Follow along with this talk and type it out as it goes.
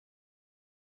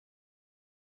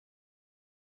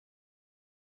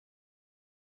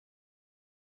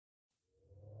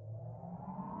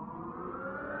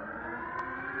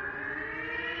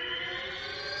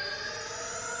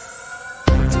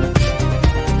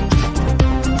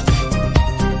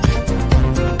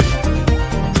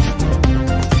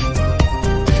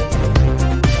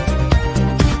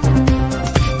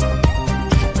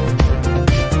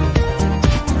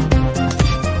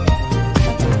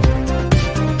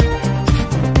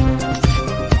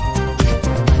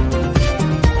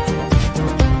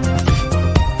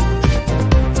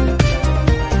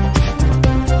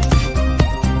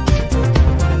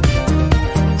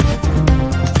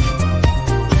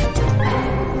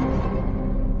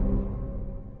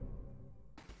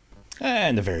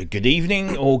And a very good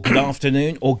evening, or good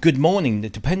afternoon, or good morning,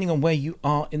 depending on where you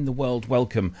are in the world.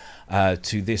 Welcome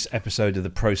to this episode of the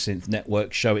Pro Synth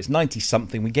Network show. It's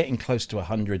 90-something. We're getting close to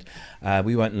 100.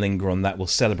 We won't linger on that. We'll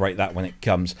celebrate that when it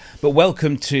comes. But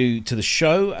welcome to the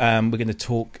show. We're going to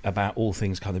talk about all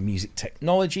things kind of music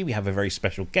technology. We have a very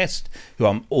special guest who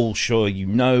I'm all sure you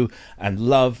know and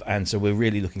love, and so we're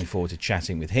really looking forward to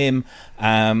chatting with him.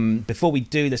 Before we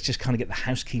do, let's just kind of get the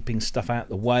housekeeping stuff out of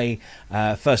the way.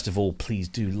 First of all, please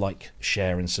do like,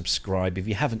 share and subscribe. If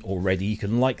you haven't already, you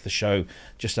can like the show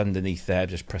just underneath there.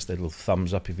 Just press the little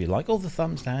thumbs up if you like, or the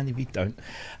thumbs down if you don't.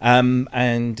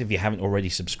 And if you haven't already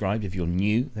subscribed, if you're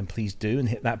new, then please do, and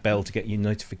hit that bell to get your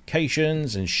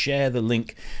notifications, and share the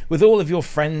link with all of your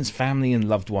friends, family and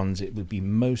loved ones. It would be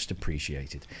most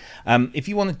appreciated. If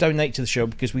you want to donate to the show,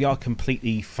 because we are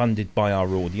completely funded by our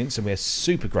audience and we're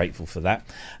super grateful for that,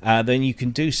 then you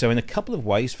can do so in a couple of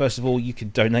ways. First of all, you can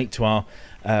donate to our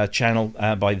channel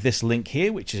by this link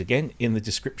here, which is again in the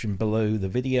description below the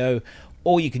video,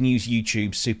 or you can use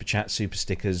YouTube super chat, super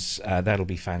stickers. That'll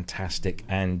be fantastic,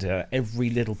 and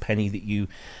every little penny that you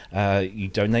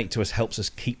donate to us helps us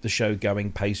keep the show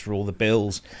going, pays for all the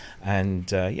bills,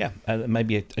 and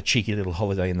maybe a cheeky little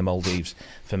holiday in the Maldives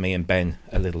for me and Ben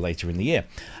a little later in the year.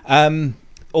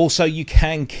 Also, you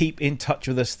can keep in touch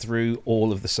with us through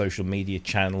all of the social media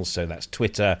channels. So that's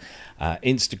Twitter,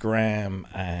 Instagram,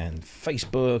 and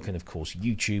Facebook, and of course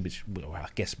YouTube, which I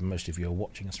guess most of you are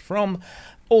watching us from.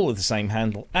 All of the same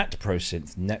handle, at Pro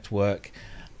Synth Network.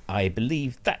 I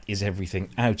believe that is everything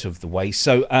out of the way.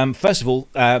 So first of all,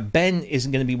 Ben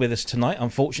isn't going to be with us tonight.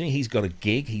 Unfortunately, he's got a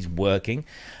gig. He's working.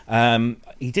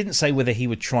 He didn't say whether he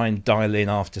would try and dial in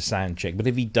after sound check, but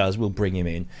if he does, we'll bring him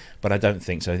in. But I don't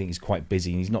think so. I think he's quite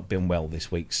busy and he's not been well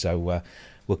this week. So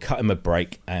we'll cut him a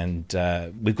break. And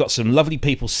we've got some lovely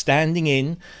people standing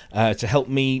in to help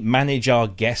me manage our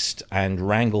guest and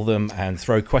wrangle them and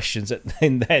throw questions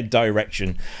in their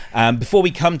direction. Before we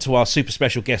come to our super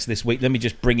special guest this week, let me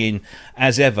just bring in,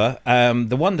 as ever,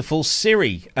 the wonderful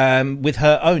Siri with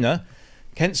her owner,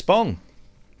 Kent Spong.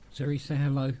 Siri, say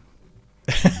hello.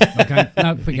 Okay,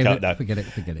 no, forget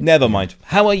it. Never mind.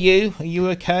 How are you? Are you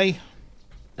okay?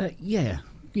 Yeah,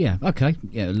 okay.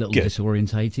 Yeah, a little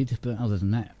disorientated, but other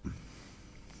than that,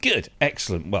 good,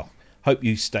 excellent. Well, hope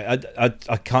you stay.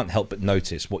 I can't help but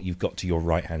notice what you've got to your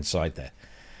right hand side there.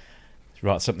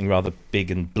 It's something rather big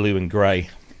and blue and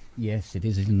grey. Yes, it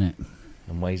is, isn't it?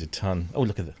 And weighs a ton. Oh,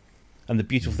 look at that! And the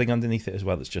beautiful thing underneath it as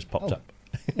well that's just popped up.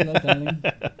 Hello, darling.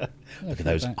 Look at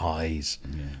those eyes.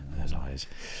 Yeah. Those eyes.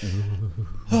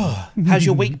 How's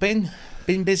your week been?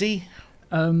 Been busy?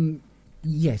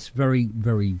 Yes, very,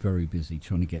 very, very busy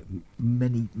trying to get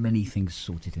many things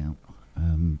sorted out.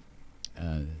 And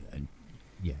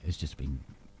yeah, it's been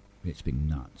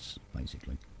nuts,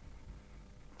 basically.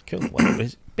 Cool. Well,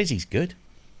 busy's good.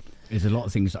 There's a lot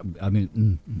of things. I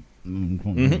mean,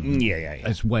 yeah.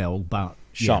 as well, but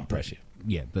shan't press you.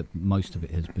 Yeah, but most of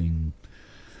it has been,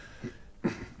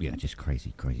 just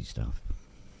crazy stuff.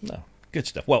 No, good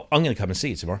stuff. Well, I'm going to come and see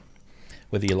you tomorrow,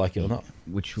 whether you like it or not.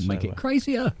 Which will make it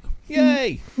crazier.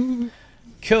 Yay!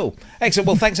 Cool. Excellent.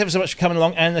 Well, thanks ever so much for coming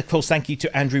along. And, of course, thank you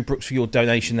to Andrew Brooks for your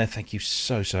donation there. Thank you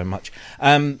so much.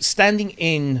 Standing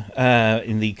in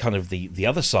the kind of the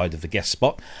other side of the guest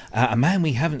spot, a man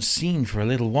we haven't seen for a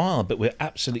little while, but we're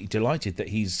absolutely delighted that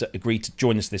he's agreed to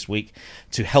join us this week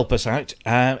to help us out.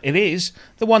 It is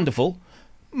the wonderful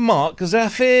Mark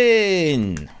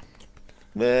Zaffin.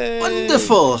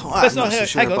 Wonderful! Well, I'm not so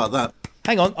sure about that.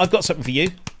 Hang on, I've got something for you.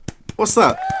 What's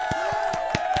that?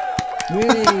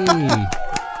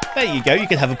 There you go, you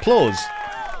can have applause.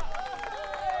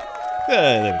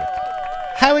 There we go.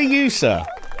 How are you, sir?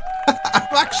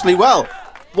 I'm actually well.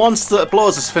 Once the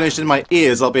applause is finished in my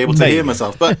ears, I'll be able to hear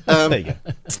myself. But there you go.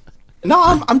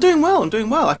 No, I'm doing well.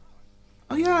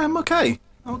 I'm okay.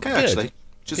 Okay, good. Actually,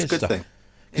 which is a good thing.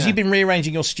 Because you've been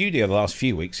rearranging your studio the last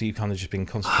few weeks, so you've kind of just been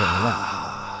concentrating on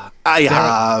that. I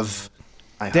have.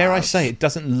 Dare I say, it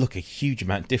doesn't look a huge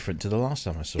amount different to the last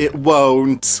time I saw it. It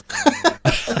won't.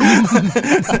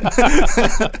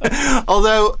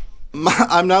 Although,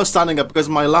 I'm now standing up because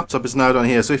my laptop is now down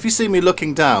here. So if you see me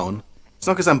looking down, it's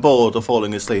not because I'm bored or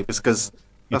falling asleep. It's because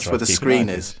that's where the screen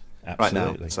is right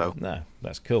now. So no,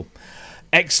 that's cool.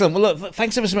 Excellent. Well, look,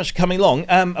 thanks ever so much for coming along.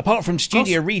 Apart from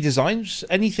studio redesigns,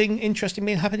 anything interesting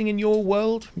been happening in your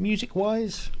world,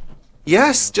 music-wise?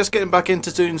 Yes, just getting back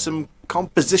into doing some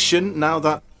composition now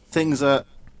that things are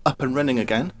up and running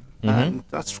again. And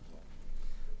that's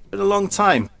been a long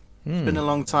time. It's been a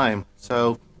long time.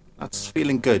 So that's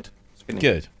feeling good. It's feeling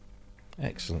good.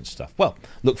 Excellent stuff. Well,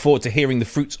 look forward to hearing the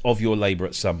fruits of your labour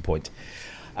at some point.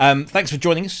 Thanks for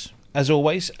joining us. as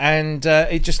always, and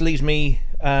it just leaves me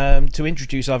to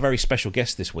introduce our very special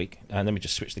guest this week. Let me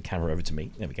just switch the camera over to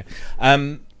me. There we go.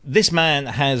 This man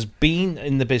has been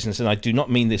in the business, and I do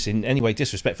not mean this in any way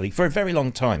disrespectfully, for a very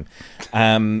long time.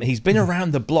 He's been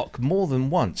around the block more than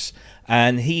once,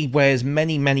 and he wears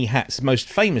many, many hats, most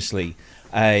famously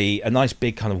a nice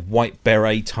big kind of white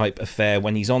beret type affair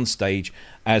when he's on stage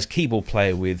as keyboard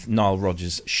player with Nile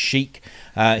Rodgers' Chic.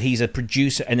 He's a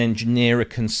producer, an engineer, a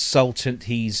consultant.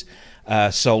 He's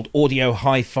sold audio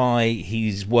hi-fi.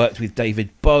 He's worked with David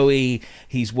Bowie.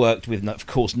 He's worked with, of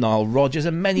course, Nile Rodgers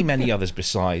and many, many others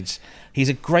besides. He's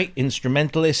a great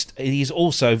instrumentalist. He's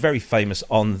also very famous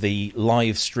on the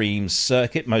live stream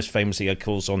circuit, most famously, of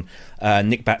course, on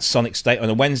Nick Bat's Sonic State on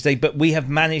a Wednesday. But we have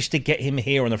managed to get him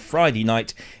here on a Friday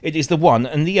night. It is the one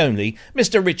and the only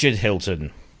Mr. Richard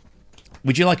Hilton.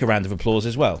 Would you like a round of applause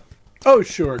as well? Oh,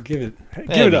 sure. Give it. There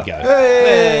Give it we up. go.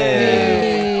 Hey!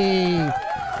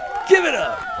 Give it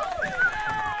up.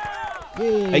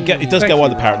 It does go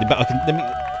on apparently, but I can. Let me.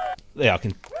 Yeah, I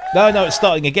can. No, it's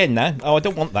starting again now. Oh, I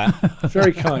don't want that.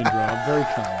 Very kind, Rob. Very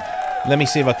kind. Let me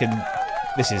see if I can.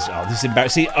 This is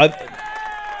embarrassing. See,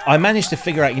 I managed to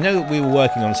figure out. You know, we were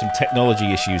working on some technology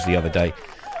issues the other day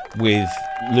with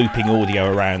looping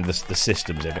audio around the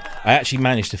systems. I actually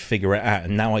managed to figure it out,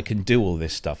 and now I can do all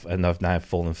this stuff. And I've now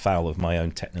fallen foul of my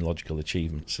own technological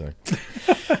achievements. So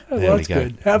there we go.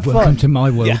 Good. Have Welcome fun. to my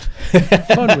world. Yeah. Have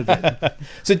fun with it.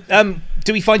 So,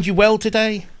 do we find you well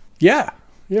today? Yeah.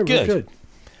 Yeah, Good. real good.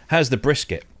 How's the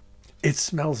brisket? It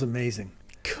smells amazing.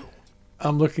 Cool.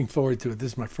 I'm looking forward to it.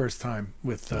 This is my first time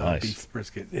with Nice. beef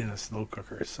brisket in a slow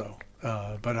cooker. So,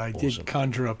 but I Awesome. did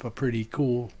conjure up a pretty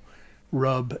cool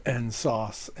rub and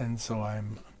sauce, and so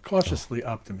I'm cautiously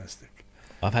optimistic.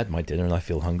 I've had my dinner and I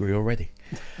feel hungry already.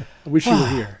 I wish you were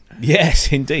here.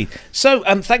 Yes, indeed. So,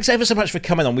 thanks ever so much for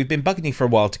coming on. We've been bugging you for a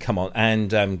while to come on,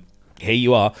 and here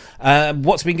you are.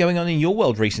 What's been going on in your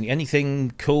world recently?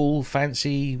 Anything cool,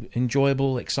 fancy,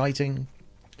 enjoyable, exciting?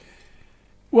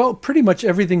 Well, pretty much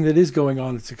everything that is going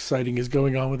on that's exciting is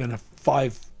going on within a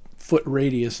 5-foot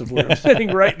radius of where I'm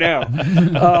sitting right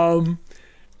now.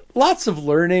 Lots of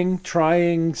learning,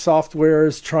 trying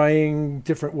softwares, trying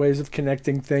different ways of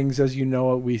connecting things. As you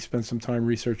know, we spent some time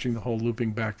researching the whole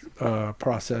looping back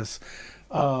process.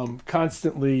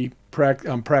 Constantly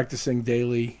practicing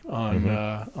daily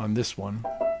on this one,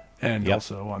 and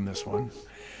also on this one,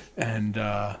 and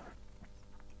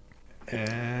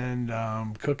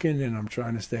I'm cooking, and I'm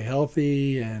trying to stay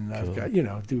healthy, and I've got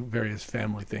do various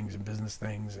family things and business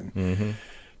things, and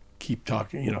keep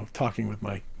talking with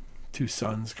my 2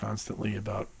 sons constantly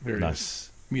about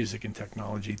various music and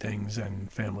technology things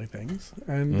and family things,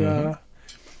 and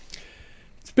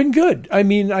it's been good. I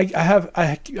mean,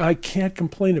 I can't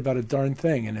complain about a darn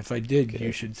thing, and if I did,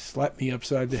 you should slap me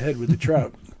upside the head with the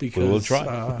trout, because We'll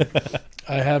try.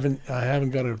 I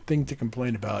haven't got a thing to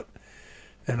complain about,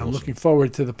 and I'm looking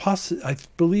forward to I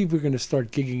believe we're going to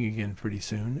start gigging again pretty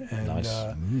soon, and Nice.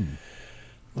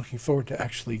 looking forward to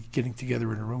actually getting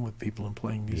together in a room with people and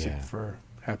playing music for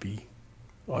happy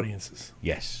audiences.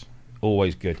 Yes,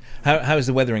 always good. How is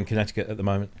the weather in Connecticut at the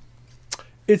moment?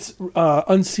 It's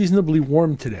unseasonably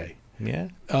warm today. Yeah.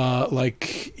 How would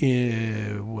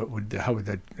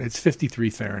that? It's 53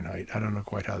 Fahrenheit. I don't know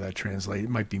quite how that translates. It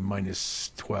might be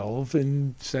minus 12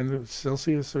 in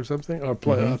Celsius or something, or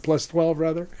plus 12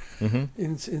 rather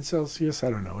in Celsius.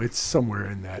 I don't know. It's somewhere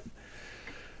in that.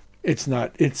 It's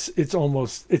not. It's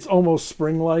almost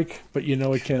spring-like, but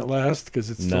it can't last because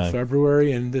it's still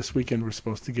February. And this weekend we're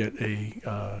supposed to get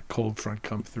a cold front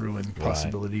come through, and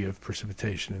possibility of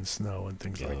precipitation and snow and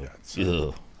things like that.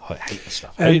 So. I hate the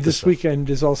stuff. And this weekend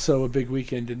is also a big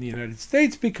weekend in the United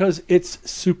States because it's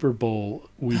Super Bowl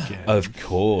weekend. Of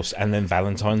course, and then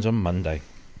Valentine's on Monday.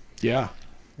 Yeah.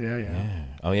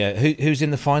 Oh yeah, who's in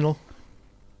the final?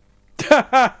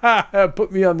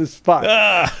 Put me on the spot.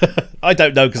 I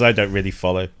don't know because I don't really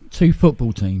follow. 2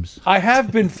 football teams. I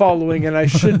have been following, and I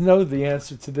should know the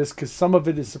answer to this because some of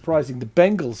it is surprising. The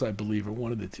Bengals, I believe, are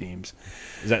one of the teams.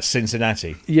 Is that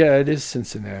Cincinnati? Yeah, it is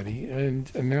Cincinnati, and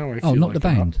now I feel not the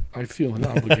band. I feel an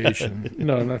obligation.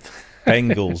 No, not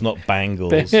Bengals, not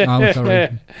Bangles. Oh,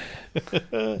 sorry.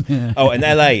 Oh, and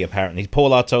LA apparently. Paul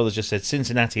Artola's just said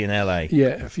Cincinnati and LA.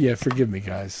 Yeah. Forgive me,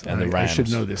 guys. And the Rams. I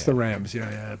should know this. Yeah. The Rams.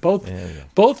 Yeah.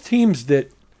 Both teams that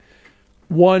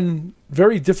won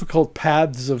very difficult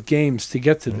paths of games to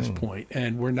get to this point,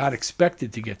 and were not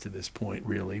expected to get to this point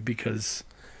really, because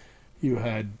you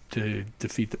had to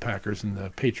defeat the Packers and the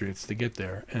Patriots to get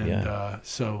there, and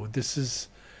so this is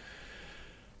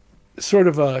sort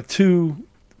of a 2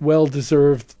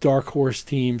 well-deserved dark horse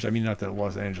teams. I mean, not that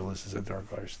Los Angeles is a dark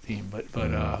horse team, but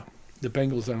The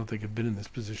Bengals, I don't think, have been in this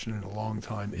position in a long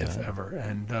time, if ever.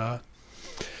 And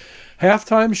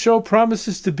halftime show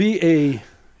promises to be a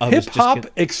hip-hop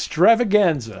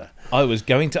extravaganza. I was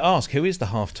going to ask, who is the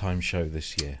halftime show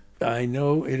this year? I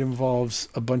know it involves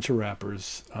a bunch of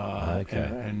rappers. Okay.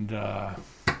 And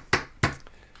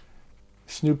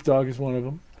Snoop Dogg is one of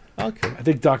them. Okay. I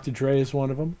think Dr. Dre is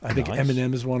one of them. I think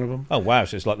Eminem is one of them. Oh, wow.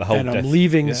 So it's like the whole... And I'm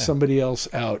leaving somebody else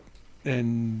out.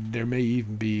 And there may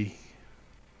even be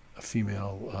a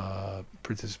female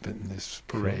participant in this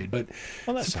parade. But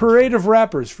it's a parade of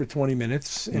rappers for 20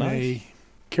 minutes in a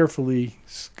carefully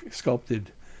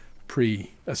sculpted,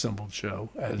 pre-assembled show,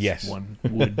 as one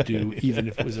would do, even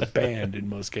if it was a band in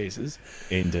most cases.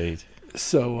 Indeed.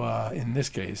 So in this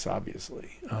case, obviously.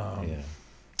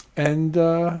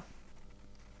 And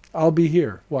I'll be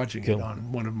here watching it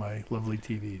on one of my lovely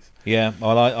TVs. Yeah,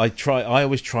 well, I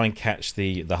always try and catch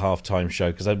the halftime show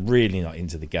because I'm really not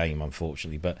into the game,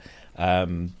 unfortunately. But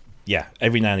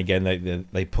every now and again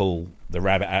they pull the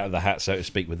rabbit out of the hat, so to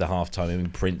speak, with the halftime. I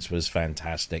mean, Prince was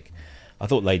fantastic. I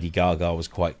thought Lady Gaga was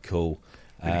quite cool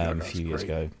a few years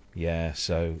ago. Yeah,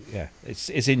 so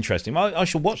it's interesting. I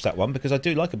shall watch that one because I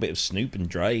do like a bit of Snoop and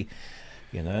Dre.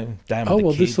 You know, damn. Oh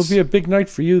well, this will be a big night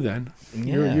for you then.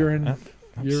 Yeah,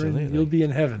 you'll be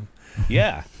in heaven.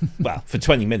 Yeah, well, for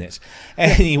 20 minutes.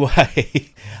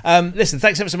 Anyway, listen,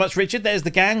 thanks ever so much, Richard. There's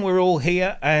the gang. We're all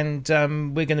here, and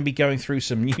we're going to be going through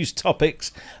some news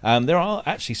topics. There are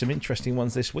actually some interesting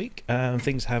ones this week.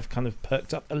 Things have kind of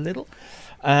perked up a little.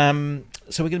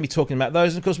 So we're going to be talking about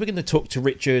those. And, of course, we're going to talk to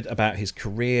Richard about his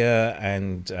career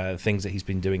and things that he's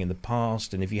been doing in the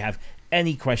past. And if you have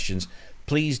any questions,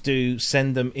 please do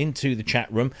send them into the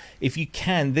chat room. If you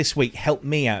can, this week, help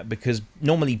me out, because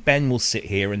normally Ben will sit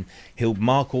here and he'll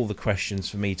mark all the questions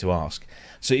for me to ask.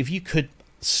 So if you could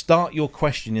start your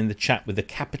question in the chat with a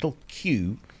capital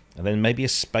Q, and then maybe a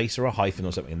space or a hyphen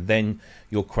or something, and then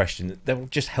your question, that will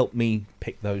just help me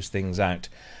pick those things out.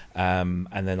 And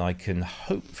then I can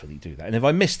hopefully do that. And if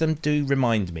I miss them, do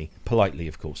remind me, politely,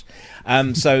 of course.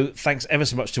 So thanks ever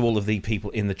so much to all of the people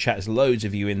in the chat. There's loads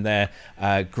of you in there.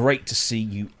 Great to see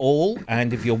you all.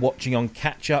 And if you're watching on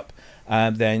catch up,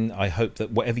 then I hope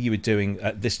that whatever you were doing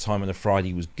at this time on a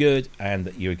Friday was good, and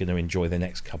that you're going to enjoy the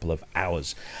next couple of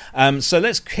hours. So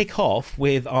let's kick off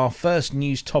with our first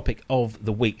news topic of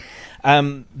the week.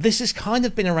 This has kind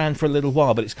of been around for a little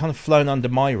while, but it's kind of flown under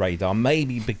my radar,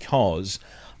 maybe because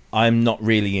I'm not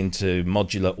really into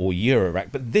modular or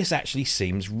Eurorack, but this actually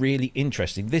seems really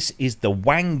interesting. This is the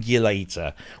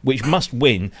Wangulator, which must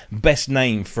win best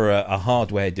name for a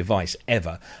hardware device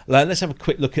ever. Let's have a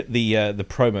quick look at the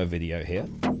promo video here.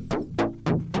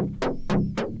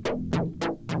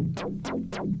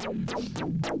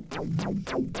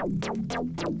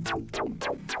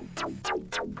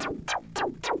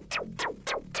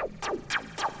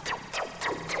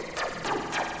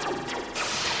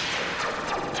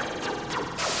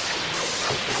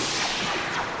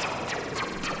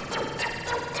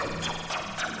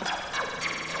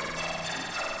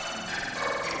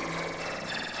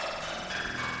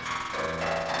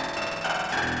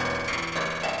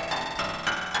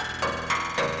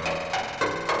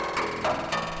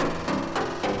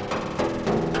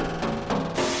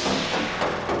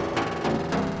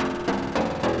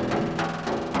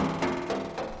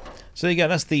 So there you go,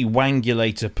 that's the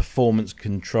Wangulator performance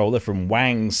controller from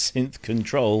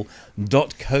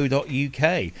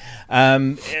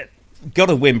wangsynthcontrol.co.uk. Got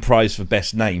to win prize for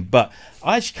best name, but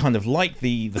I actually kind of like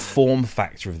the form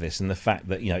factor of this, and the fact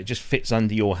that, you know, it just fits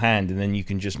under your hand, and then you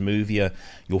can just move your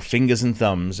fingers and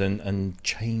thumbs and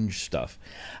change stuff.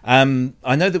 I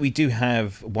know that we do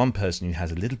have one person who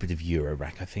has a little bit of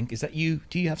Eurorack, I think. Is that you?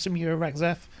 Do you have some Eurorack,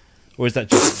 Zeph? Or is that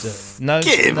just no?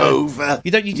 Game over.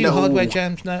 You do hardware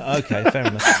jams? No. Okay, fair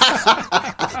enough.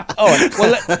 All right.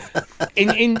 Well,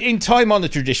 in time on the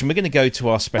tradition, we're going to go to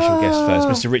our special guest first,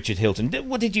 Mr. Richard Hilton.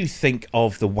 What did you think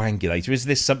of the Wangulator? Is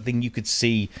this something you could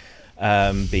see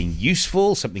being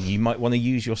useful? Something you might want to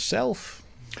use yourself?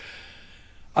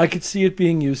 I could see it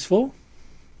being useful.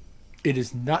 It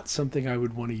is not something I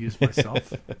would want to use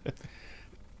myself.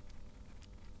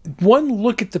 One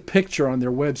look at the picture on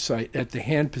their website at the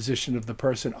hand position of the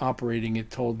person operating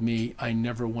it told me I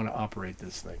never want to operate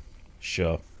this thing.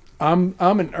 Sure. I'm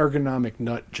an ergonomic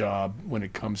nut job when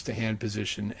it comes to hand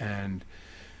position, and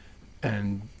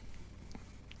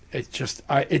it just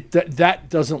that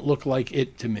doesn't look like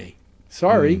it to me.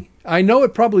 Sorry. I know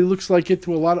it probably looks like it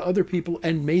to a lot of other people,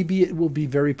 and maybe it will be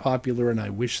very popular, and I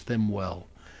wish them well.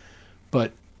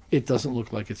 But it doesn't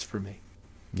look like it's for me.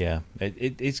 Yeah,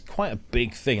 it's quite a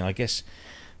big thing. I guess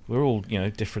we're all,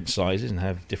 different sizes and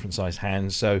have different sized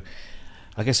hands. So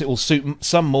I guess it will suit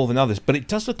some more than others, but it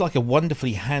does look like a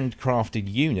wonderfully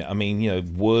handcrafted unit. I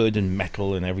mean, wood and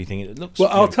metal and everything. It looks. Well,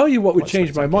 I'll tell you what would quite change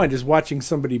my spectacular. mind is watching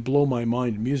somebody blow my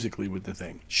mind musically with the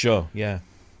thing. Sure, yeah.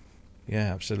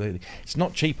 Yeah, absolutely. It's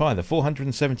not cheap either.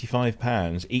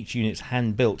 £475. Each unit's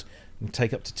hand built and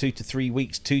take up to 2 to 3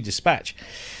 weeks to dispatch.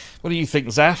 What do you think,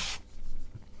 Zaf?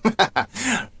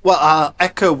 Well, I'll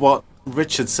echo what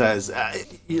Richard says.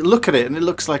 You look at it and it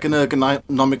looks like an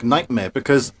ergonomic nightmare,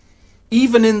 because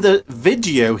even in the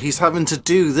video he's having to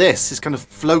do this. He's kind of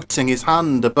floating his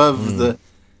hand above the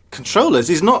controllers.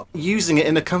 He's not using it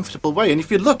in a comfortable way. And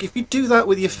if you do that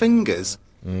with your fingers,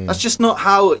 that's just not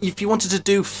how. If you wanted to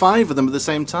do 5 of them at the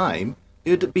same time,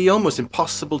 it would be almost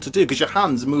impossible to do, because your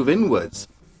hands move inwards.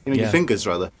 Your fingers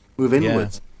rather move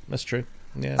inwards. Yeah, that's true.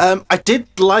 Yeah. I did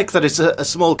like that it's a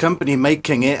small company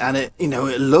making it, and it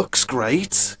looks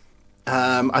great.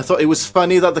 I thought it was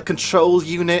funny that the control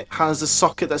unit has a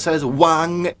socket that says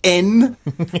 "Wang in,"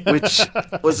 which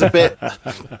was a bit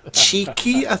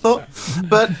cheeky, I thought.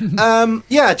 But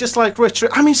yeah, just like Richard,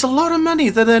 I mean, it's a lot of money.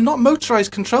 They're not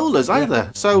motorized controllers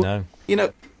either. So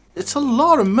it's a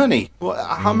lot of money.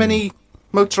 How many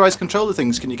motorized controller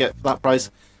things can you get for that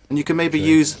price? And you can maybe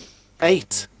use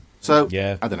 8. So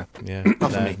yeah, I don't know. Yeah,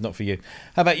 not for me. Not for you.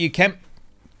 How about you, Kemp?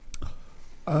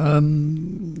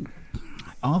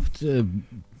 After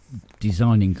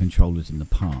designing controllers in the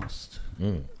past,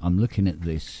 I'm looking at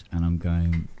this and I'm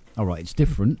going, all right, it's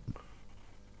different,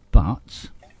 but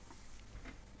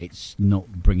it's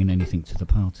not bringing anything to the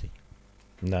party.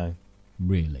 No.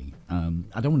 Really.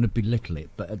 I don't want to belittle it,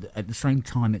 but at the same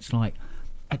time, it's like,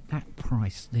 at that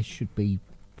price, there should be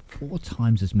 4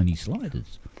 times as many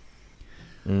sliders.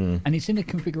 And it's in a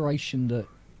configuration that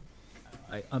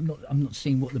I'm not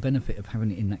seeing what the benefit of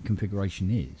having it in that configuration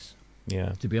is.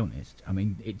 Yeah. To be honest, I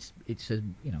mean it's a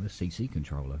a CC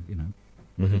controller,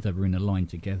 whether they were in a line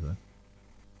together.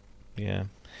 Yeah,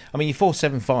 I mean your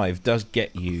 475 does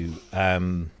get you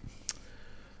the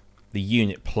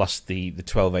unit plus the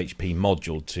 12 HP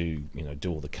module to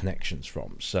do all the connections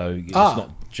from. So it's not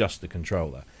just the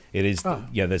controller. It is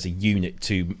there's a unit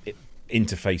to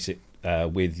interface it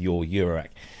with your Eurorack.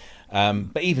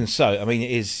 But even so, I mean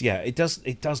it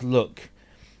does look.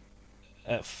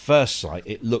 At first sight,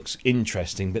 it looks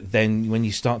interesting, but then when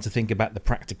you start to think about the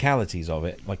practicalities of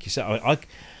it, like you said,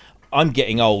 I'm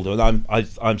getting older, and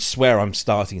I swear I'm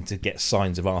starting to get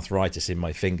signs of arthritis in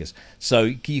my fingers.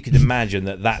 So you can imagine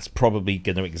that's probably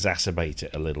going to exacerbate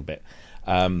it a little bit.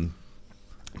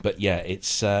 But yeah,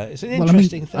 it's an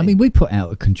interesting thing. I mean, we put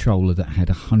out a controller that had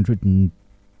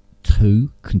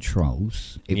 102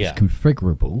 controls. It was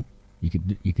configurable. You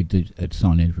could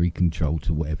assign every control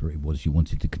to whatever it was you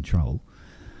wanted to control.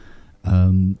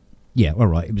 Yeah, all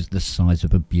right, it was the size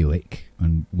of a Buick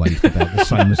and weighed about the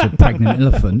same as a pregnant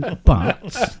elephant. But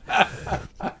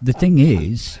the thing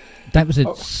is, that was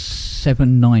at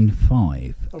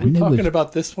 795. Are we talking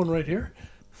about this one right here?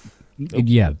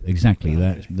 Yeah, exactly.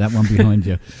 That one behind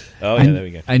you. Yeah, there we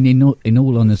go. And in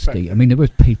all honesty, I mean, there were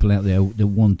people out there that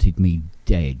wanted me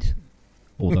dead,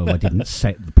 although I didn't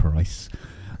set the price.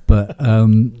 But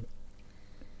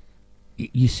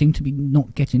you seem to be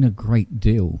not getting a great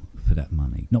deal for that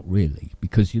money. Not really,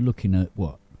 because you're looking at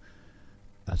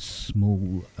a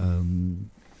small,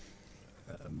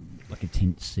 like a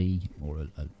Tint-C or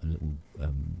a little, or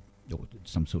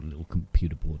some sort of little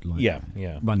computer board like that.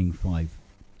 Running 5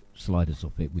 sliders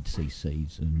off it with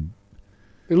CCs, and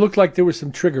it looked like there were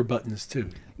some trigger buttons too.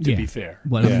 To be fair,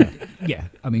 well,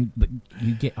 I mean, but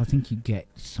I think you get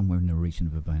somewhere in the region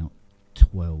of about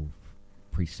 12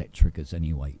 preset triggers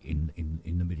anyway in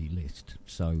the MIDI list.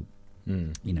 So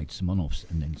some on-offs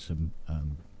and then some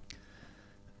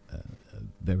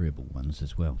variable ones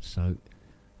as well. So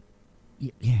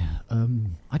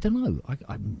I don't know.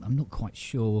 I'm not quite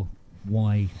sure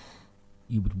why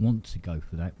you would want to go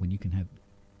for that when you can have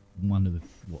one of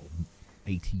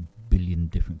 80 billion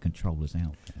different controllers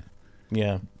out there.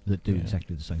 Yeah, that do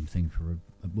exactly the same thing for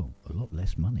a lot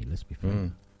less money. Let's be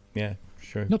fair. Yeah,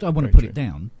 sure. Not that I want to put it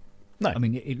down. No, I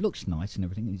mean it looks nice and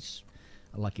everything.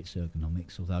 I like its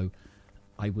ergonomics, although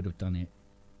I would have done it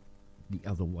the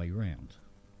other way round,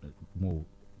 more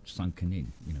sunken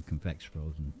in, convex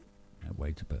rather than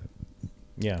outweighed. But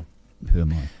who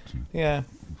am I? So. Yeah,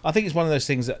 I think it's one of those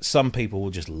things that some people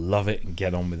will just love it and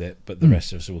get on with it, but the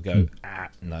rest of us will go,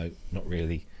 no, not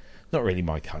really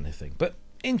my kind of thing. But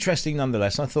interesting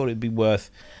nonetheless. I thought it'd be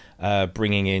worth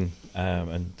bringing in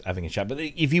and having a chat. But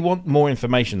if you want more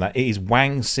information, that it is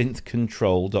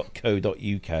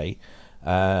wangsynthcontrol.co.uk.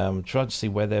 Try to see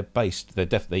where they're based. They're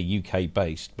definitely UK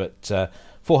based, but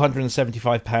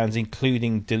 £475,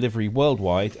 including delivery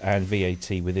worldwide and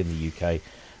VAT within the UK.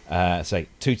 Say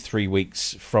 2 to 3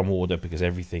 weeks from order, because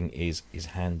everything is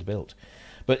hand built.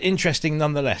 But interesting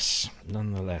nonetheless.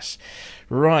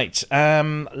 Right,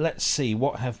 let's see,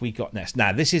 what have we got next?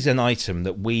 Now, this is an item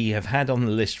that we have had on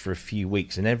the list for a few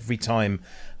weeks, and every time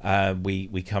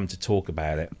we come to talk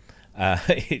about it,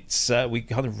 we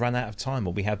kind of run out of time,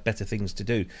 or we have better things to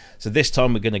do. So this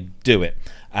time we're going to do it.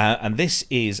 And this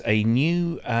is a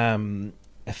new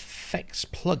effects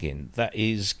plugin that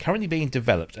is currently being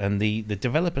developed, and the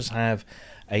developers have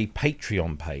a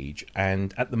Patreon page,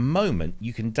 and at the moment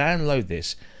you can download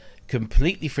this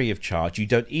completely free of charge. You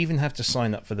don't even have to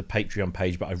sign up for the Patreon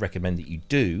page, but I recommend that you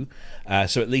do,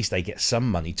 so at least they get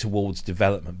some money towards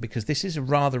development, because this is a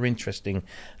rather interesting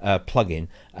plugin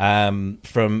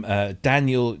from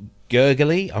Daniel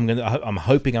Gurgley. I'm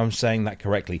hoping I'm saying that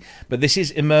correctly, but this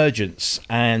is Emergence,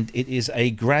 and it is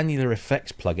a granular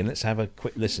effects plugin. Let's have a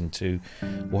quick listen to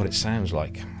what it sounds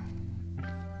like.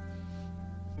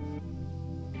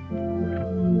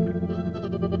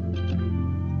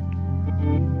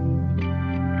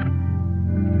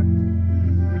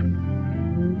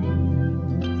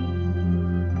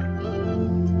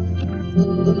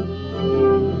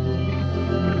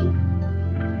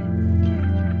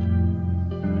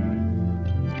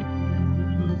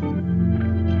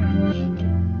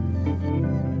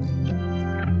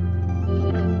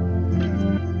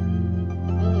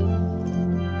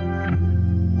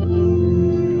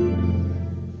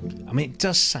 It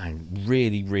does sound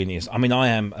really, really nice. I mean, I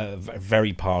am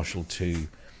very partial to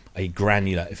a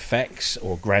granular effects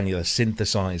or granular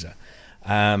synthesizer,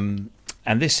 and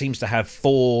this seems to have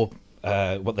four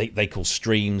what they call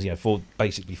streams,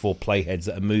 basically four playheads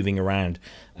that are moving around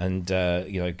and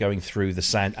going through the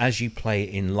sound as you play it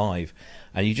in live,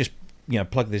 and you just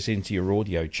plug this into your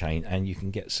audio chain and you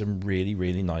can get some really,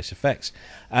 really nice effects.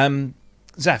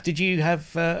 Zaf, did you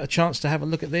have a chance to have a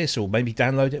look at this, or maybe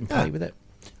download it and play with it?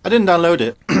 I didn't download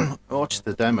it. I watched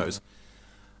the demos.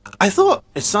 I thought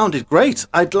it sounded great.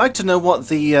 I'd like to know what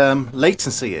the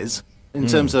latency is in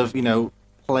terms of,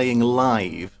 playing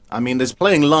live. I mean, there's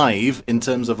playing live in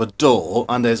terms of a DAW,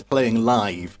 and there's playing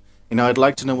live. I'd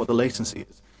like to know what the latency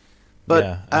is.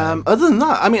 But other than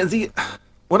that, I mean,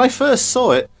 when I first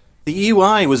saw it, the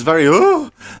UI was very,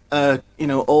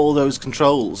 all those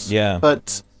controls. Yeah.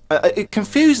 But it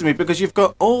confused me, because you've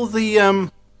got all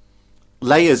the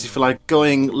layers, if you like,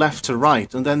 going left to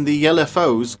right, and then the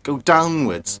LFOs go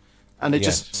downwards, and it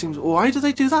just seems, why do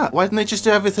they do that? Why didn't they just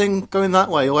do everything going that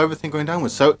way or everything going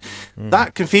downwards? So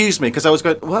that confused me, because I was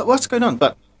going, what's going on?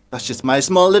 But that's just my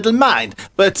small little mind.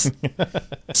 But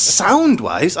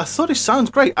sound-wise, I thought it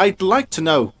sounds great. I'd like to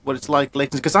know what it's like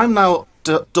latency, because I'm now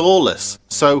DAW-less,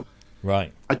 so I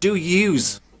do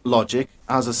use Logic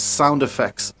as a sound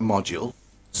effects module.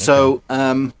 So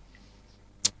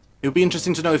it would be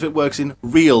interesting to know if it works in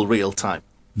real time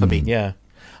for me. Yeah.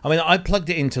 I mean, I plugged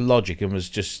it into Logic and was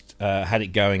just had it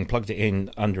going, plugged it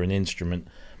in under an instrument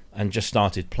and just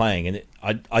started playing. And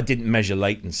I didn't measure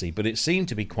latency, but it seemed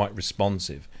to be quite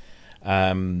responsive.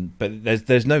 But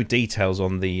there's no details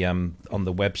on the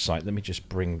website. Let me just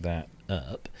bring that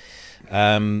up.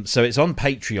 So it's on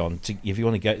Patreon. If you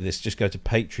want to go to this, just go to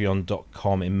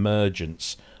patreon.com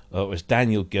Emergence. It was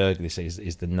Daniel Gurgley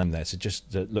is the name there, so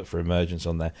just look for Emergence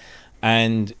on there.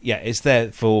 And yeah, it's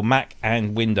there for Mac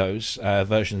and Windows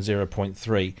version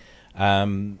 0.3.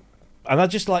 And I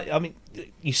just I mean,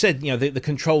 you said the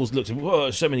controls looked,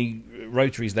 so many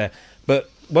rotaries there, but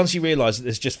once you realise that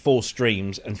there's just four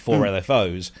streams and four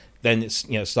LFOs, then it's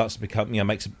it starts to become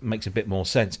makes a bit more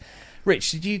sense.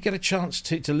 Rich, did you get a chance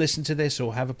to listen to this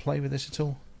or have a play with this at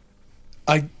all?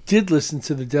 I did listen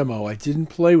to the demo. I didn't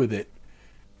play with it.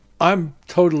 I'm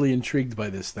totally intrigued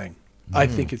by this thing. I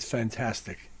think it's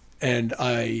fantastic. And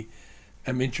I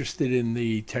am interested in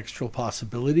the textural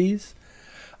possibilities.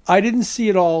 I didn't see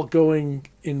it all going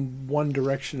in one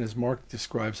direction as Mark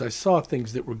describes. I saw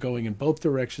things that were going in both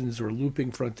directions, or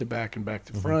looping front to back and back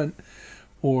to front,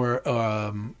 or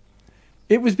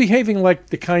it was behaving like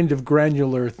the kind of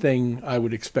granular thing I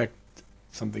would expect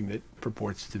something that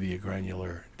purports to be a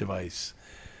granular device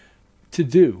to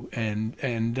do,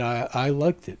 and I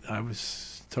liked it. I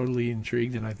was totally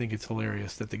intrigued, and I think it's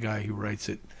hilarious that the guy who writes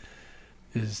it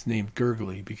is named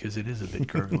Gurgley, because it is a bit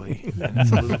gurgly, and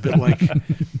it's a little bit like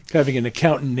having an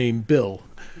accountant named Bill.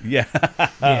 Yeah.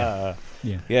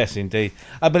 Yes, indeed.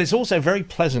 But it's also very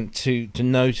pleasant to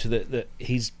note that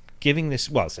he's giving this,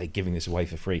 well, I say giving this away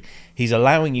for free. He's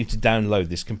allowing you to download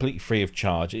this completely free of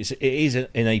charge. It is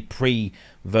in a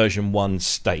pre-version 1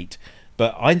 state,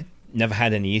 but I never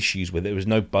had any issues with it. There was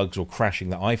no bugs or crashing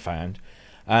that I found.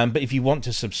 But if you want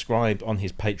to subscribe on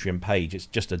his Patreon page, it's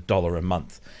just $1 a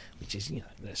month, which is,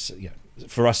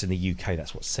 for us in the UK,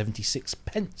 that's what, 76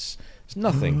 pence. It's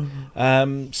nothing.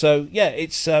 So yeah,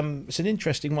 it's an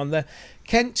interesting one there.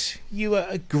 Kent, you are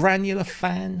a Granular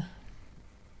fan?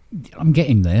 I'm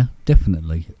getting there,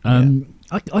 definitely.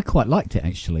 I quite liked it,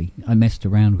 actually. I messed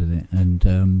around with it,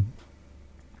 and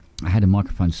I had a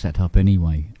microphone set up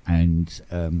anyway, and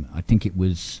I think it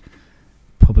was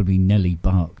probably Nelly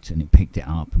barked, and it picked it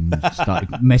up and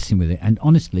started messing with it. And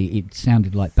honestly, it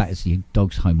sounded like Battersea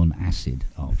Dogs Home on acid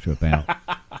after about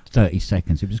 30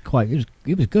 seconds. It was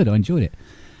good. I enjoyed it.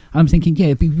 I'm thinking,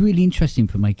 it'd be really interesting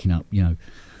for making up,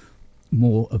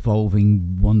 more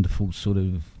evolving, wonderful sort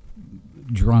of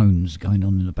drones going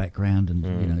on in the background,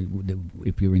 and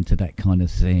if you're into that kind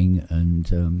of thing.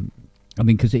 And I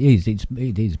mean, because it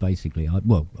is basically,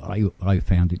 I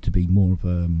found it to be more of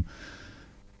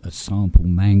a sample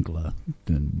mangler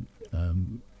than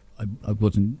I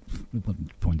wasn't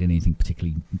finding anything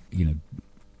particularly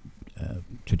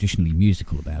traditionally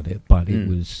musical about it, but it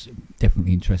was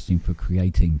definitely interesting for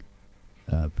creating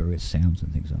various sounds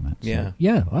and things like that. So,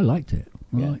 I liked it.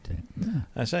 I liked it. Yeah.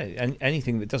 I say, and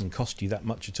anything that doesn't cost you that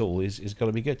much at all is got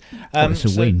to be good. It's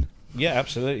a win. Yeah,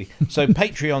 absolutely. So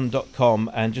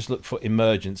patreon.com, and just look for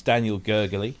Emergence, Daniel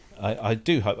Gurgley. I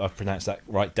do hope I've pronounced that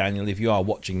right, Daniel. If you are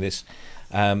watching this,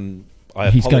 I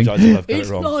apologise if I've got it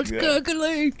wrong. It's not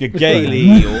Gurgley.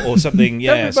 Gaily or something.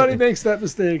 Yeah, everybody makes that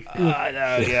mistake. I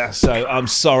know. Yeah, so I'm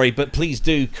sorry, but please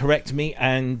do correct me,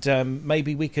 and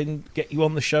maybe we can get you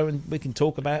on the show and we can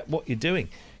talk about what you're doing,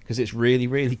 because it's really,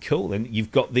 really cool, and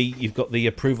you've got the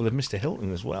approval of Mr.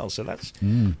 Hilton as well. So let's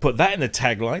put that in the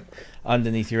tagline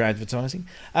underneath your advertising.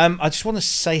 I just want to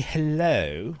say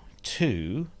hello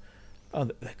to. Oh,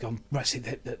 they've gone. Right, see,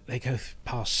 they go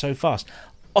past so fast.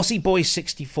 Aussie Boy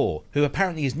 64, who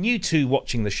apparently is new to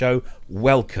watching the show.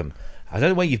 Welcome. I don't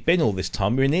know where you've been all this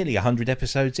time. We're nearly 100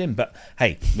 episodes in, but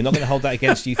hey, we're not going to hold that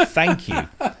against you. Thank you.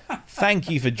 Thank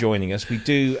you for joining us. We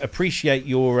do appreciate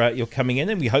your coming in,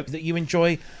 and we hope that you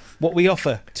enjoy what we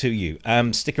offer to you.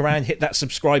 Stick around, hit that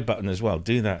subscribe button as well.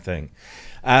 Do that thing.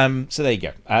 So there you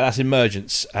go. That's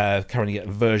Emergence, currently at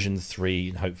version 3,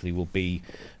 and hopefully will be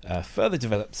further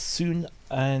developed soon,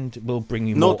 and we'll bring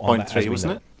you more on that. 0.3,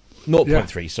 wasn't it?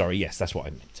 0.3, sorry. Yes, that's what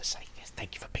I meant to say. Yes,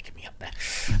 thank you for picking me up there.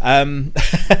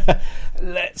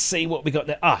 Let's see what we got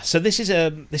there. So this is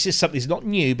something that's not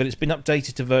new, but it's been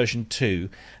updated to version 2,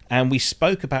 and we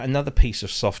spoke about another piece of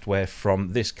software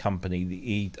from this company.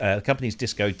 The company's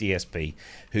Disco DSP,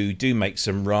 who do make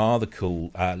some rather cool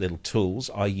little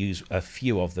tools. I use a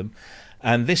few of them,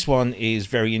 and this one is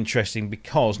very interesting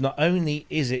because not only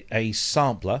is it a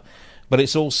sampler, but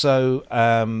it's also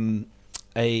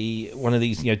one of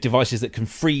these devices that can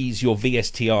freeze your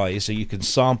VSTIs, so you can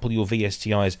sample your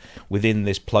VSTIs within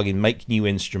this plugin, make new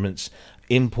instruments,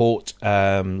 import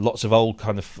lots of old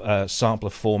kind of sampler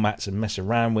formats and mess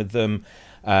around with them.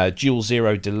 Dual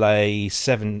zero delay,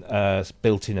 7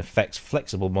 built-in effects,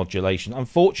 flexible modulation.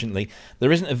 Unfortunately,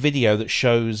 there isn't a video that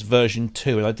shows version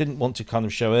 2, and I didn't want to kind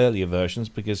of show earlier versions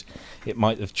because it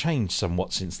might have changed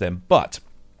somewhat since then, but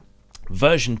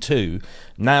version 2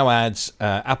 now adds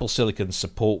Apple Silicon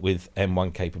support with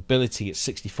M1 capability. It's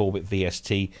 64-bit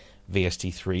VST,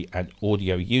 VST3 and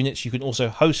audio units. You can also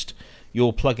host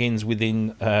your plugins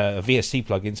within VST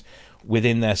plugins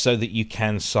within there so that you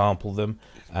can sample them.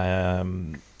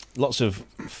 Lots of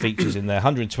features in there,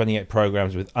 128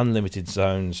 programs with unlimited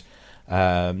zones,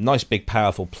 nice big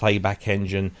powerful playback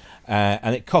engine,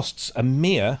 and it costs a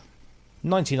mere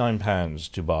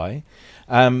 £99 to buy.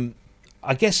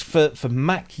 I guess for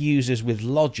Mac users with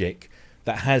Logic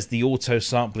that has the auto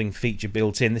sampling feature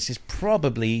built in, this is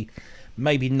probably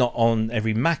maybe not on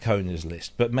every Mac owner's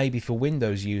list, but maybe for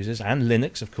Windows users and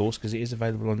Linux, of course, because it is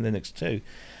available on Linux too.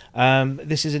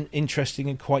 This is an interesting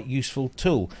and quite useful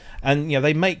tool, and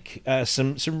they make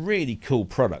some really cool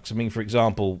products. I mean, for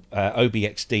example,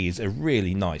 OBXD is a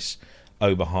really nice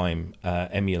Oberheim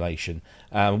emulation.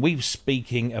 We were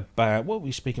speaking about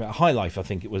High Life, I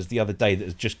think it was the other day, that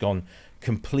has just gone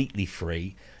completely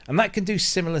free, and that can do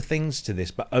similar things to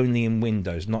this, but only in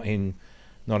Windows, not in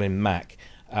Mac.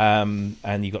 And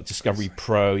you've got Discovery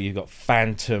Pro, you've got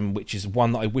Phantom, which is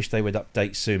one that I wish they would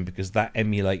update soon, because that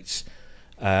emulates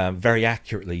very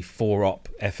accurately 4-op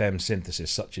FM synthesis,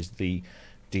 such as the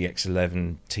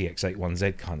DX11,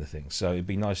 TX81Z kind of thing. So it'd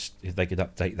be nice if they could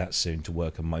update that soon to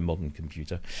work on my modern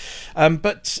computer.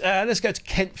 But let's go to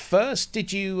Kent first.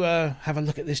 Did you have a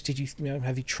look at this? Did you,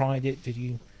 have you tried it?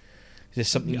 Is there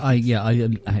something? I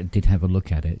did have a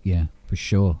look at it. Yeah, for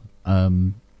sure. I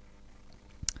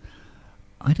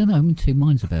don't know. I'm in two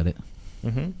minds about it.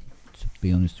 Mm-hmm.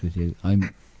 be honest with you.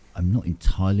 I'm not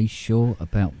entirely sure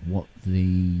about what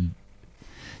the...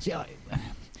 See,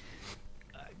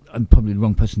 I'm probably the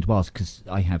wrong person to ask because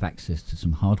I have access to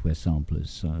some hardware samplers,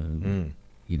 so,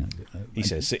 you know... He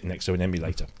says sitting next to an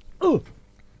emulator. Oh!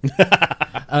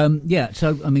 Yeah,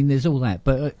 so, I mean, there's all that,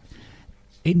 but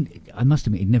I must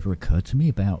admit, it never occurred to me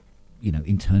about, you know,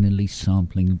 internally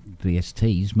sampling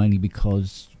VSTs, mainly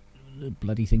because the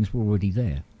bloody things were already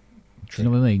there. Do you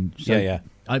know what I mean? So yeah.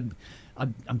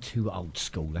 I'm too old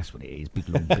school, that's what it is, big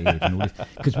long beard and all this.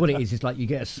 Because what it is like you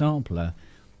get a sampler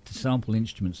to sample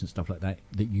instruments and stuff like that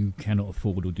you cannot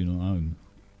afford or do not own.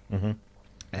 Mm-hmm.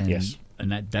 And, yes.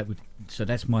 And that would... So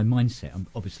that's my mindset.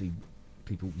 Obviously...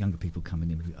 younger people come in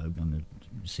and are going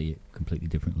to see it completely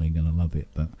differently, going to love it,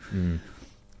 but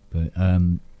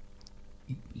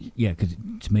yeah, because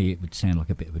to me it would sound like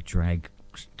a bit of a drag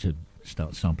to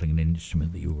start sampling an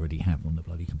instrument that you already have on the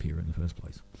bloody computer in the first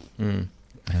place.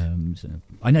 So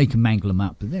I know you can mangle them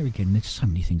up, but there again, there's so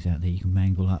many things out there you can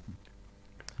mangle up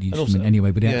the instrument also,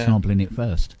 anyway without sampling it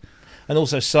first. And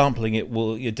also sampling it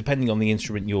will, depending on the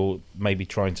instrument you're maybe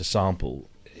trying to sample,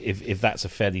 if that's a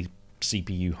fairly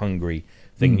CPU hungry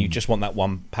thing, you just want that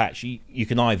one patch, you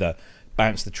can either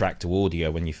bounce the track to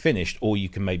audio when you're finished, or you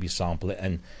can maybe sample it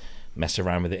and mess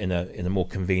around with it in a more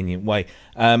convenient way.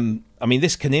 I mean,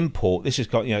 this can import. This has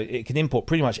got, it can import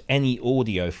pretty much any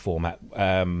audio format.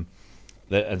 And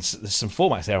there's some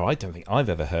formats there I don't think I've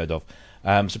ever heard of.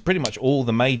 So pretty much all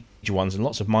the major ones and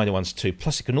lots of minor ones too.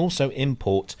 Plus, it can also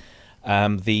import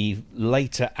the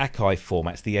later Akai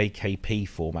formats, the AKP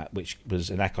format, which was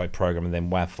an Akai program, and then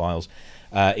WAV files.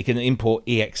 It can import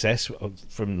EXS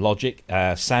from Logic,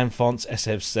 sound fonts,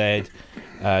 SFZ,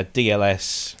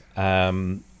 DLS,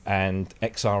 and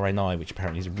XRNI, which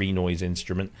apparently is a renoise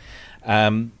instrument.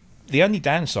 The only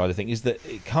downside, I think, is that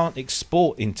it can't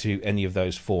export into any of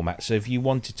those formats. So if you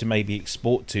wanted to maybe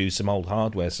export to some old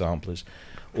hardware samplers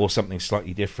or something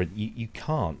slightly different, you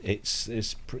can't.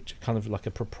 It's kind of like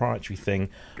a proprietary thing,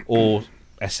 or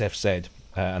SFZ,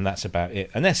 and that's about it.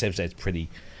 And SFZ is pretty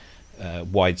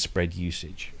widespread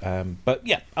usage. But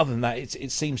yeah, other than that,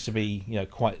 it seems to be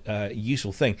quite a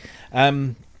useful thing.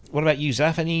 What about you,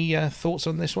 Zaf? Any thoughts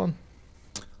on this one?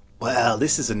 Well,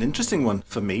 this is an interesting one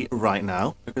for me right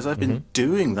now, because I've been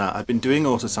doing that. I've been doing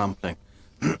auto-sampling.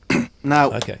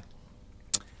 Now, okay.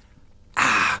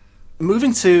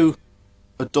 Moving to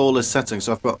a DAW-less setting,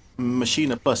 so I've got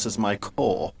Machina Plus as my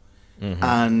core.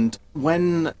 And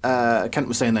when Kent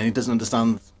was saying that he doesn't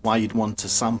understand why you'd want to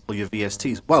sample your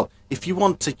VSTs, well, if you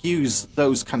want to use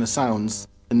those kind of sounds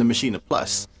in the Machina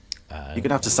Plus, you're going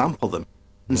to have to sample them.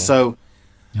 And so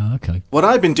what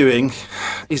I've been doing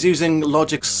is using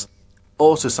Logic's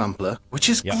auto-sampler, which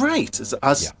is great.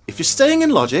 If you're staying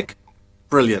in Logic,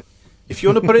 brilliant. If you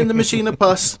want to put it in the Machina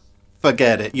Plus,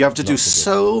 forget it. You have to do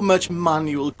so much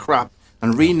manual crap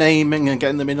and renaming and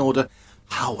getting them in order.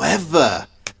 However,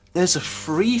 there's a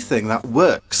free thing that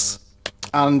works.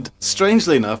 And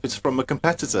strangely enough, it's from a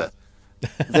competitor.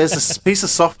 There's a piece of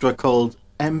software called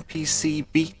MPC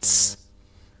Beats.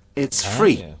 It's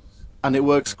free, and it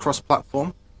works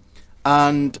cross-platform.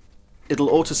 And it'll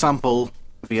auto-sample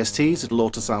VSTs, it'll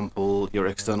auto-sample your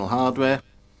external hardware,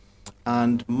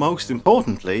 and most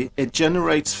importantly, it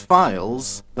generates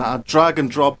files that are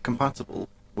drag-and-drop compatible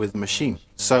with the machine.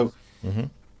 So,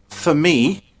 for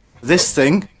me, this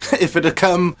thing, if it had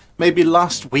come maybe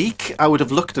last week, I would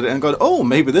have looked at it and gone, oh,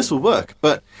 maybe this will work.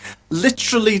 But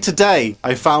literally today,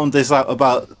 I found this out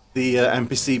about the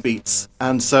MPC Beats,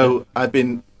 and so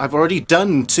I've already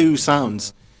done 2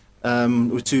 sounds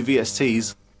with 2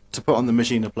 VSTs to put on the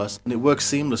Machina Plus, and it works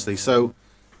seamlessly. So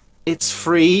it's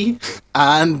free,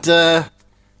 and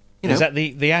is that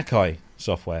the Akai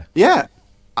software? Yeah,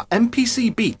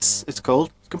 MPC Beats. It's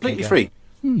called. It's completely free.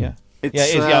 Yeah. I've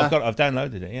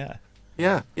downloaded it.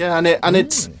 Yeah, and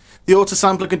it's the auto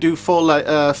sampler can do 4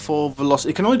 velocity.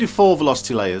 It can only do 4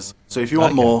 velocity layers. So if you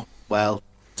want more, well,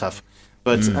 tough.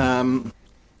 But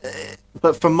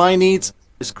for my needs,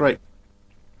 it's great.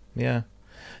 Yeah,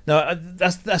 no,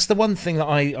 that's the one thing that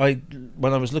I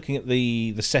when I was looking at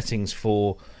the settings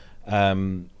for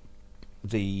the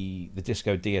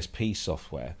Disco DSP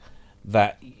software,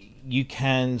 that you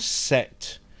can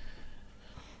set.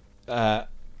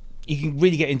 You can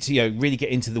really get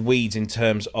into the weeds in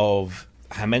terms of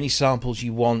how many samples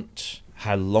you want,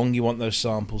 how long you want those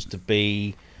samples to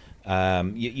be.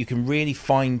 You can really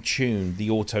fine-tune the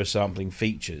auto-sampling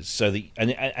features, so that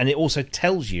and it also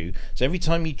tells you. So every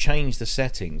time you change the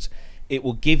settings, it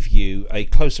will give you a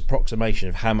close approximation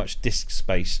of how much disk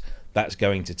space that's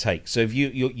going to take. So if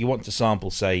you want to sample,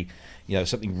 say,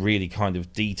 something really kind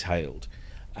of detailed,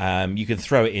 You can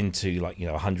throw it into like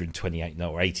 128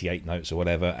 note or 88 notes or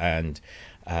whatever, and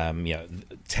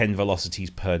 10 velocities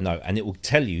per note, and it will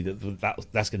tell you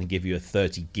that's going to give you a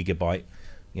 30 gigabyte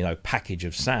package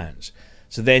of sounds.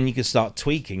 So then you can start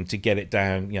tweaking to get it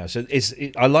down. So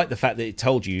I like the fact that it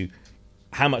told you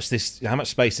how much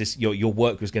space your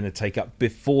work was going to take up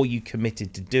before you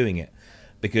committed to doing it,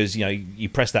 because you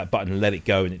press that button and let it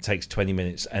go, and it takes 20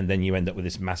 minutes, and then you end up with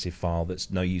this massive file that's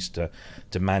no use to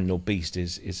man or beast.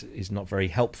 Is not very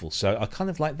helpful. So I kind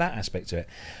of like that aspect to it.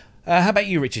 How about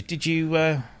you, Richard? Did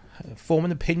you form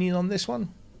an opinion on this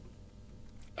one?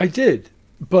 I did,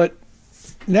 but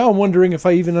now I'm wondering if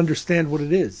I even understand what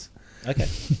it is. Okay.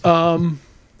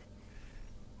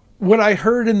 What I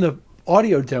heard in the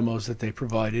audio demos that they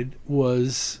provided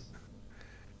was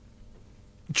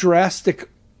drastic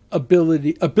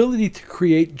ability to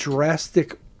create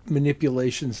drastic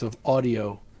manipulations of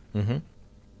audio,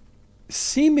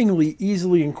 seemingly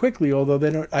easily and quickly,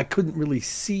 although I couldn't really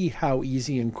see how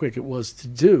easy and quick it was to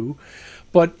do,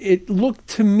 but it looked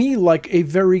to me like a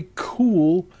very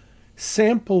cool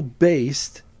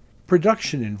sample-based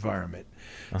production environment.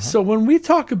 So when we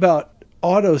talk about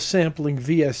auto sampling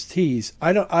VSTs,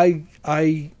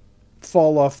 I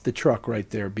fall off the truck right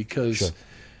there, because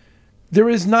there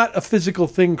is not a physical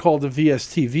thing called a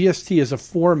VST. VST is a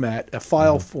format, a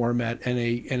file format, and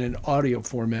an audio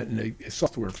format, and a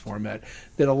software format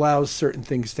that allows certain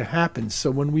things to happen.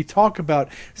 So when we talk about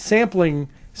sampling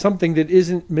something that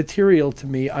isn't material to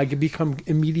me, I can become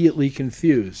immediately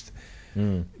confused.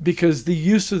 Because the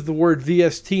use of the word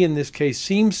VST in this case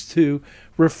seems to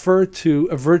refer to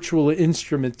a virtual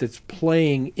instrument that's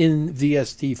playing in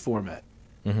VST format.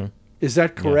 Is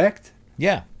that correct?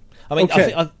 Yeah. I mean,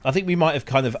 Okay. I think we might have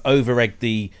kind of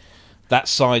over-egged that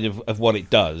side of what it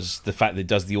does, the fact that it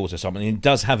does the auto sampling. It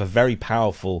does have a very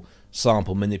powerful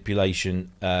sample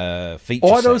manipulation feature.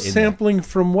 Auto set in sampling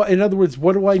from what? In other words,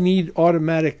 what do I need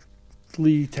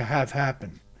automatically to have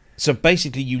happen? So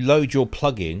basically, you load your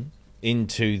plugin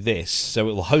into this, so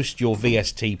it will host your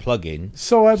VST plugin.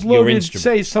 So I've loaded,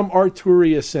 say, some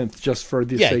Arturia synth, just for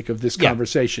the sake of this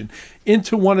conversation,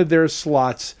 into one of their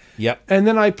slots. Yep. And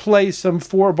then I play some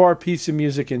 4-bar piece of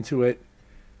music into it,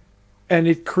 and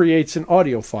it creates an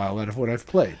audio file out of what I've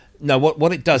played. No,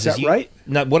 what it does is that right?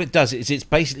 No, what it does is it's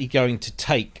basically going to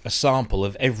take a sample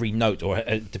of every note, or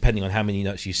depending on how many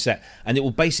notes you set, and it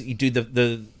will basically do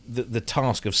the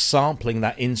task of sampling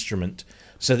that instrument,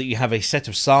 so that you have a set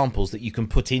of samples that you can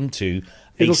put into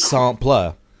a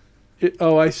sampler.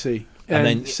 I see. And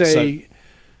then say,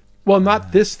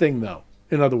 not this thing though.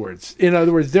 In other words, they're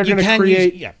going to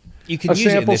create you can a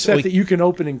use sample it set that you can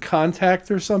open in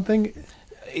Contact or something.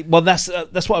 Well, that's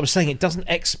what I was saying. It doesn't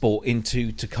export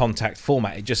into Contact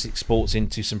format. It just exports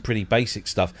into some pretty basic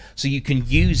stuff. So you can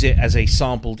use it as a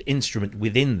sampled instrument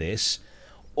within this,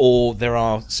 or there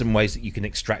are some ways that you can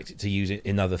extract it to use it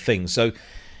in other things. So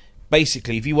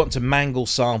basically, if you want to mangle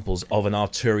samples of an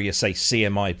Arturia, say,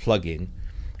 CMI plugin,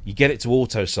 you get it to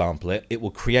auto-sample it. It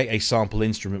will create a sample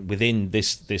instrument within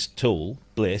this tool,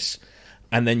 Bliss,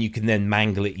 and then you can then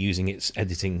mangle it using its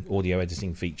audio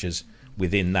editing features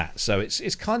within that. So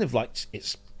it's kind of like,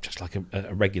 it's just like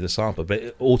a regular sampler, but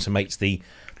it automates the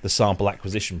sample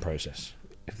acquisition process,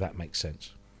 if that makes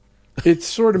sense. It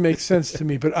sort of makes sense to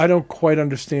me, but I don't quite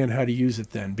understand how to use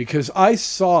it then, because I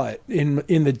saw it in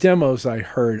the demos I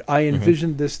heard. I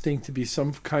envisioned this thing to be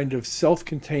some kind of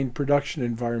self-contained production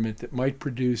environment that might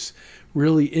produce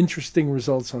really interesting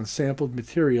results on sampled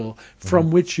material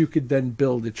from which you could then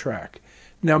build a track.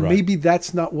 Now, maybe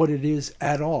that's not what it is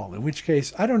at all, in which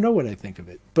case I don't know what I think of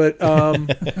it. But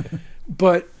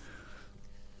but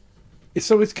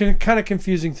so it's kind of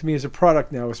confusing to me as a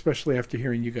product now, especially after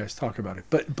hearing you guys talk about it.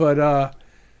 But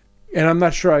and I'm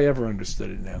not sure I ever understood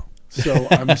it now. So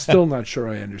I'm still not sure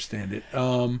I understand it.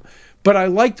 But I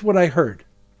liked what I heard,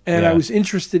 and I was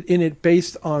interested in it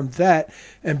based on that,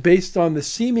 and based on the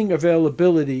seeming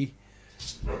availability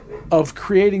of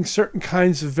creating certain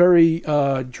kinds of very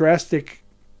drastic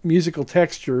musical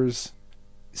textures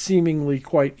seemingly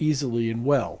quite easily and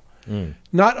well.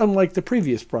 Not unlike the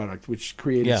previous product, which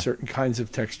created certain kinds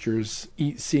of textures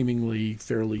seemingly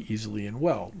fairly easily and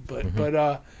well.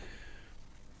 But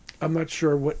I'm not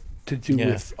sure what to do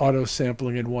with auto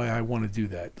sampling and why I want to do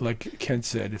that. Like Kent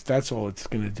said, if that's all it's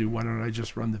going to do, why don't I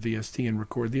just run the VST and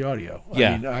record the audio? I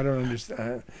mean, I don't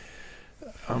understand.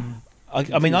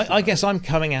 I mean, I guess I'm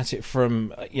coming at it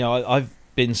from, I've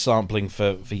been sampling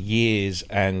for years,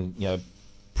 and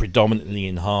predominantly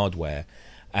in hardware.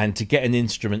 And to get an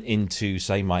instrument into,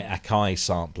 say, my Akai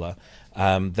sampler,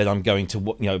 then I'm going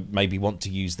to maybe want to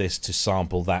use this to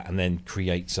sample that and then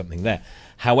create something there.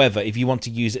 However, if you want to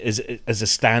use it as a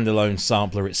standalone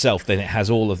sampler itself, then it has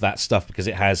all of that stuff, because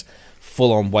it has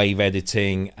full-on wave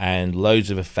editing and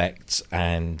loads of effects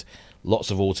and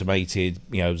lots of automated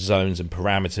zones and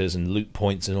parameters and loop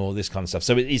points and all this kind of stuff.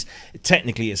 So it is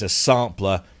technically, it's a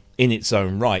sampler in its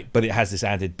own right, but it has this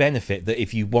added benefit that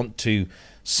if you want to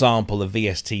sample a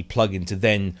VST plugin to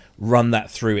then run that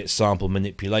through its sample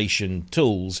manipulation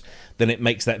tools, then it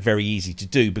makes that very easy to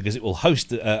do, because it will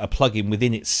host a plugin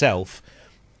within itself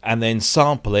and then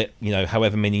sample it,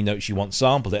 however many notes you want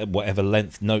sampled at whatever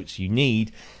length notes you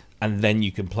need, and then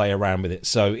you can play around with it.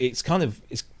 So it's kind of,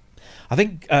 I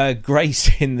think Grace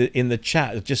in the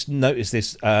chat just noticed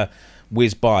this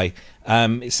whiz by.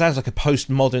 It sounds like a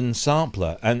postmodern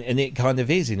sampler, and it kind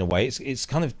of is in a way. It's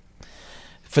kind of,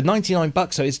 for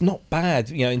 $99, so it's not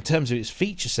bad, in terms of its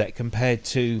feature set compared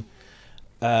to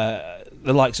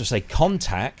the likes of, say,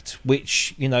 Contact,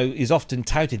 which is often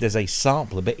touted as a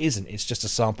sampler, but isn't. It's just a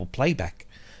sample playback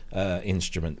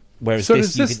instrument. Whereas so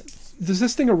does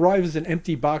this thing arrive as an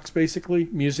empty box, basically,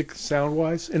 music sound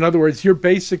wise? In other words, you're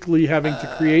basically having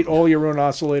to create all your own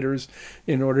oscillators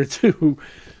in order to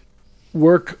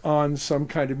work on some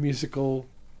kind of musical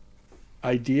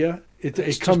idea.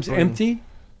 It comes empty.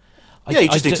 Yeah, you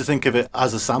just need to think of it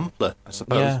as a sampler, I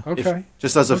suppose. Yeah. Okay.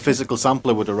 Just as a physical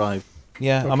sampler would arrive.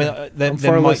 Yeah, Okay. I mean, I'm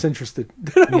far less interested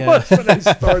than I was when I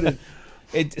started.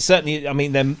 It certainly, I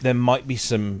mean, there might be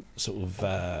some sort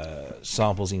of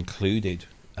samples included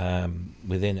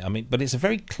within it. I mean, but it's a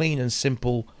very clean and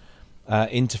simple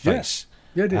interface.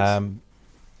 Yeah, it is.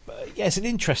 But yeah, it's an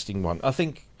interesting one. I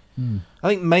think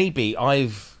maybe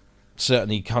I've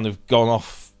certainly kind of gone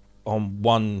off on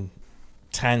one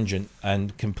tangent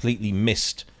and completely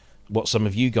missed what some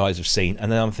of you guys have seen,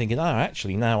 and then I'm thinking,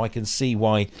 actually now I can see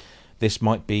why this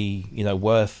might be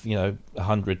worth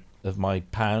 £100 of my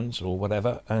pounds or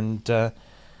whatever. And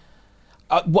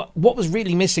what was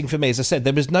really missing for me, as I said,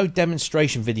 there was no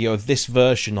demonstration video of this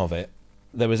version of it.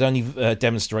 There was only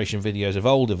demonstration videos of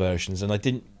older versions, and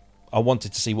I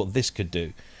wanted to see what this could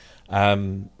do.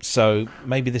 So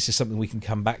maybe this is something we can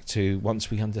come back to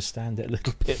once we understand it a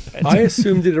little bit better. I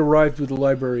assumed it arrived with a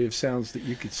library of sounds that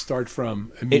you could start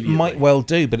from immediately. It might well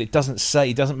do, but it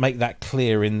doesn't make that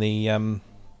clear in the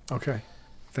okay,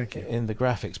 thank you, in the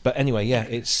graphics. But anyway,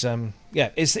 it's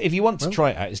if you want to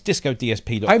try it out, it's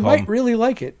discodsp.com. I might really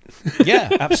like it. Yeah,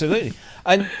 absolutely.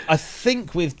 And I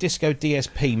think with Disco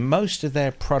DSP, most of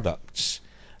their products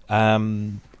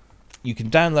you can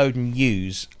download and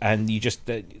use, and you just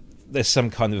there's some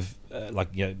kind of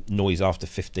noise after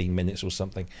 15 minutes or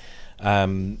something. I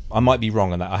might be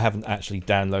wrong on that. I haven't actually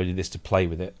downloaded this to play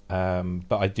with it,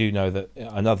 but I do know that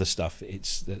on other stuff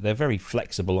they're very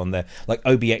flexible on there. Like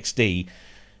OBXD,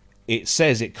 it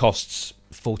says it costs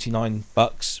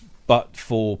 $49, but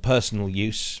for personal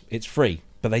use it's free,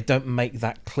 but they don't make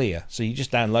that clear. So you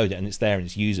just download it and it's there and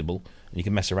it's usable and you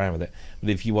can mess around with it. But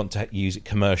if you want to use it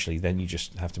commercially, then you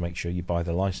just have to make sure you buy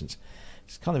the license.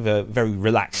 It's kind of a very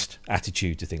relaxed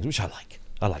attitude to things, which I like.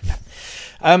 I like that.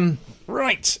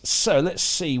 Right, so let's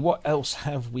see, what else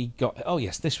have we got? Oh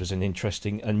yes, this was an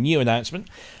interesting, a new announcement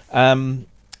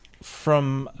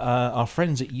from our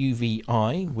friends at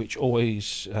UVI, which they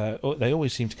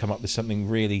always seem to come up with something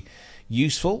really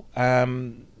useful.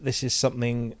 This is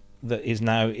something that is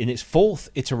now in its 4th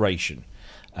iteration,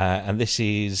 and this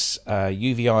is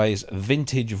UVI's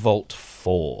Vintage Vault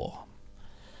 4.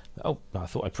 Oh, I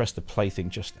thought I pressed the play thing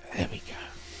just there. We go.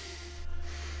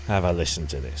 Have a listen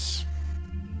to this.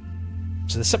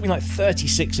 So there's something like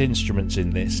 36 instruments in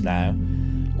this now,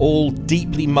 all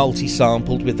deeply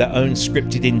multi-sampled with their own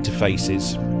scripted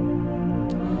interfaces.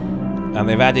 And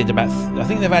they've added I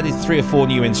think they've added 3 or 4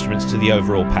 new instruments to the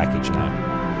overall package now.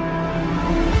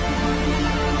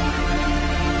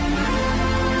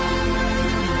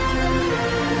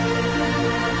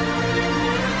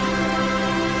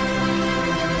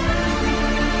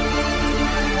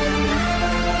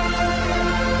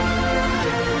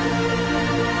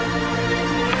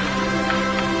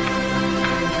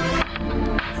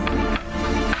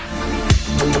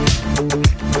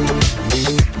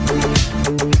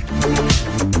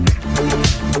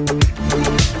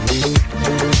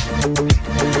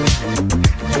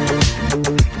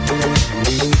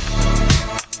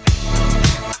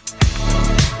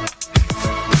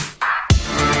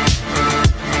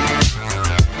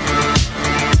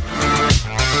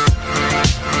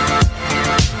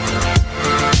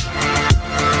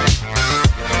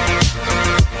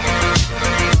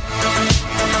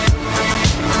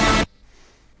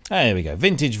 There we go.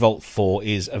 Vintage Vault 4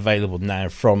 is available now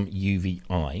from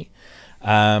UVI.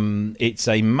 It's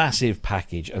a massive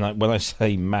package, and when I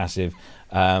say massive,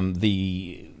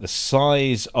 the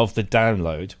size of the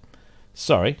download.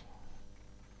 Sorry,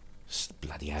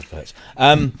 bloody adverts.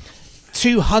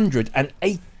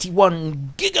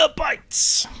 281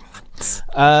 gigabytes.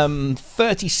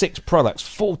 36 products,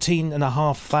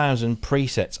 14,500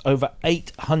 presets, over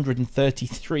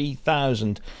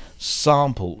 833,000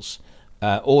 samples,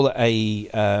 all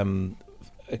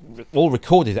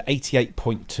recorded at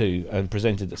 88.2 and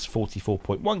presented at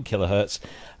 44.1 kilohertz.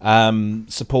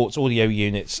 Supports audio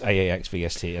units, AAX,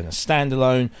 VST, and a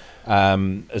standalone.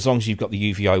 As long as you've got the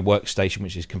UVI workstation,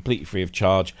 which is completely free of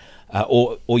charge,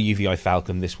 or UVI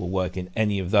Falcon, this will work in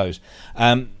any of those.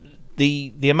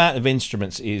 The amount of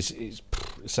instruments is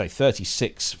say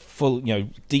 36 full,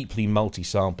 deeply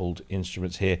multi-sampled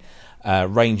instruments here,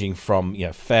 ranging from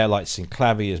Fairlights,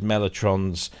 synclaviers,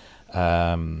 mellotrons,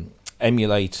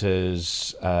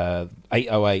 emulators,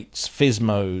 808s,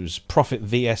 Fismos, Prophet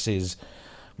VSs,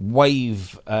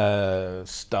 Wave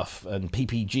stuff, and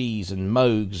PPGs, and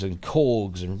Moogs, and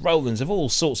Korgs, and Rolands of all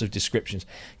sorts of descriptions.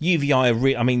 UVI,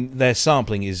 their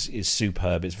sampling is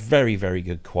superb. It's very, very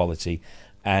good quality,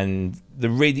 and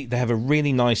they have a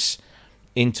really nice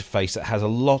interface that has a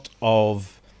lot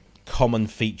of common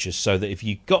features, so that if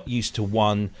you got used to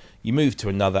one, you move to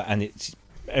another, and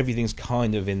everything's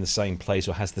kind of in the same place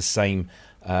or has the same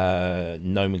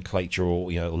nomenclature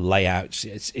or layouts.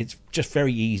 It's just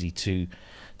very easy to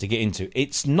get into.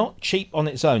 It's not cheap on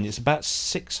its own. It's about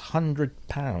 £600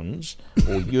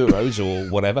 or euros or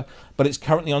whatever, but it's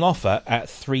currently on offer at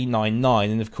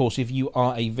 $399. And of course, if you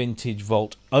are a Vintage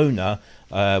Vault owner,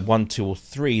 1, 2, or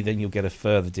 3, then you'll get a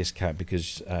further discount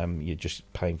because you're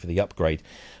just paying for the upgrade.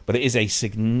 But it is a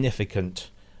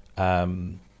significant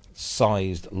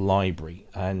sized library,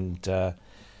 and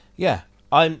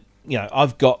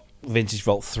I've got Vintage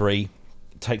Vault 3.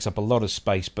 It takes up a lot of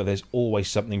space, but there's always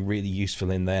something really useful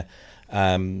in there.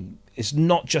 It's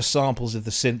not just samples of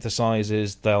the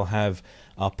synthesizers. They'll have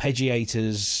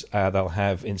arpeggiators, they'll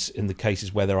have in the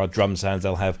cases where there are drum sounds,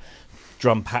 they'll have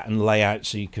drum pattern layouts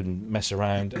so you can mess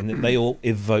around, and they all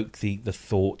evoke the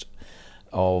thought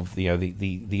of the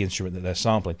instrument that they're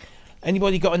sampling.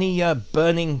 Anybody got any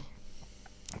burning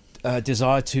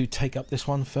desire to take up this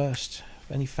one first?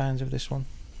 Any fans of this one?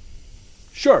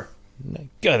 Sure. No.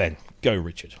 Go then. Go,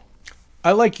 Richard.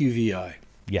 I like UVI.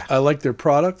 Yeah. I like their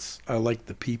products. I like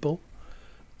the people.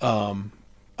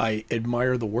 I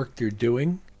admire the work they're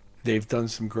doing. They've done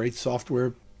some great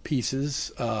software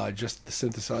pieces. Just the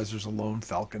synthesizers alone,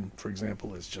 Falcon, for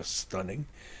example, is just stunning.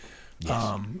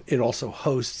 Yes. It also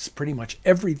hosts pretty much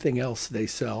everything else they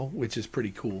sell, which is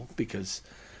pretty cool because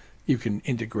you can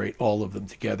integrate all of them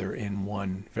together in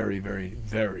one very, very,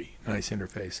 very nice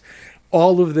interface.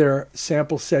 All of their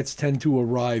sample sets tend to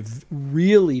arrive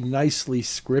really nicely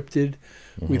scripted,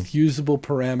 with usable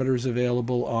parameters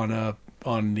available on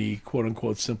the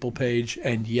quote-unquote simple page,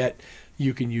 and yet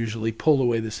you can usually pull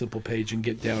away the simple page and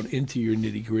get down into your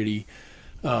nitty-gritty,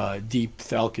 deep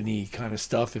Falcon-y kind of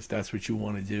stuff if that's what you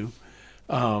want to do.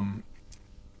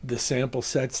 The sample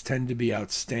sets tend to be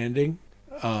outstanding.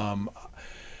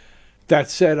 That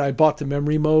said, I bought the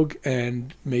Memory Moog,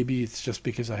 and maybe it's just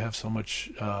because I have so much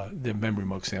the Memory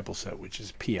Moog sample set, which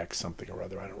is PX something or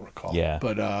other, I don't recall. Yeah.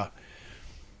 But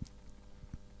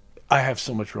I have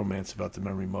so much romance about the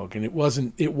Memory Moog, and it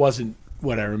wasn't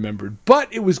what I remembered,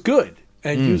 but it was good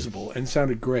and usable and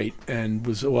sounded great and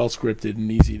was well scripted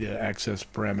and easy to access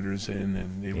parameters in,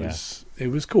 and it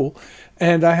was cool.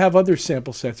 And I have other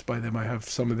sample sets by them. I have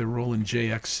some of their Roland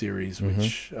JX series,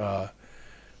 which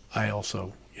I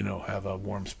also have a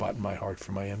warm spot in my heart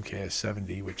for my MKS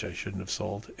 70, which I shouldn't have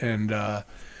sold. And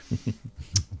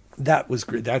that was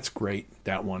great. That's great.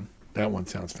 That one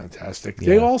sounds fantastic. Yeah.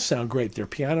 They all sound great. Their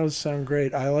pianos sound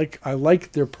great. I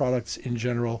like their products in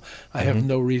general. I have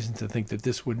no reason to think that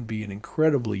this wouldn't be an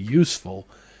incredibly useful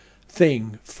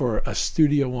thing for a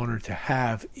studio owner to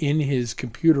have in his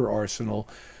computer arsenal,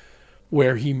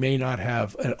 where he may not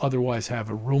otherwise have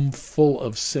a room full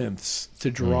of synths to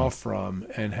draw from,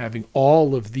 and having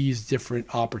all of these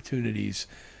different opportunities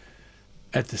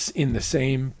in the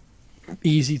same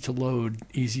easy to load,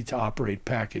 easy to operate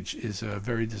package is a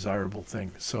very desirable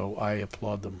thing. So I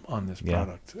applaud them on this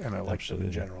product, and I like them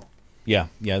in general. Yeah,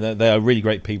 they are really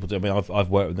great people. I mean, I've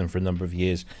worked with them for a number of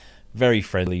years. Very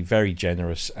friendly, very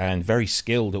generous, and very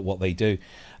skilled at what they do.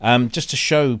 Just to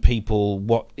show people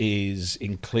what is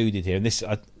included here, and this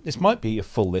might be a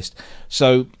full list.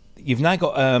 So you've now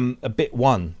got a Bit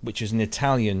 1, which is an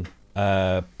Italian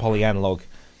polyanalog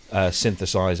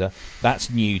synthesizer. That's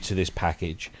new to this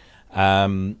package.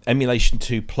 Emulation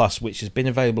 2 Plus, which has been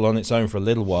available on its own for a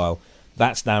little while,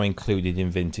 That's now included in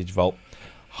Vintage Vault.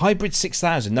 Hybrid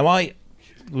 6000. Now, I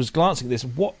was glancing at this.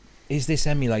 What is this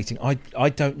emulating? I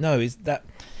don't know. Is that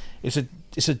it's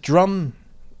a drum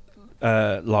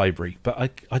library,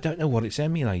 but I don't know what it's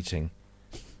emulating.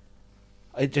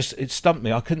 It stumped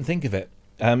me. I couldn't think of it.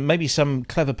 Maybe some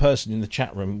clever person in the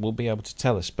chat room will be able to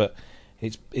tell us, but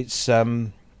it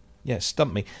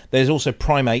stumped me. There's also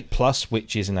Primate Plus,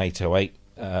 which is an 808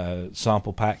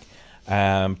 sample pack.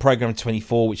 Program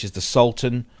 24, which is the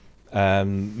Sultan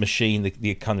machine,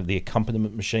 the kind of the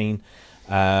accompaniment machine.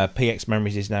 PX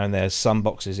Memories is now in there.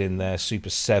 Sunbox is in there. Super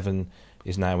 7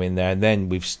 is now in there, and then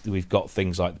we've got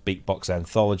things like the Beatbox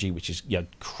Anthology, which is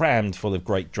crammed full of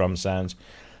great drum sounds.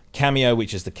 Cameo,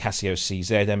 which is the Casio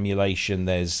CZ emulation.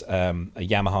 There's a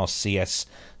Yamaha CS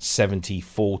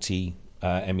 7040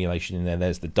 emulation in there.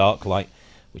 There's the Dark Light,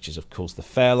 which is of course the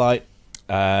Fairlight.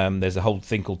 There's a whole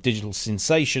thing called Digital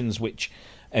Sensations, which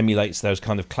emulates those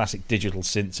kind of classic digital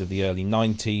synths of the early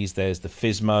 90s. There's the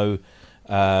Fismo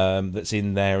that's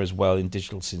in there as well in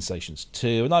Digital Sensations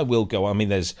 2. And I will go, I mean,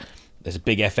 there's a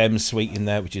big FM suite in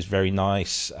there, which is very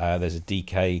nice. There's a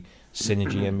DK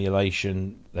Synergy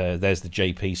emulation. There's the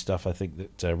JP stuff, I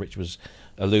think, that Rich was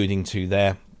alluding to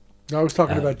there. I was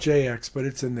talking about JX, but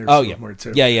it's in there somewhere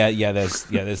too. Yeah.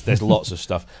 There's lots of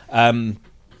stuff.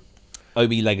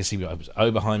 OB Legacy,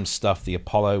 Oberheim stuff, the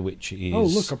Apollo, which is... Oh,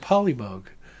 look, a Polymog.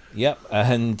 Yep,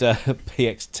 and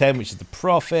PX10, which is the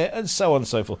Prophet, and so on and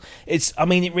so forth. It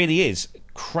really is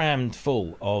crammed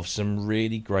full of some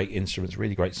really great instruments,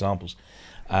 really great samples.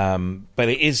 But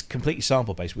it is completely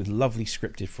sample-based with lovely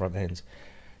scripted front ends.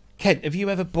 Ken, have you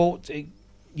ever bought...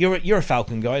 You're a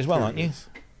Falcon guy as well, aren't you?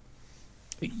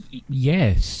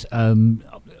 Yes. I've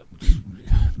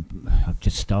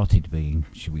just started being,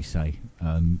 should we say,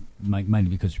 mainly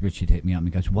because Richard hit me up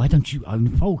and goes, why don't you own a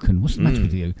Falcon? What's the matter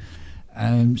with you?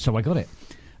 So I got it.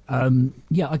 I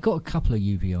got a couple of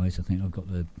UVIs. I think I've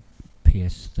got the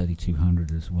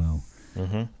PS3200 as well.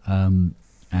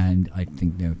 And I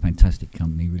think they're a fantastic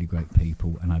company, really great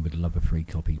people, and I would love a free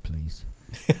copy, please.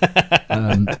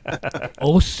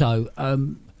 Also,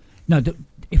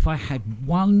 if I had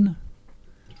one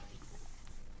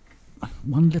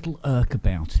little irk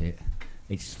about it,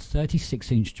 it's 36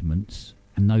 instruments,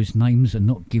 and those names are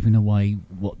not giving away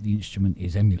what the instrument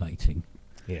is emulating.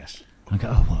 Yes. I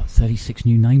go, 36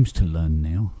 new names to learn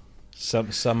now.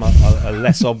 Some are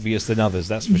less obvious than others,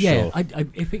 that's for sure. Yeah,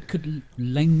 if it could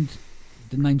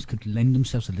the names could lend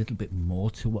themselves a little bit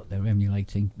more to what they're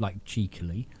emulating, like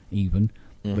cheekily even.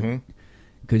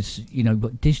 Because,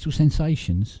 but Digital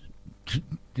Sensations,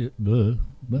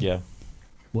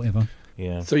 whatever.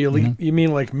 Yeah. So you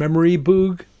mean like Memory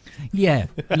Boog? Yeah,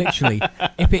 literally.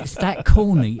 If it's that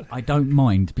corny, I don't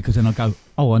mind, because then I go,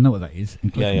 I know what that is.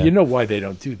 You know why they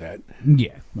don't do that.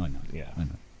 Yeah, I know. Yeah. I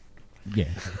know. Yeah,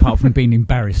 apart from being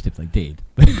embarrassed if they did.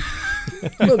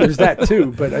 Well, there's that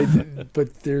too,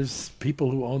 but there's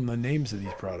people who own the names of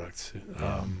these products.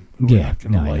 Yeah.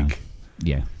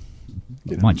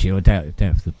 Mind you, I doubt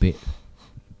if the bit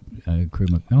crew.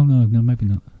 Oh no, maybe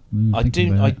not.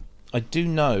 I do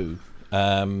know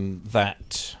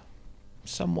that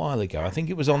some while ago, I think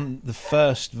it was on the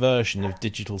first version of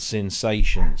Digital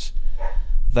Sensations,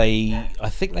 I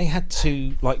think they had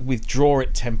to withdraw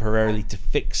it temporarily to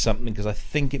fix something, because I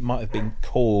think it might have been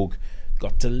Korg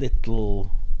got a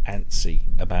little antsy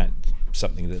about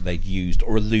something that they'd used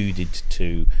or alluded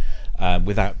to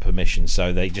without permission,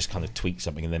 so they just kind of tweaked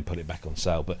something and then put it back on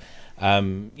sale. But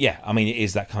it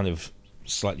is that kind of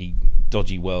slightly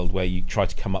dodgy world where you try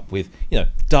to come up with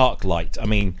Dark Light.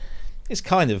 It's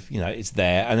kind of it's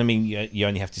there, and you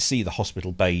only have to see the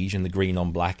hospital beige and the green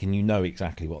on black and you know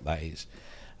exactly what that is.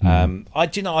 I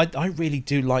really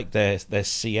do like their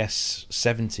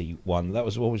CS70 one. That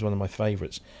was always one of my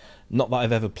favourites. Not that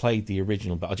I've ever played the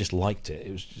original, but I just liked it.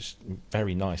 It was just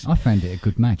very nice. I found it a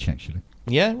good match, actually.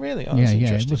 Yeah, really? Yeah,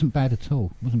 it wasn't bad at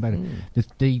all. It wasn't bad. The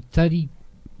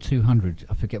 3200,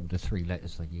 I forget what the three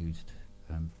letters they used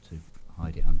to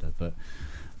hide it under, but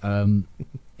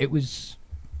it was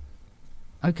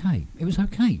okay. It was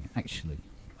okay, actually.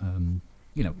 At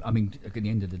the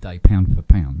end of the day, pound for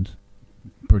pound,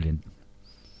 brilliant.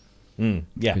 Yeah,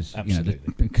 because, absolutely.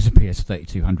 Because the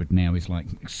PS3200 now is like,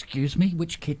 excuse me,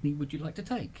 which kidney would you like to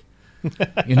take?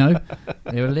 They're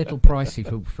a little pricey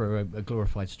for a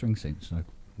glorified string synth. So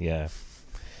yeah.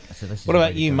 So what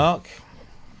about you, Mark?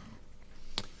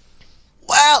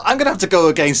 Well, I'm going to have to go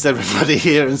against everybody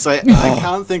here and say I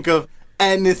can't think of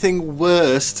anything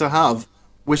worse to have,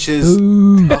 which is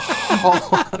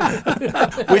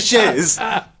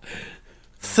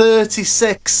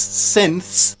 36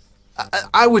 synths.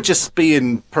 I would just be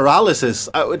in paralysis.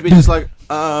 I would be just like,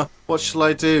 what shall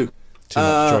I do? Too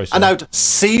much choice. And I'd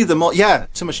see them all. Yeah,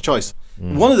 too much choice.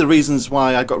 One of the reasons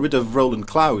why I got rid of Roland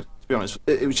Cloud, to be honest,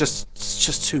 it was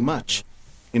just too much.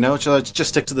 You know, so I just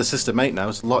stick to the System 8 now.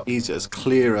 It's a lot easier. It's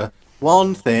clearer.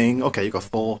 One thing, okay, you've got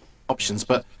 4 options,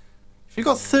 but if you've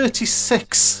got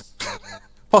 36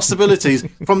 possibilities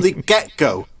from the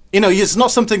get-go, you know, it's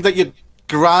not something that you're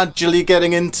gradually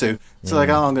getting into. It's like,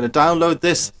 oh, I'm going to download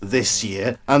this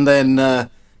year and then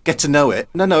get to know it.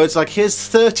 No, it's like, here's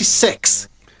 36.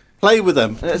 Play with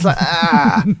them. And it's like,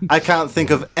 I can't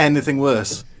think of anything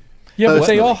worse. Yeah, but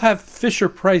they all have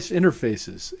Fisher-Price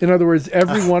interfaces. In other words,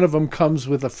 every one of them comes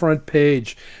with a front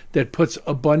page that puts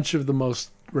a bunch of the most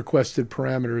requested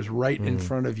parameters right in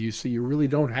front of you, so you really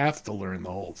don't have to learn the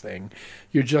whole thing.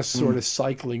 You're just sort of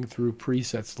cycling through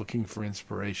presets looking for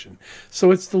inspiration.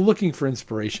 So it's the looking for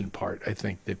inspiration part, I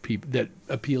think, that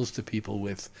appeals to people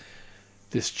with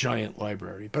this giant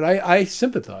library. But I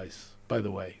sympathize, by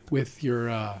the way, with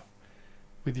your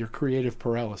creative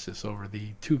paralysis over the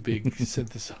too big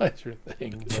synthesizer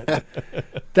thing. But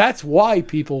that's why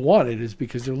people want it, is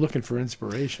because they're looking for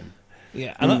inspiration.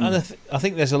 Yeah, and I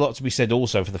think there's a lot to be said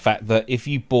also for the fact that if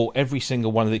you bought every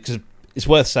single one of these, because it's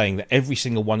worth saying that every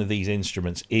single one of these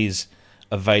instruments is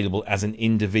available as an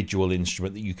individual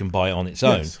instrument that you can buy on its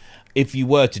own. Yes. If you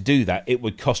were to do that, it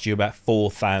would cost you about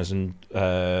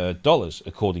 $4,000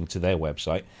 according to their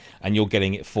website, and you're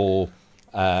getting it for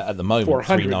at the moment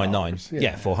 $399.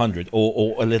 Yeah, $400,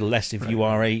 or a little less if you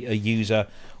are a user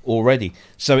already.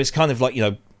 So it's kind of like, you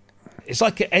know, it's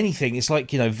like anything. It's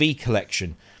like, you know, V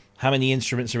Collection. How many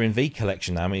instruments are in V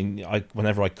Collection? I mean,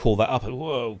 whenever I call that up,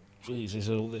 whoa, geez,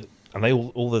 and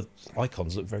all the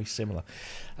icons look very similar.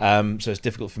 So it's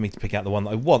difficult for me to pick out the one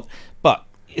that I want. But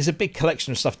it's a big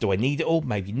collection of stuff. Do I need it all?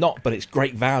 Maybe not. But it's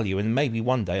great value, and maybe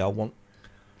one day I'll want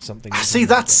something. See,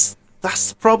 that's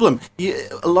the problem.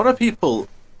 A lot of people,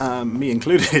 me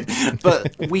included,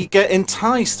 but we get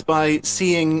enticed by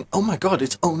seeing, oh my God,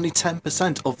 it's only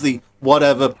 10% of the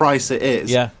whatever price it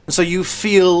is. Yeah. And so you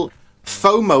feel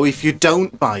FOMO if you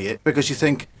don't buy it, because you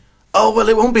think, oh, well,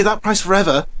 it won't be that price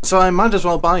forever, so I might as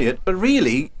well buy it. But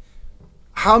really,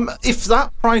 if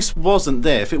that price wasn't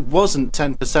there, if it wasn't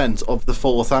 10% of the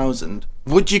 4,000,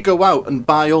 would you go out and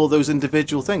buy all those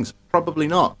individual things? Probably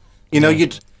not. You know,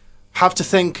 you'd have to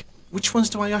think, which ones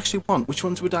do I actually want? Which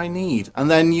ones would I need?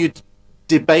 And then you'd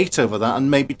debate over that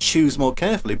and maybe choose more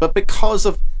carefully. But because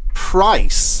of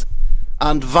price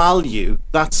and value,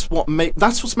 that's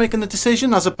what's making the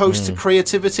decision, as opposed to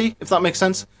creativity, if that makes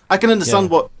sense. I can understand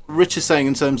what Rich is saying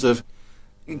in terms of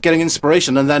getting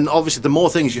inspiration, and then obviously the more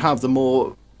things you have, the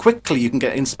more quickly you can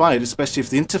get inspired, especially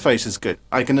if the interface is good.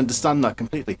 I can understand that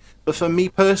completely. But for me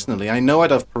personally, I know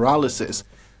I'd have paralysis,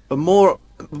 but more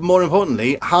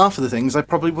importantly, half of the things I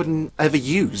probably wouldn't ever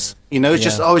use. You know, it's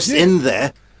just, it's in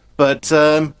there, but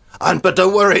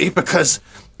don't worry, because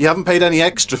you haven't paid any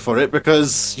extra for it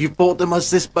because you bought them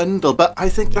as this bundle. But I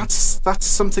think that's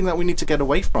something that we need to get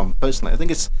away from, personally. I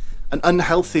think it's an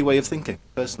unhealthy way of thinking,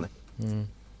 personally.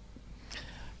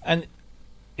 And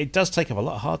it does take up a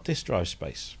lot of hard disk drive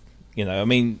space. You know, I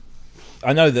mean,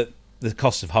 I know that the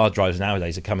cost of hard drives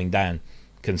nowadays are coming down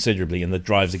considerably, and the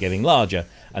drives are getting larger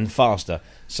and faster.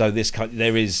 So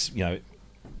there is, you know,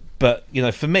 but you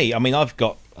know, for me, I mean, I've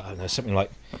got, I don't know, something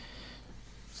like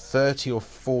 30 or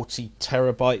 40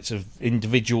 terabytes of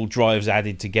individual drives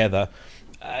added together,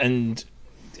 and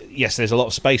yes, there's a lot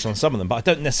of space on some of them, but I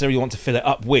don't necessarily want to fill it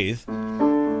up with.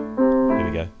 Here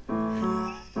we go.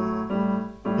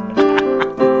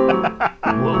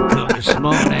 Woke up this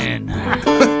morning.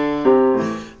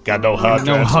 Got no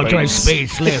hard drive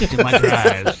space left in my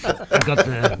drives. I got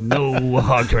the no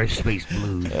hard drive space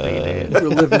blues, baby. We're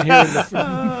living here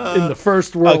in the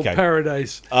first world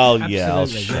paradise. Oh, yeah, I'll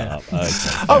shut up.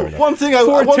 Okay, one thing I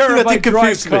think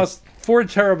confused me. 4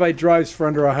 terabyte drives for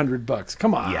under $100.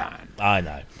 Come on. Yeah, I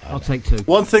know. I'll take 2.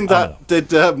 One thing that did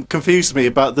confuse me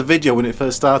about the video when it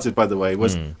first started, by the way,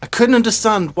 was I couldn't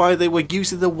understand why they were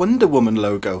using the Wonder Woman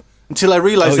logo until I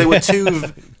realised they were two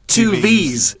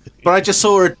V's. But I just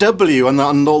saw a W on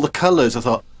all the colours. I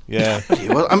thought, yeah.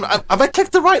 Well, have I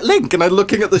clicked the right link? And I'm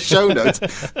looking at the show notes.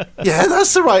 Yeah,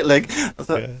 that's the right link. I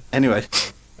thought, anyway,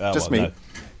 just me.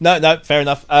 No, fair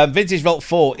enough. Vintage Vault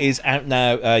 4 is out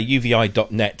now,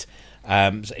 uvi.net.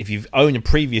 So if you own a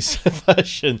previous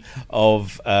version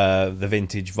of the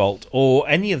Vintage Vault or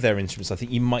any of their instruments, I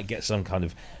think you might get some kind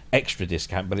of extra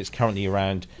discount, but it's currently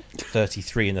around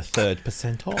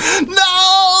 33.33% off.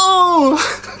 No!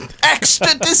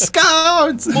 Extra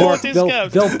discounts! More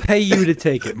discounts. They'll pay you to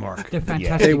take it, Mark. They're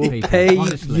fantastic. They will pay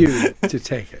you to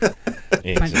take it.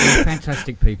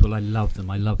 Fantastic people. I love them.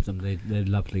 They're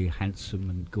lovely, handsome,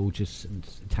 and gorgeous, and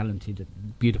talented,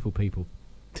 and beautiful people.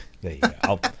 There you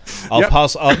go. I'll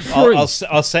pass.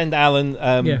 I'll send Alan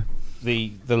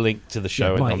the link to the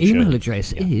show. My email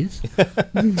address is.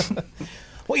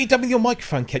 What are you done with your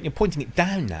microphone, Kent? You're pointing it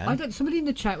down now. Somebody in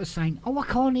the chat was saying, "Oh, I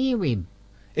can't hear him."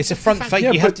 It's a front face.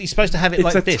 You're supposed to have it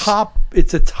like this.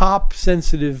 It's a top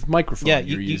sensitive microphone. Yeah,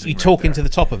 you talk into the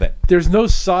top of it. There's no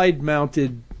side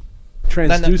mounted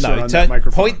transducer on that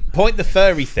microphone. Point the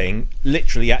furry thing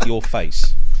literally at your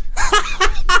face.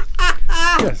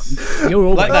 Yes. You're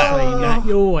always saying that.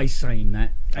 You're always saying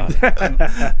that.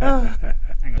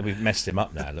 We've messed him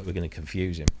up now. Look, we're going to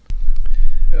confuse him.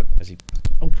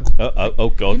 Oh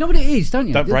God! You know what it is, don't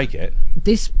you? Don't break it.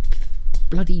 This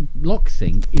bloody lock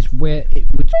thing is where it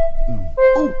would.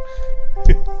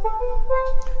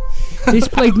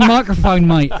 Displayed microphone,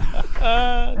 mate.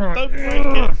 Don't break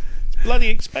it. It's bloody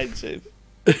expensive.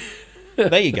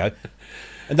 There you go.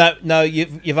 No,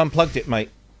 you've unplugged it,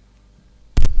 mate.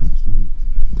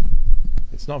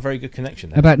 It's not a very good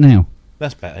connection there. How about now?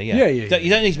 That's better. Yeah. You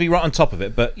don't need to be right on top of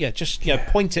it, but just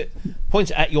point it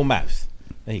at your mouth.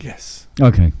 There you go. Yes.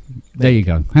 Okay. There you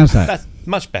go. How's that? That's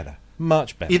much better.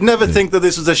 Much better. You'd never think that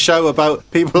this was a show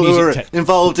about people who are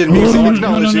involved in music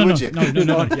technology, would you?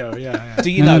 No.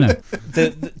 Do you know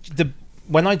the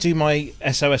when I do my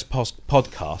SOS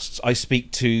podcasts, I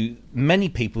speak to many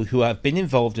people who have been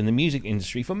involved in the music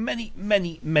industry for many,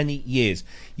 many, many years.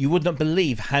 You would not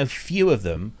believe how few of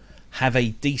them have a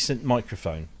decent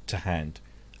microphone to hand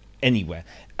anywhere.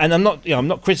 And I'm not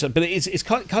criticizing, but it's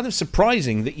kind of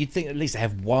surprising that you'd think at least they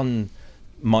have one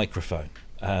microphone.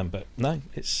 But no,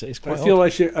 it's quite.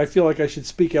 I feel like I should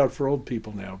speak out for old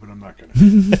people now, but I'm not going to.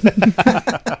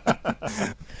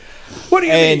 What do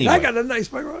you mean? I got a nice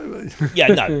microphone. Yeah,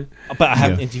 no, but I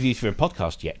haven't interviewed for a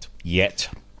podcast yet.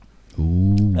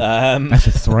 Ooh, that's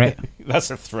a threat.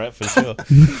 That's a threat for sure.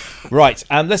 Right,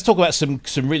 let's talk about some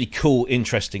really cool,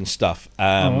 interesting stuff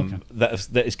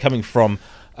that is coming from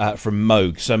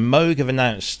Moog. So Moog have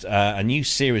announced a new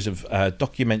series of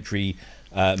documentary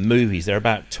movies. They're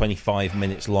about 25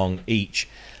 minutes long each,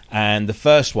 and the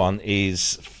first one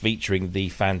is featuring the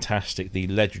fantastic, the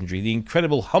legendary, the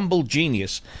incredible, humble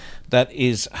genius that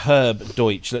is Herb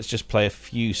Deutsch. Let's just play a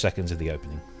few seconds of the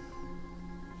opening.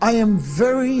 I am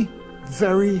very,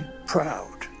 very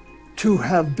proud to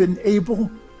have been able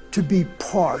to be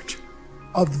part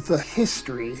of the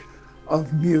history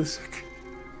of music.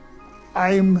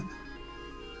 I'm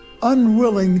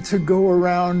unwilling to go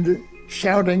around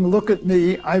shouting, "Look at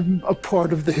me, I'm a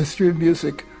part of the history of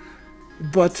music."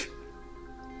 But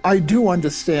I do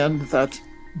understand that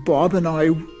Bob and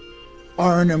I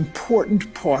are an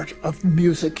important part of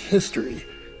music history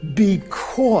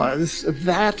because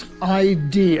that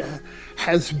idea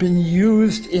has been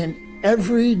used in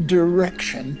every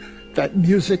direction that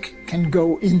music can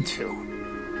go into.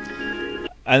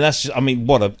 And that's just,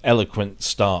 what an eloquent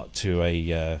start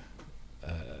to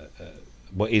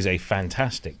what is a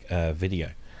fantastic video.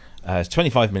 It's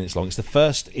 25 minutes long. It's the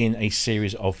first in a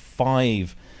series of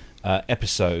 5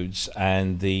 episodes,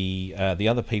 and the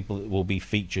other people that will be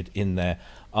featured in there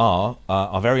are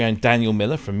our very own Daniel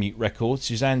Miller from Mute Records,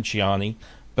 Suzanne Ciani,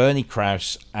 Bernie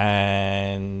Krause,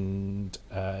 and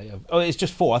it's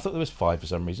just 4. I thought there was 5 for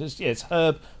some reason. It's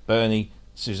Herb, Bernie,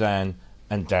 Suzanne,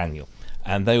 and Daniel,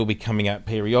 and they will be coming out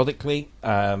periodically.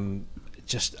 Proper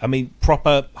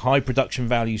high production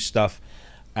value stuff.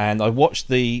 And I watched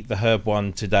the Herb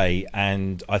one today,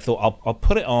 and I thought I'll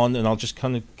put it on and I'll just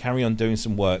kind of carry on doing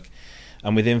some work.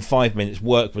 And within 5 minutes,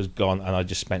 work was gone, and I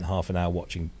just spent half an hour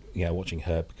watching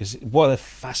Herb, because what a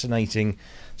fascinating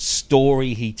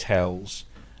story he tells,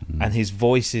 and his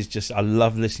voice is just, I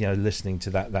love listening to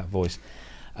that voice.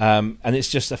 And it's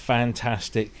just a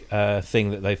fantastic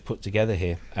thing that they've put together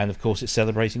here. And of course, it's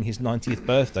celebrating his 90th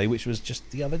birthday, which was just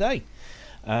the other day.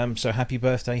 So happy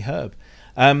birthday, Herb.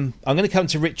 I'm going to come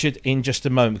to Richard in just a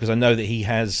moment, because I know that he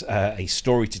has a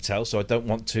story to tell, so I don't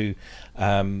want to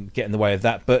get in the way of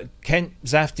that. But Kent,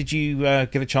 Zaf, did you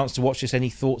get a chance to watch this? Any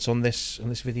thoughts on this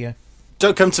video?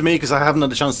 Don't come to me, because I haven't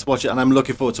had a chance to watch it, and I'm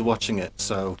looking forward to watching it.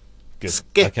 So good.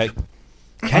 Skip. Okay.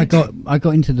 Kent? I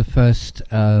got into the first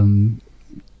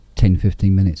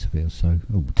 10-15 minutes of it, or so,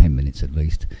 or 10 minutes at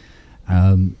least,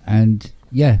 and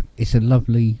yeah, it's a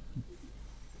lovely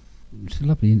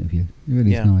interview. It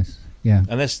really is nice. Yeah,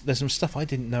 and there's some stuff I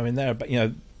didn't know in there, but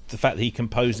the fact that he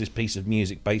composed this piece of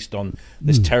music based on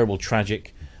this terrible,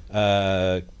 tragic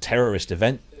terrorist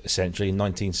event, essentially in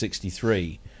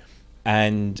 1963,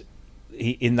 and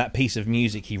in that piece of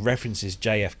music he references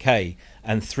JFK,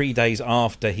 and 3 days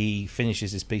after he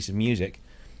finishes this piece of music,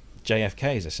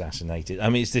 JFK is assassinated. I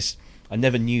mean, it's this. I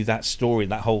never knew that story.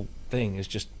 That whole thing is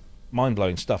just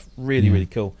mind-blowing stuff. Really, really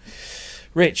cool.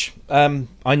 Rich,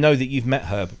 I know that you've met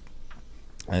Herb,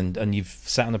 and you've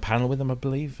sat on a panel with him, I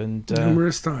believe, and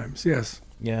numerous times. Yes.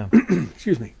 Yeah.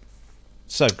 Excuse me.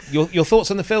 So, your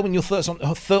thoughts on the film and your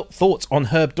thoughts on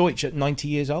Herb Deutsch at 90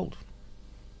 years old?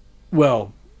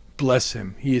 Well, bless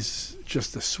him. He is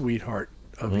just a sweetheart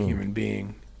of a human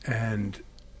being, and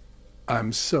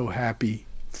I'm so happy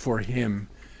for him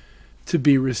to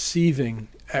be receiving,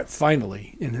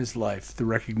 finally in his life, the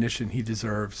recognition he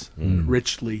deserves,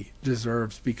 richly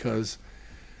deserves, because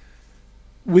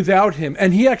without him,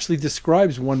 and he actually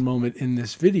describes one moment in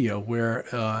this video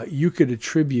where you could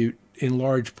attribute in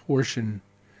large portion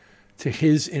to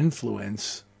his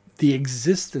influence the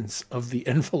existence of the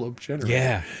envelope generator.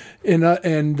 Yeah.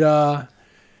 And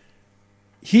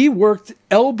he worked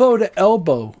elbow to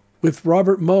elbow with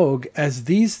Robert Moog as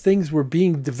these things were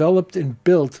being developed and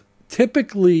built,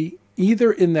 typically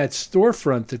either in that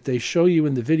storefront that they show you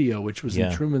in the video, which was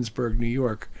in Trumansburg, New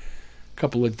York, a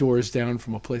couple of doors down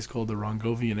from a place called the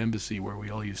Rongovian Embassy, where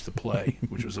we all used to play,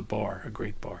 which was a bar, a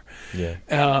great bar. Yeah.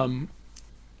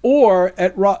 Or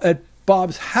at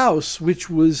Bob's house, which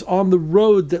was on the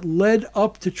road that led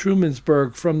up to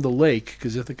Trumansburg from the lake,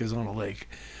 because Ithaca's on a lake,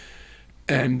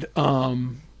 and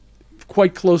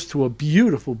quite close to a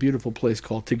beautiful, beautiful place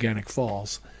called Taganic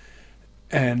Falls.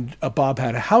 And Bob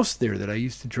had a house there that I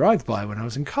used to drive by when I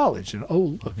was in college. And,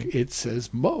 oh, look, it says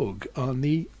Moog on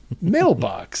the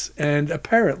mailbox. And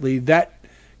apparently that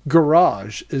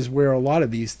garage is where a lot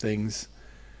of these things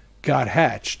got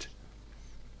hatched.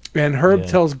 And Herb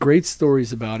tells great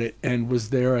stories about it and was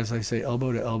there, as I say,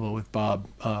 elbow to elbow with Bob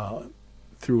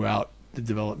throughout the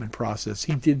development process.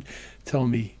 He did tell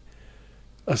me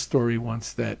a story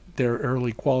once that their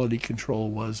early quality control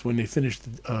was when they finished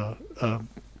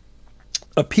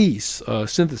a piece, a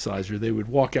synthesizer, they would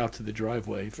walk out to the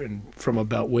driveway and from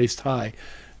about waist high,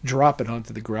 drop it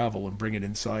onto the gravel and bring it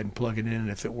inside and plug it in. And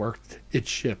if it worked, it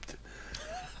shipped.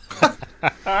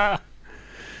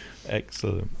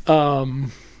 Excellent.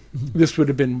 This would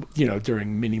have been,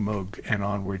 during Mini Moog and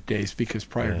onward days, because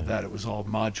prior to that it was all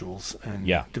modules and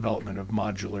development of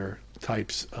modular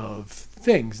types of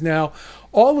things. Now,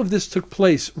 all of this took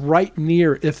place right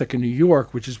near Ithaca, New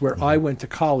York, which is where I went to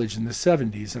college in the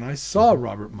 70s, and I saw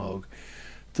Robert Moog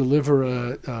deliver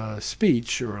a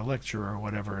speech or a lecture or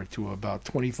whatever to about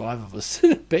 25 of us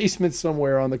in a basement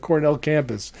somewhere on the Cornell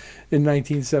campus in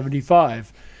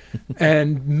 1975,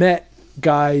 and met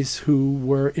guys who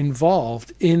were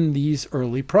involved in these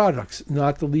early products,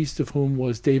 not the least of whom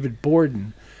was David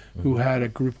Borden, who had a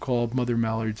group called Mother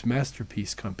Mallard's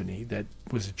Masterpiece Company that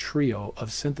was a trio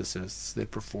of synthesists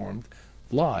that performed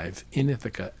live in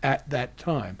Ithaca at that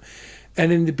time.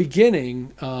 And in the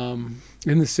beginning, in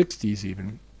the 60s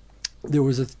even, there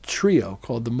was a trio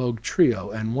called the Moog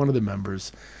Trio, and one of the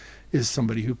members is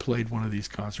somebody who played one of these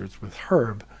concerts with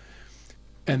Herb,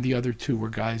 and the other two were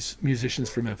guys, musicians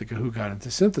from Ithaca, who got into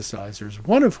synthesizers,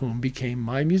 one of whom became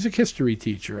my music history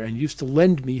teacher and used to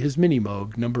lend me his Mini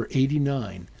Moog, number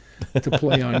 89, to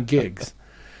play on gigs.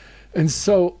 And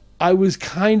so I was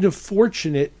kind of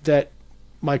fortunate that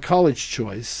my college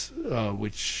choice,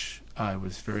 which I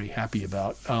was very happy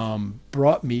about,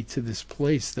 brought me to this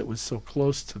place that was so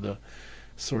close to the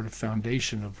sort of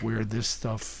foundation of where this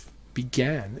stuff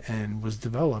began and was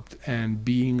developed, and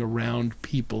being around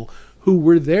people who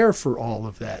were there for all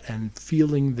of that and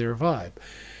feeling their vibe.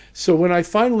 So when I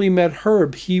finally met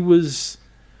Herb, he was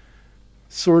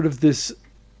sort of this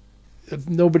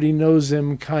nobody knows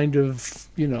him kind of,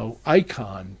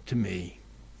 icon to me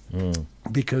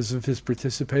because of his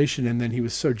participation. And then he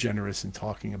was so generous in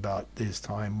talking about his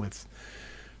time with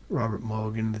Robert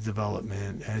Moog and the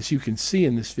development. As you can see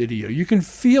in this video, you can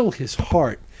feel his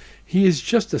heart. He is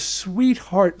just a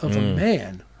sweetheart of a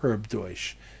man, Herb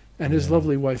Deutsch. And his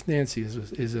lovely wife Nancy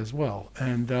is as well.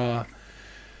 And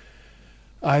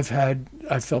I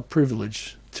felt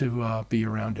privileged to be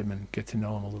around him and get to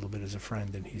know him a little bit as a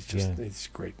friend. And he's just he's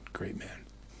a great man.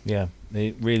 Yeah,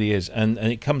 it really is. And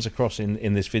it comes across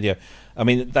in this video. I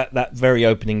mean, that very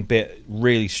opening bit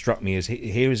really struck me as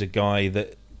here is a guy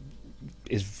that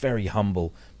is very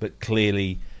humble, but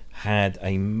clearly had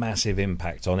a massive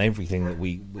impact on everything that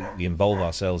we involve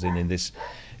ourselves in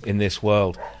this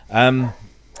world.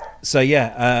 So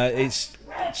yeah, it's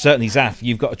certainly Zaf.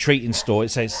 You've got a treat in store. It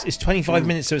says it's 25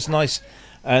 minutes, so it's nice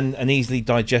and easily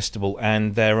digestible.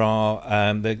 And there are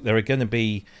going to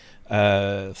be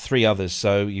 3 others.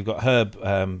 So you've got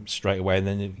Herb straight away, and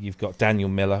then you've got Daniel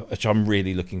Miller, which I'm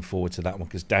really looking forward to that one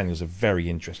because Daniel's a very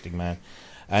interesting man,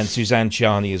 and Suzanne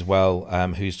Ciani as well,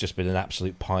 who's just been an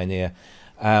absolute pioneer.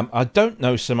 I don't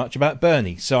know so much about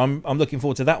Bernie, so I'm looking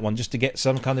forward to that one just to get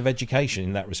some kind of education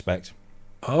in that respect.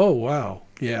 Oh, wow.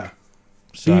 Yeah.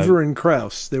 So, Beaver and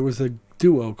Krause. There was a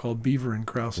duo called Beaver and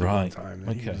Krause at one time.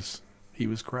 And Okay. He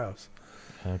was Krause.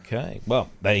 Okay. Well,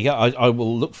 there you go. I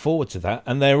will look forward to that.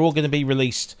 And they're all going to be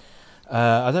released.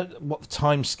 I don't know what the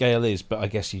time scale is, but I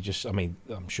guess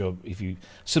I'm sure if you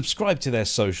subscribe to their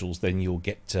socials, then you'll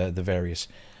get the various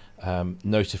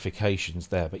notifications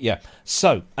there. But yeah,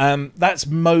 so that's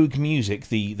Moog Music,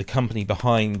 the company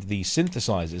behind the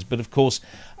synthesizers. But of course,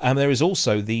 there is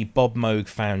also the Bob Moog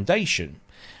Foundation,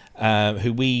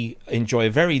 who we enjoy a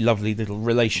very lovely little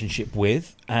relationship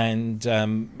with, and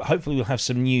hopefully we'll have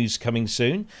some news coming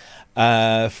soon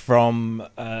from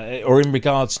or in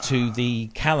regards to the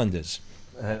calendars.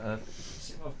 I've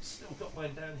still got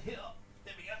mine down here.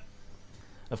 There we go.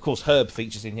 Of course, Herb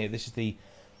features in here. This is the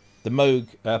Moog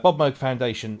Bob Moog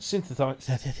Foundation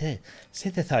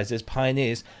Synthesizers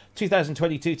Pioneers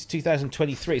 2022 to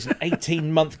 2023. It's an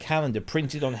 18-month calendar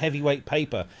printed on heavyweight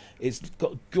paper. It's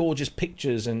got gorgeous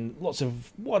pictures and lots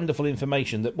of wonderful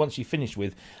information that once you finish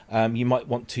with, you might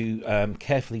want to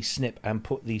carefully snip and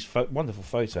put these wonderful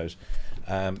photos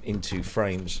into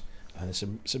frames. And there's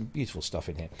some beautiful stuff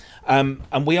in here.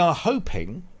 And we are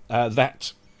hoping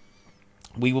that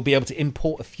we will be able to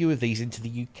import a few of these into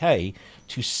the UK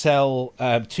to sell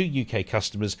to UK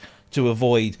customers to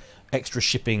avoid extra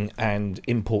shipping and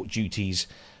import duties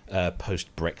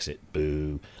post-Brexit.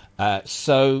 Boo.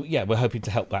 So, yeah, we're hoping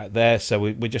to help out there. So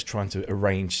we're just trying to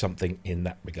arrange something in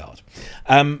that regard.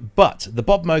 But the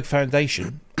Bob Moog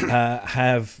Foundation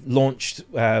have launched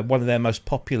one of their most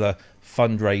popular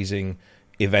fundraising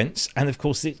events. And, of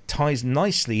course, it ties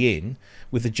nicely in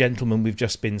with the gentleman we've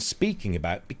just been speaking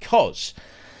about, because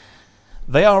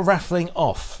they are raffling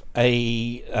off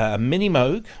a Mini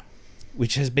Moog,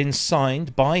 which has been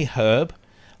signed by Herb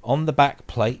on the back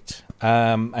plate,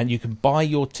 and you can buy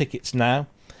your tickets now.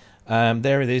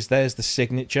 There it is. There's the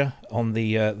signature on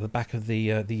the back of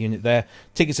the unit there.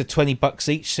 Tickets are $20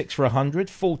 each, 6 for 100,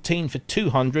 14 for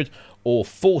 200, or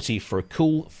 40 for a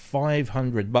cool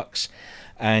 $500.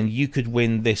 And you could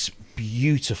win this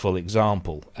beautiful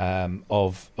example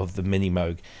of the Mini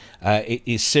Moog. It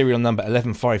is serial number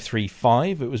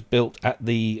 11535. It was built at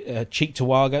the Chic.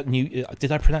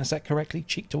 Did I pronounce that correctly?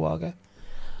 Chic.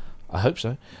 I hope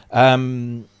so.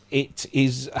 It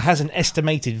has an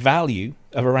estimated value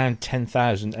of around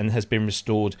 10,000 and has been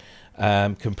restored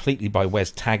completely by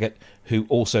Wes Taggart, who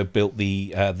also built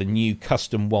the new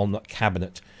custom walnut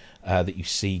cabinet that you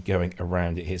see going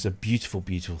around it here. It's a beautiful,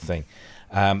 beautiful thing.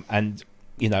 And,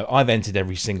 you know, I've entered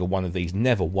every single one of these,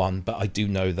 never won, but I do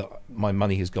know that my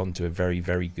money has gone to a very,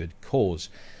 very good cause.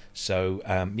 So,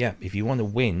 yeah, if you want to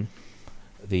win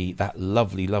that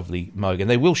lovely, lovely Moog, and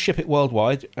they will ship it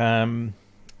worldwide,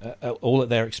 all at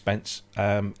their expense.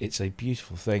 It's a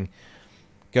beautiful thing.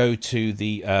 Go to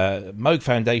the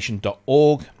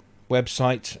moogfoundation.org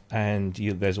website, and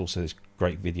there's also this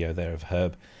great video there of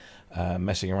Herb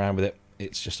messing around with it.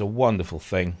 It's just a wonderful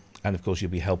thing. And, of course, you'll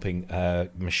be helping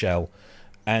Michelle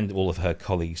and all of her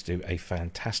colleagues do a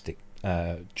fantastic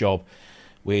job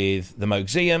with the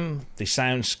Moogseum, the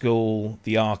Sound School,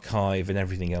 the archive, and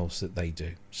everything else that they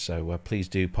do. So please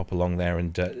do pop along there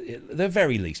and, at the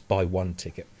very least, buy one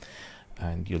ticket.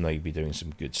 And you'll know you'll be doing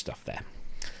some good stuff there.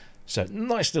 So,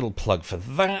 nice little plug for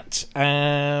that.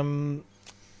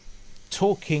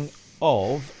 Talking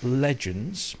of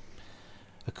legends,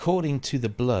 according to the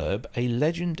blurb, a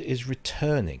legend is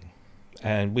returning.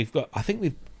 And I think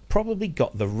we've probably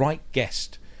got the right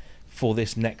guest for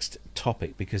this next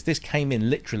topic, because this came in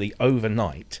literally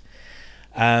overnight.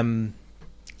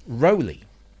 Rowley,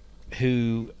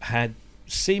 who had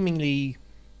seemingly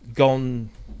gone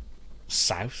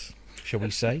south, shall we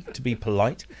say, to be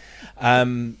polite,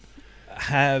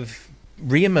 have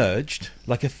re-emerged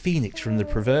like a phoenix from the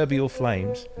proverbial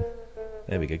flames.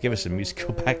 There we go. Give us some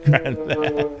musical background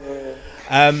there.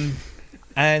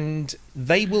 And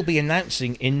they will be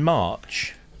announcing in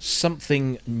March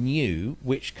something new,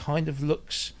 which kind of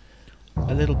looks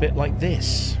a little bit like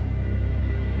this.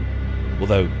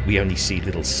 Although we only see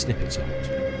little snippets of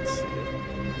it.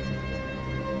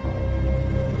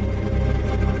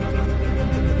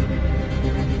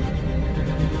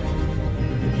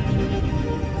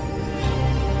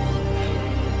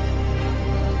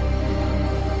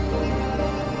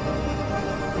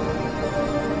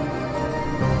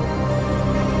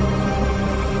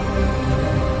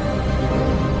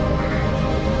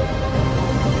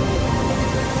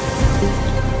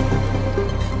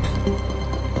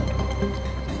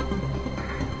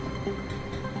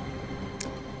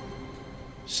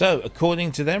 So,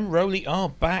 according to them, Roley are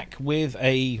back with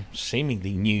a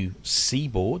seemingly new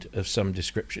seaboard of some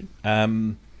description.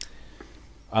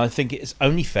 I think it's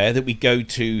only fair that we go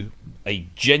to a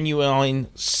genuine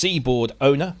seaboard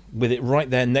owner with it right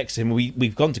there next to him.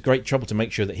 We've gone to great trouble to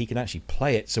make sure that he can actually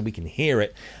play it so we can hear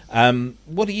it.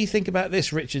 What do you think about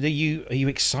this, Richard? Are you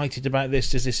excited about this?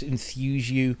 Does this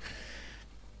enthuse you?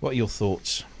 What are your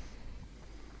thoughts?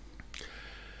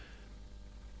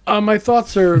 My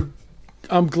thoughts are,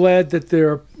 I'm glad that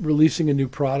they're releasing a new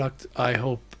product. I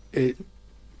hope it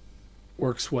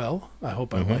works well. I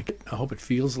hope I like it. I hope it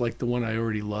feels like the one I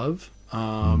already love.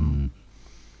 The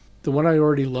one I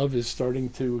already love is starting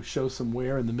to show some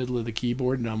wear in the middle of the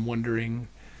keyboard, and I'm wondering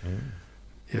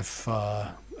if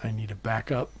I need a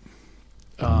backup.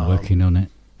 I'm working on it.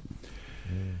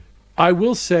 I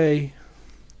will say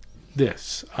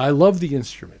this. I love the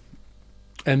instrument,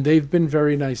 and they've been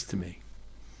very nice to me.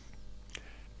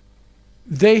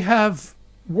 They have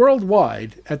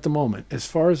worldwide at the moment, as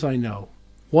far as I know,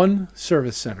 one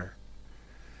service center.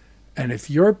 And if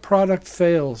your product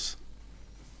fails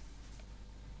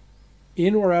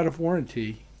in or out of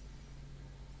warranty,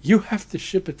 you have to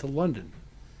ship it to London.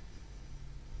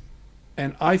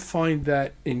 And I find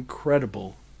that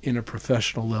incredible in a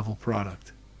professional level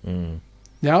product.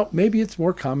 Now, maybe it's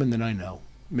more common than I know.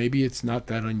 Maybe it's not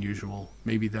that unusual.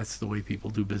 Maybe that's the way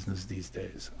people do business these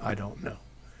days. I don't know.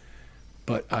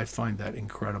 But I find that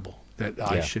incredible that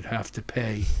I should have to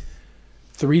pay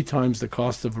 3 times the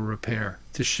cost of a repair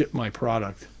to ship my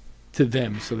product to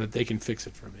them so that they can fix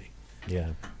it for me.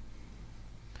 Yeah.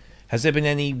 Has there been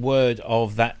any word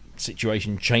of that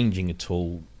situation changing at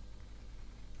all?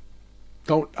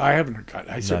 I haven't got.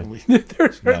 I certainly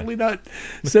they're certainly not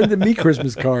sending me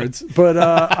Christmas cards, but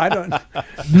I don't.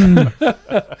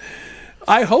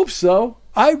 I hope so.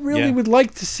 I really would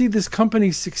like to see this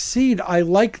company succeed. I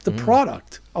like the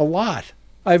product a lot.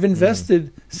 I've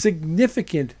invested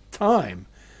significant time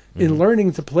in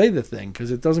learning to play the thing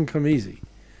because it doesn't come easy.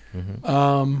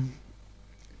 And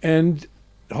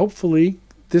hopefully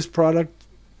this product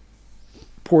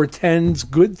portends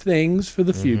good things for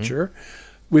the future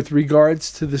with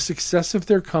regards to the success of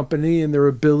their company and their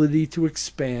ability to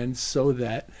expand so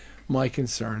that my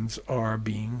concerns are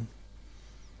being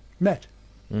met.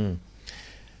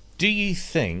 Do you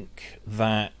think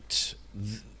that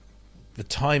the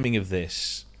timing of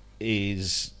this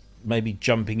is maybe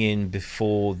jumping in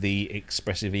before the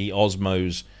Expressive E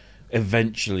Osmos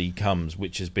eventually comes,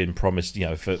 which has been promised,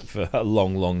 for a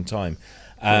long time?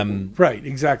 Right,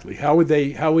 exactly. How would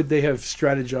they have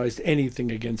strategized anything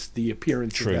against the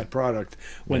appearance of that product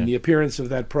when the appearance of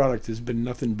that product has been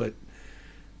nothing but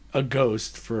a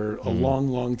ghost for a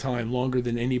long time, longer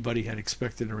than anybody had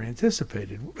expected or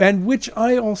anticipated, and which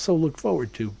I also look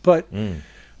forward to. But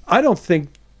I don't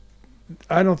think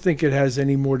it has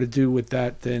any more to do with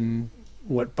that than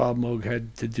what Bob Moog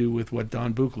had to do with what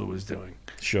Don Buchla was doing.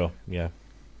 Sure, yeah.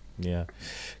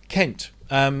 Kent,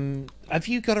 have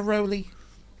you got a Roley?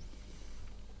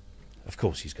 Of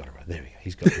course he's got a Roley. There we go.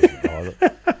 He's got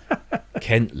a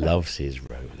Kent loves his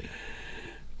Roley.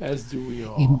 As do we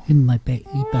all. In my baby.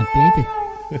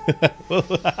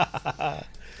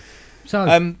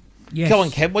 So, yes. Come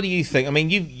on, Ken. What do you think? I mean,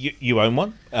 you own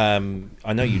one. I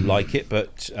know you like it,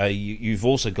 but you've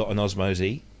also got an Osmos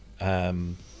E,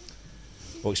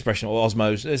 or Expression or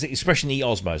Osmos. Is it Expression E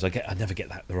Osmos? I never get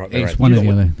that right. It's one or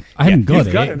the other. I haven't got it.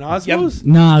 You've got an Osmos?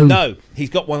 No, he's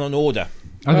got one on order.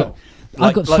 I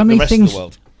got so many things.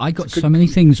 I got so many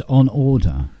things on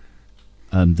order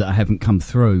that I haven't come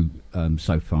through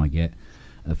so far yet.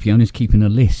 Fiona's keeping a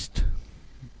list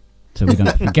so we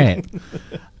don't forget.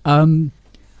 I don't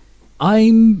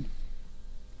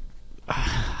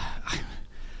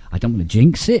want to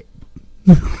jinx it.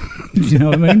 Do you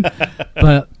know what I mean?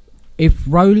 But if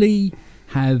Roley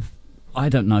have, I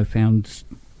don't know, found,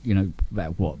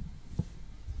 about what,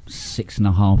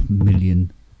 6.5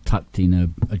 million tucked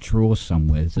in a drawer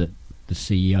somewhere that the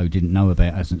CEO didn't know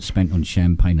about, hasn't spent on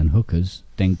champagne and hookers,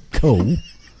 then cool.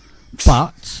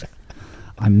 But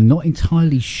I'm not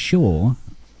entirely sure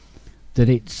that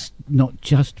it's not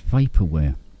just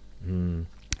vaporware.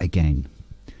 Again.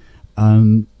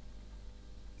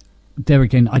 There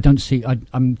again, I don't see.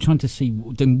 I'm trying to see.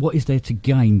 Then what is there to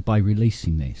gain by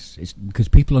releasing this? It's because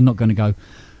people are not going to go,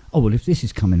 oh well, if this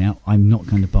is coming out, I'm not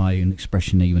going to buy an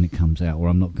Expression E when it comes out, or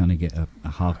I'm not going to get a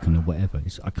Harken or whatever.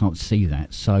 I can't see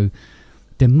that. So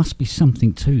there must be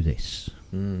something to this.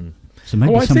 So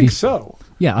maybe I think so.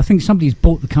 Yeah, I think somebody's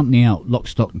bought the company out lock,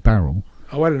 stock, and barrel.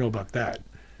 Oh, I don't know about that.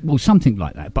 Well, something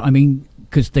like that. But I mean,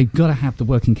 because they've got to have the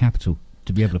working capital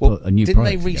to be able to put a new didn't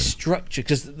product they together. restructure?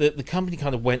 Because the company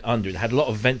kind of went under. It had a lot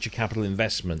of venture capital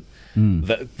investment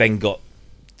that then got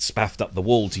spaffed up the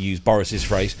wall, to use Boris's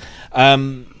phrase.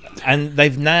 And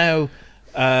they've now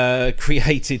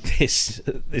created this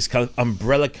kind of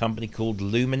umbrella company called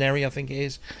Luminary, I think it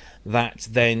is, that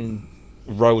then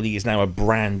Roly is now a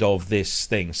brand of this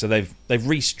thing. So they've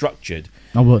restructured.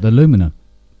 Oh, what, the Lumina?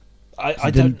 I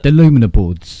don't. The Lumina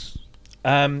boards.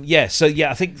 Yeah. So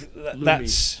yeah, I think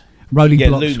that's Rolly yeah,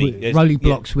 blocks, Lumi. Rolly Yeah.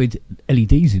 blocks with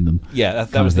LEDs in them. Yeah,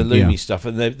 that was the Kind of thing, Lumi yeah. stuff,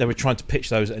 and they were trying to pitch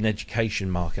those at an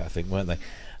education market, I think, weren't they?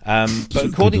 But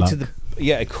according to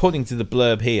the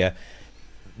blurb here,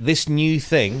 this new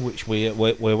thing, which we're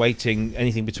waiting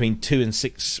anything between 2 and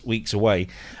 6 weeks away,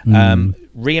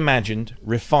 reimagined,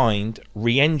 refined,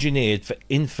 re-engineered for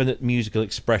infinite musical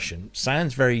expression.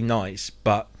 Sounds very nice,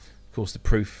 but of course the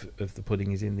proof of the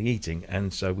pudding is in the eating,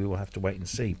 and so we will have to wait and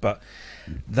see. But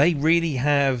they really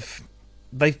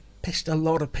they've pissed a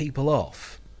lot of people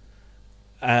off.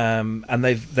 And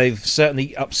they've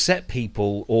certainly upset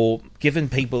people or given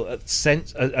people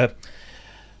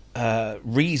a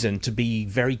reason to be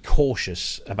very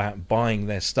cautious about buying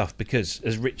their stuff, because,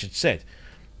 as Richard said,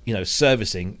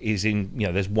 servicing is in,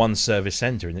 there's one service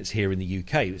centre and it's here in the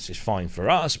UK. It's just fine for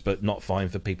us, but not fine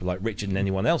for people like Richard and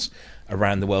anyone else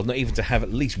around the world. Not even to have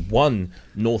at least one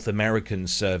North American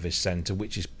service centre,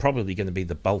 which is probably going to be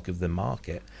the bulk of the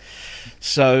market.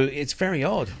 So it's very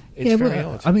odd. It's very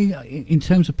odd. I mean, in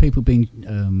terms of people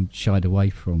being shied away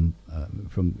from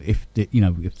if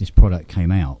this product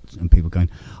came out and people going,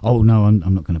 oh no,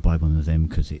 I'm not going to buy one of them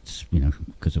because it's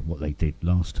because of what they did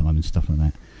last time and stuff like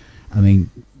that. I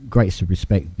mean, greatest of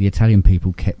respect, the Italian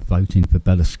people kept voting for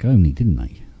Berlusconi, didn't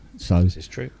they? So This is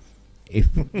true. if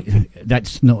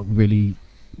that's not really,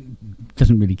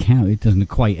 doesn't really count. It doesn't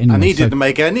equate anyway. And he didn't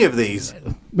make any of these.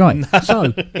 Right.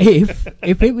 So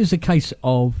if it was a case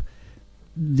of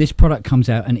this product comes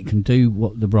out and it can do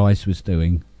what the Rise was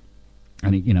doing,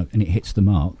 and it hits the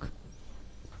mark,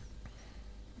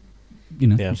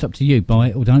 it's up to you. Buy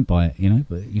it or don't buy it.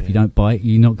 But if you don't buy it,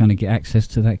 you're not going to get access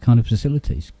to that kind of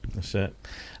facilities. That's it.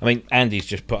 I mean, Andy's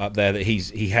just put up there that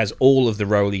he has all of the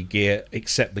Roly gear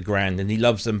except the Grand, and he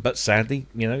loves them. But sadly,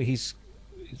 the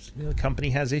company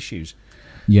has issues.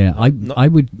 Yeah,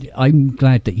 I'm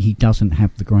glad that he doesn't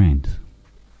have the Grand.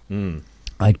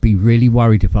 I'd be really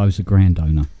worried if I was a Grand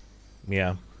owner.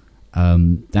 Yeah.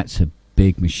 That's a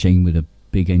big machine with a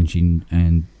big engine,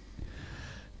 and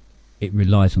it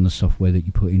relies on the software that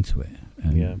you put into it.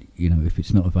 And, if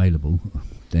it's not available,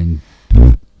 then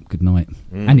good night.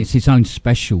 And it's its own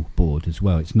special board as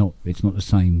well. It's not the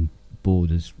same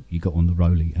board as you got on the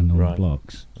Roly and on the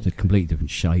blocks. It's a completely different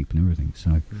shape and everything.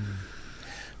 So,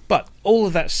 but all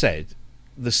of that said,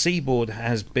 the Seaboard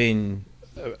has been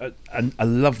a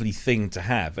lovely thing to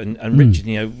have. And Richard,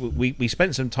 we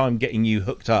spent some time getting you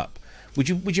hooked up. Would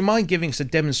you mind giving us a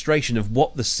demonstration of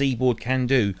what the Seaboard can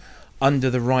do under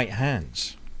the right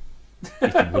hands?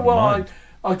 Well,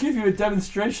 I'll give you a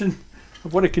demonstration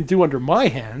of what it can do under my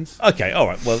hands. Okay, all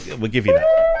right. Well, we'll give you that.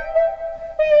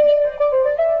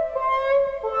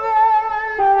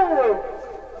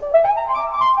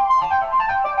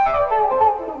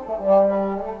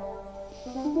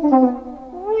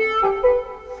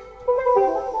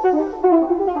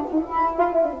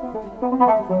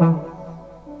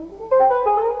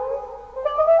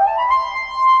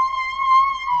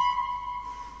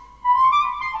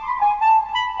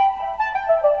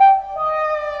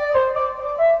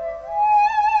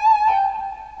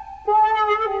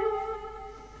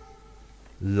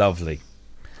 Lovely.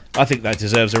 I think that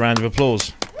deserves a round of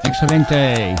applause.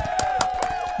 Excelente.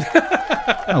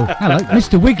 Oh, hello,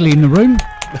 Mr. Wiggly in the room.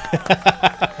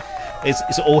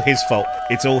 It's all his fault.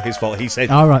 It's all his fault. He said,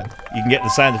 all right, you can get the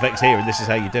sound effects here, and this is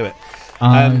how you do it.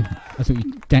 I thought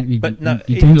you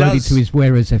downloaded it to his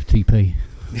wearer's FTP.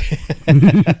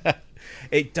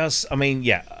 It does. I mean,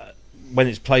 when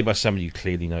it's played by somebody who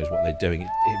clearly knows what they're doing,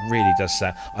 it really does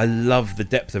sound. I love the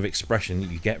depth of expression that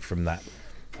you get from that.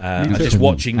 And just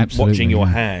watching your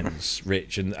hands,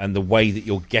 Rich, and the way that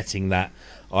you're getting that,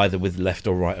 either with left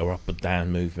or right or up or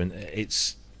down movement.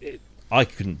 I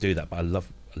couldn't do that, but I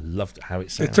loved how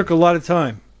it sounded. It took a lot of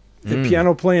time. The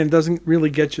piano playing doesn't really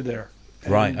get you there.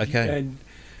 Right, okay. And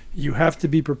you have to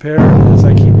be prepared, as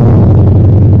I keep...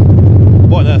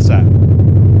 What on earth's that?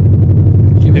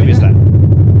 Who is that?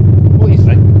 What is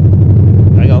that?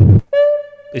 Hang on.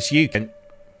 It's you, Kent.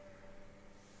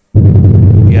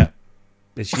 Yeah.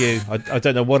 It's you. I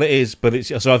don't know what it is, but it's...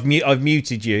 So I've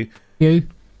muted you. You?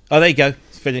 Oh, there you go.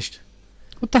 It's finished.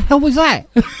 What the hell was that?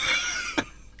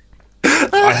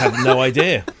 I have no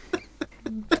idea.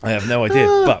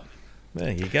 But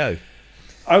there you go.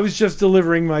 I was just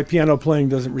delivering my piano playing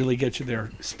doesn't really get you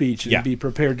there speech, and Yeah. be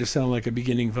prepared to sound like a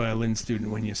beginning violin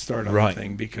student when you start on Right. the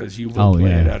thing, because you will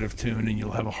play yeah. it out of tune and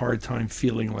you'll have a hard time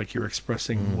feeling like you're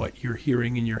expressing what you're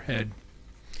hearing in your head,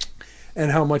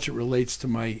 and how much it relates to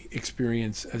my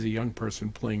experience as a young person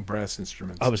playing brass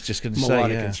instruments. I was just going to say,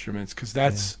 melodic yeah. instruments, because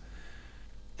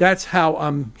that's how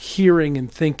I'm hearing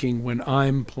and thinking when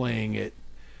I'm playing it.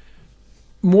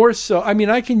 More so, I mean,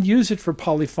 I can use it for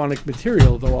polyphonic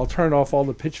material, though I'll turn off all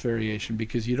the pitch variation,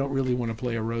 because you don't really want to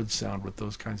play a Rhodes sound with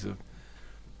those kinds of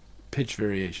pitch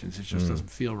variations. It just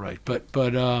doesn't feel right. But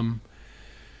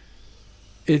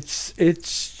it's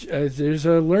there's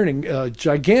a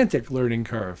gigantic learning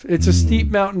curve. It's a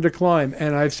steep mountain to climb,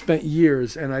 and I've spent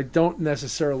years, and I don't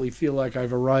necessarily feel like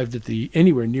I've arrived at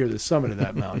anywhere near the summit of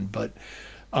that mountain, but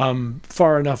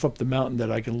far enough up the mountain that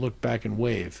I can look back and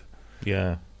wave.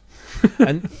 Yeah.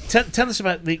 And tell us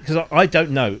about because I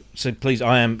don't know, so please,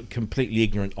 I am completely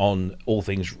ignorant on all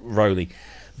things Roley.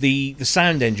 The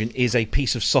sound engine is a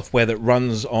piece of software that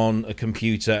runs on a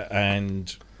computer,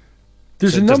 and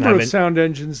there's so a it doesn't number have of sound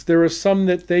engines. There are some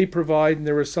that they provide, and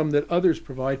there are some that others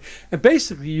provide, and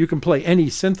basically you can play any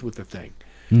synth with the thing.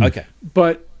 Okay.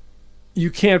 But you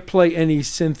can't play any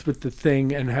synth with the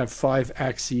thing and have 5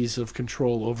 axes of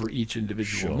control over each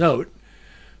individual note.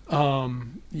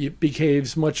 It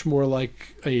behaves much more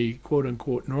like a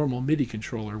quote-unquote normal MIDI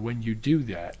controller when you do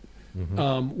that.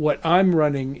 What I'm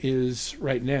running is,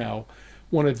 right now,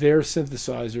 one of their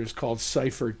synthesizers called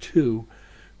Cypher 2,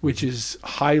 which is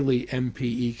highly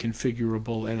MPE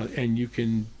configurable, and you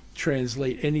can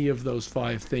translate any of those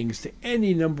 5 things to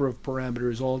any number of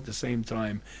parameters all at the same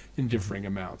time in differing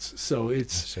amounts. So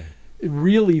it's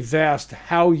really vast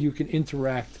how you can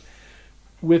interact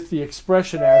with the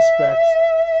expression aspects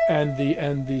and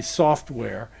the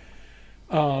software.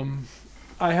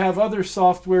 I have other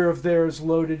software of theirs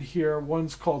loaded here.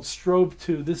 One's called Strobe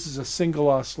 2. This is a single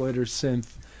oscillator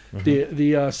synth.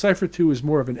 The Cypher 2 is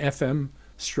more of an FM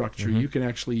structure. You can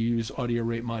actually use audio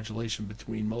rate modulation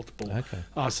between multiple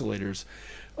oscillators.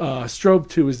 Strobe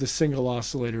 2 is the single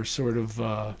oscillator sort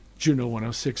of Juno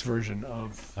 106 version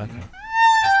of.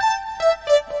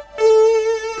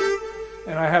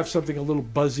 And I have something a little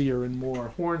buzzier and more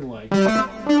horn-like.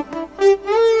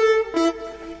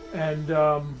 And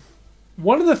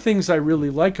one of the things I really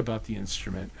like about the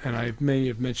instrument, and I may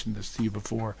have mentioned this to you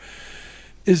before,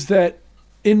 is that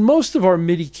in most of our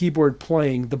MIDI keyboard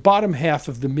playing, the bottom half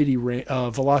of the MIDI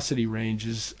velocity range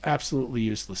is absolutely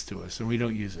useless to us, and we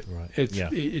don't use it.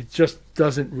 It just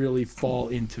doesn't really fall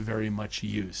into very much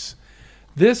use.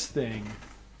 This thing...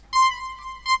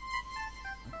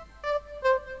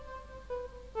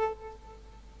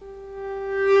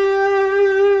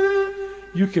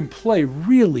 you can play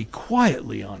really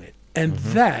quietly on it, and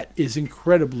that is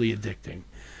incredibly addicting.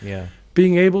 Yeah.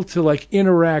 Being able to like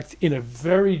interact in a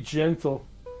very gentle,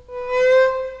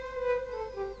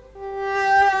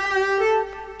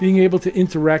 being able to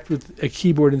interact with a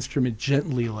keyboard instrument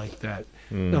gently like that,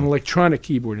 an electronic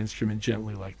keyboard instrument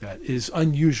gently like that, is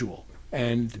unusual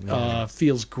and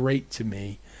feels great to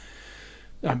me.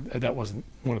 That wasn't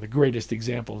one of the greatest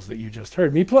examples that you just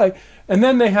heard me play. And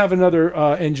then they have another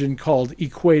engine called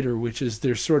Equator, which is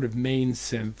their sort of main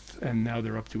synth, and now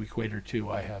they're up to Equator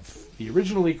 2. I have the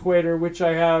original Equator, which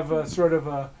I have sort of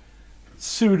a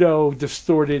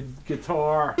pseudo-distorted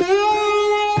guitar. Yeah,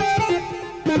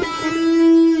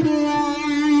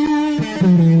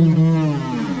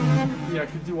 I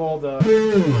could do all the...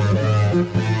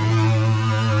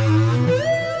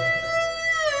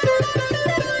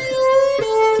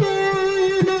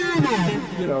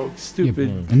 stupid.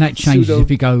 And that changes if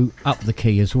you go up the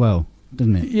key as well,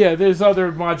 doesn't it? Yeah, there's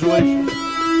other modulation.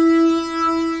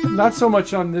 Not so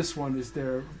much on this one is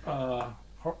there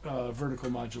vertical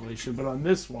modulation, but on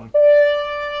this one,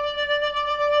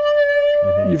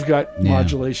 you've got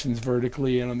modulations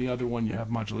vertically, and on the other one you have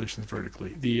modulations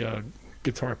vertically. The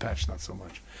guitar patch, not so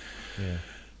much. Yeah.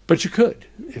 But you could,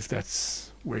 if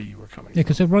that's where you were coming from. Yeah,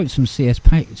 because I wrote some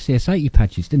CS80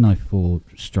 patches, didn't I, for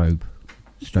Strobe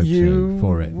 2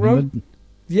 for it.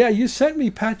 Yeah, you sent me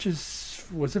patches.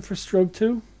 Was it for Strobe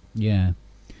 2? Yeah.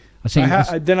 I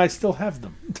think then I still have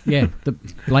them. Yeah, the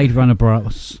Blade Runner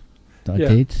Brass that I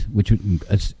did, which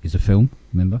is a film,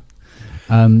 remember?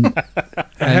 It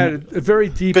had a very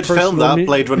deep good film, that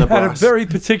Blade Runner Brass. Had a very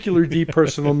particular deep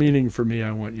personal meaning for me,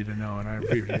 I want you to know, and I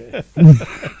appreciate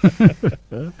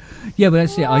it. Yeah, but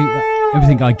that's it.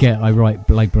 Everything I get, I write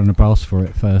Blade Runner Brass for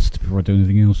it first before I do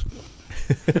anything else.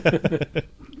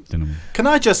 Can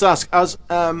I just ask, as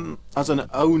an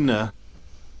owner,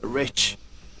 Rich,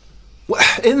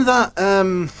 in that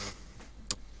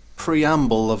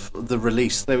preamble of the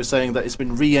release, they were saying that it's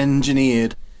been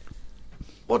re-engineered.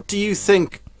 What do you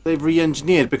think they've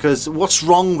re-engineered? Because what's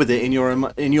wrong with it in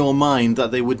your mind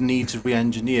that they would need to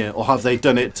re-engineer, or have they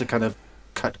done it to kind of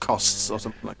cut costs or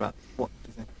something like that? What do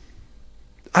you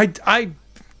think?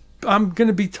 I'm going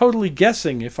to be totally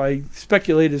guessing if I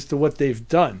speculate as to what they've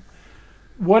done.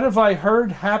 What have I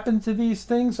heard happen to these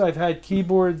things? I've had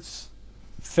keyboards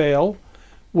fail,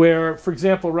 where, for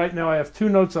example, right now I have 2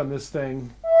 notes on this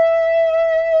thing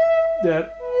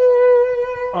that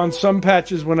on some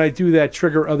patches when I do that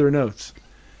trigger other notes.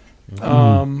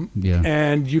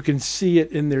 And you can see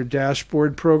it in their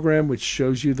dashboard program, which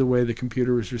shows you the way the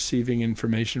computer is receiving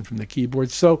information from the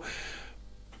keyboard. So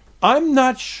I'm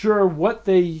not sure what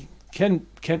they can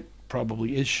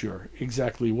probably is sure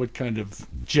exactly what kind of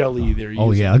jelly they're using.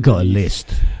 Oh yeah, I got a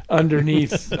list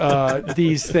underneath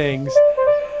these things,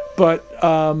 but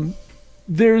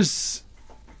there's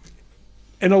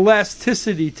an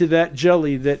elasticity to that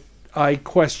jelly that I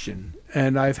question,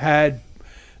 and I've had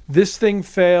this thing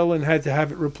fail and had to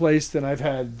have it replaced, and I've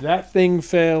had that thing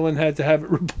fail and had to have it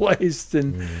replaced,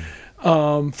 and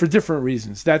for different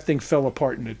reasons. That thing fell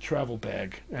apart in a travel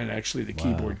bag, and actually the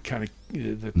keyboard kind of,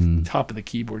 the top of the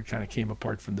keyboard kind of came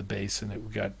apart from the base, and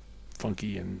it got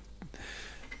funky, and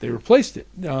they replaced it,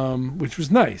 which was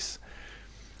nice.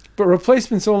 But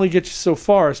replacements only get you so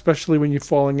far, especially when you're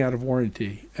falling out of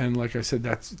warranty. And like I said,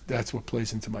 that's what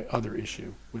plays into my other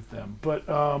issue with them. But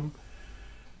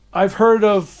I've heard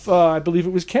of, I believe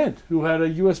it was Kent, who had a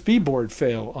USB board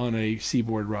fail on a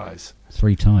Seaboard Rise.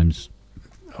 3 times.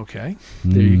 Okay,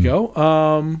 there you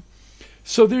go.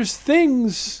 So there's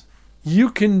things you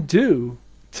can do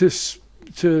to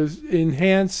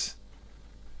enhance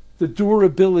the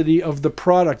durability of the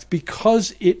product,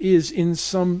 because it is in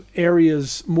some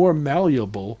areas more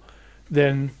malleable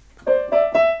than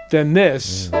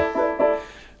this,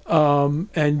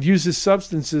 and uses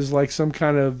substances like some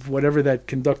kind of whatever that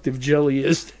conductive jelly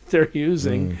is that they're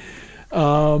using.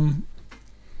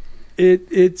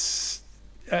 It's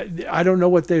I don't know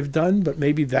what they've done, but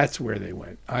maybe that's where they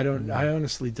went. I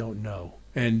honestly don't know,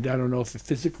 and I don't know if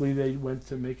physically they went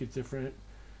to make it different.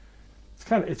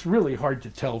 It's really hard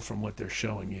to tell from what they're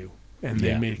showing you, and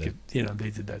they make it. They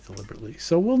did that deliberately.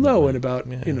 So we'll know in about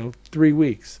 3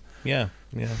 weeks. Yeah.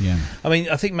 I mean,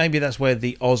 I think maybe that's where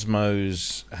the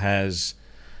Osmos has,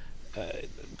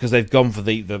 because they've gone for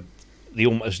the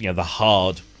almost the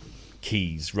hard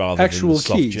keys rather than the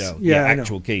soft keys. gel. Yeah,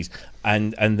 actual keys,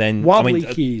 and then wobbly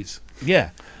keys. Yeah,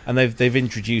 and they've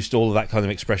introduced all of that kind of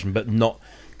expression, but not,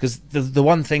 because the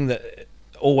one thing that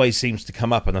always seems to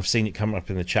come up, and I've seen it come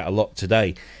up in the chat a lot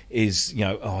today, is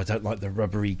I don't like the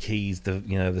rubbery keys, the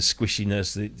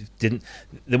squishiness.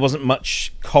 There wasn't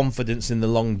much confidence in the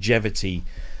longevity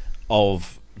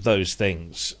of those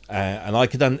things, and I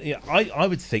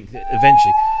would think that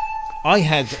eventually, I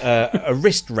had a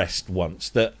wrist rest once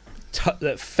that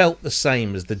felt the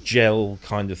same as the gel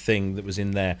kind of thing that was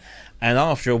in there, and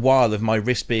after a while of my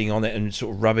wrist being on it and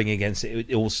sort of rubbing against it,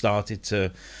 it all started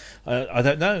to. I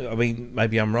don't know. I mean,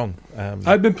 maybe I'm wrong.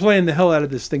 I've been playing the hell out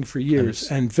of this thing for years,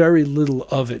 and very little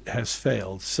of it has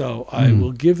failed. So I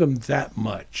will give him that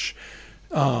much.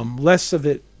 Less of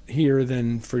it here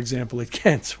than, for example, at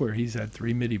Kent's, where he's had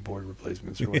 3 MIDI board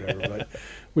replacements or whatever, but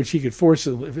which he could or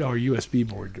USB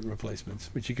board replacements,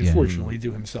 which he could fortunately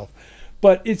do himself.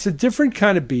 But it's a different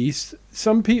kind of beast.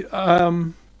 Some people,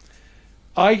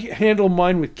 I handle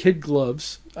mine with kid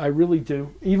gloves. I really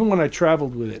do. Even when I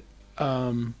traveled with it.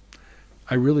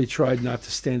 I really tried not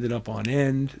to stand it up on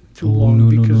end too long,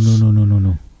 because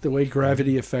no. the way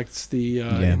gravity affects the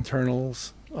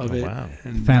internals of it. Wow.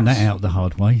 And found that out the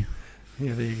hard way.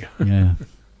 Yeah, there you go. Yeah,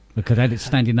 because I had it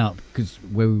standing up, because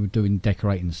where we were doing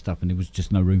decorating and stuff, and there was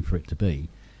just no room for it to be,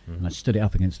 and I stood it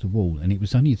up against the wall, and it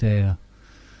was only there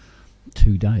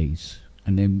 2 days,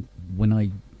 and then when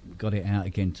I got it out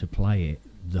again to play it,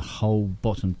 the whole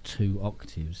bottom 2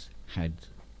 octaves had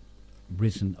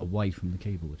risen away from the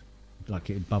keyboard, like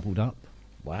it had bubbled up.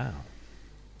 Wow.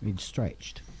 It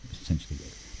stretched, essentially.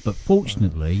 But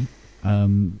fortunately, a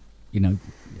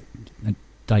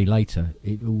day later,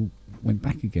 it all went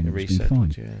back again. It's been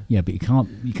fine. Yeah, but you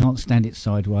can't stand it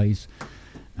sideways,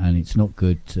 and it's not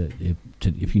good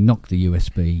if you knock the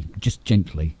USB just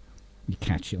gently, you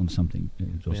catch it on something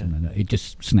or something like that, it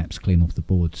just snaps clean off the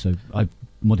board. So I've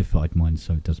modified mine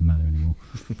so it doesn't matter anymore.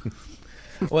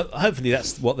 Well, hopefully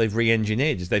that's what they've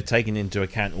re-engineered, is they've taken into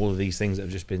account all of these things that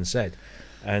have just been said,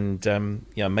 and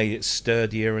made it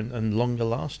sturdier and longer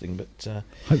lasting. But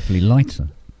hopefully lighter.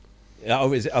 Are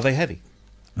they heavy?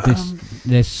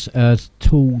 There's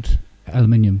tooled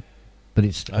aluminium, but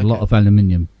it's a lot of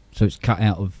aluminium, so it's cut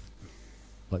out of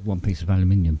like one piece of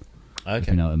aluminium. Okay. If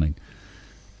you know what I mean.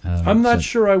 I'm not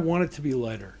sure I want it to be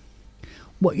lighter.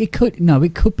 Well, it could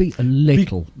be a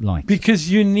little light.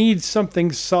 Because you need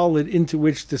something solid into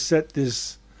which to set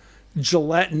this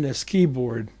gelatinous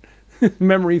keyboard,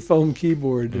 memory foam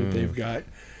keyboard that they've got.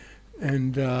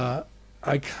 And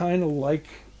I kind of like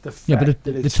the fact but that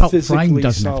the it's top physically frame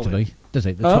doesn't solid. have to be, does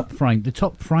it? Huh? The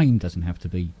top frame doesn't have to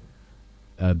be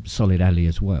solid alley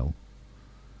as well.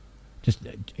 Just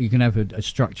you can have a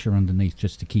structure underneath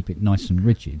just to keep it nice and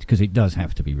rigid, because it does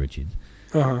have to be rigid.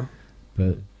 Uh-huh.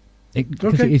 But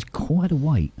because it is quite a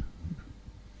weight.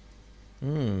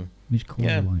 It's quite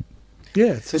a weight.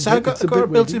 Yeah, So it's got a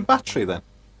built-in battery then?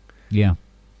 Yeah.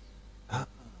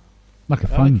 Like a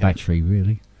phone battery,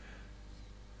 really.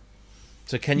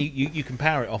 So can you can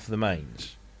power it off the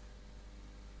mains?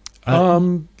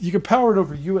 You can power it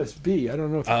over USB. I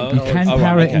don't know if You can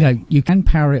power it. You can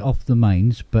power it off the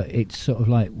mains, but it's sort of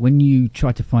like when you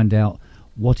try to find out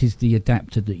what is the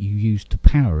adapter that you use to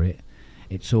power it.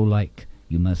 It's all like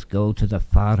you must go to the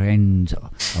far end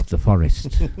of the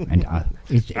forest and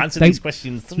Answer these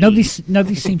questions. Nobody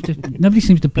seems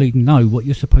to bleed know what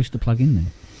you're supposed to plug in there.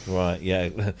 Right. Yeah.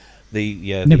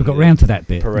 Never got round to that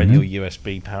bit. Perennial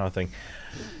USB power thing.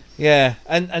 Yeah,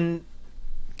 and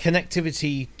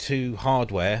connectivity to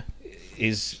hardware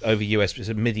is over USB. It's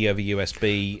a MIDI over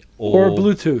USB or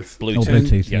Bluetooth. Or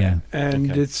Bluetooth, yeah.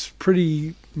 And it's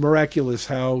pretty miraculous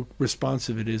how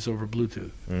responsive it is over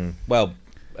Bluetooth. Well,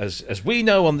 as we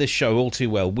know on this show all too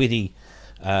well, WIDI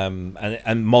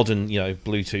and modern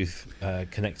Bluetooth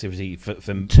connectivity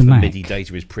for MIDI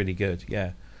data is pretty good.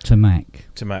 Yeah. To Mac,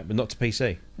 but not to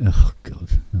PC. Oh God,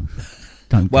 no.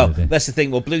 Don't. Well, go there. that's the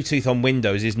thing. Well, Bluetooth on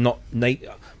Windows is not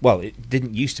Well, it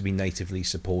didn't used to be natively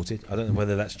supported. I don't know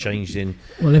whether that's changed in.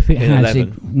 Well, if it has,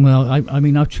 11. I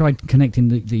mean, I've tried connecting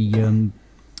the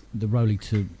Roly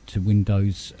to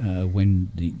Windows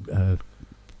when the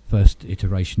first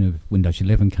iteration of Windows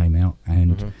 11 came out,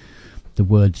 and the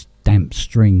words "damp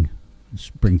string"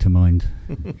 spring to mind.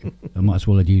 I might as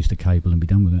well have used a cable and be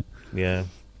done with it. Yeah.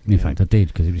 In fact, I did,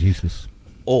 because it was useless.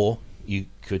 Or you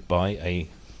could buy a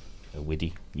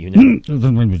WIDI unit.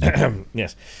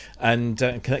 Yes, and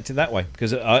connect it that way,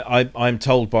 because I'm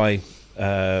told by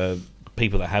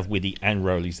people that have WIDI and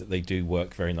Rollies that they do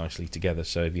work very nicely together.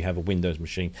 So if you have a Windows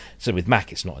machine, so with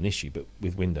Mac it's not an issue, but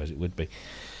with Windows it would be.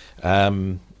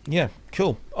 Yeah,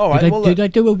 cool. All right. Do they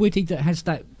do a WIDI that has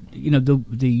that,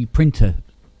 the printer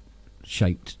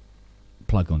shaped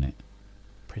plug on it?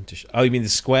 Oh, you mean the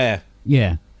square?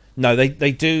 Yeah. No,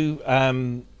 they do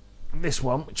this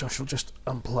one, which I shall just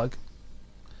unplug,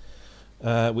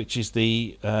 which is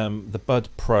the Bud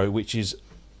Pro, which is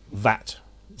that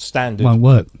standard. Won't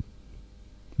work.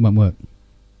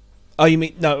 Oh, you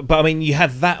mean no? But I mean, you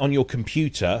have that on your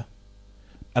computer.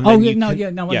 And I then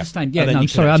understand. Yeah, no, I'm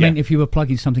sorry. I mean, if you were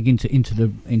plugging something into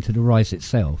the Rise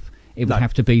itself, it would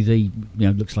have to be the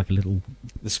looks like a little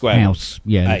square house.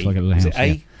 Yeah, it looks like a little house. Is it A?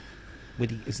 Yeah.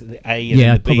 Is it the A? And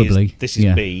the B probably. This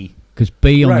is B. Because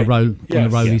B on Right. the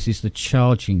Rollies is the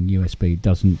charging USB. It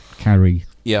doesn't carry.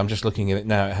 Yeah, I'm just looking at it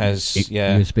now. It has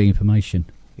USB information.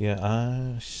 Yeah,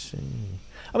 I see.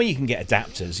 I mean, you can get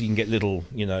adapters. You can get little,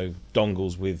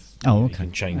 dongles with. Oh, okay. You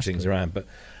can change things cool. around, but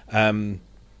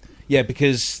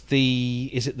because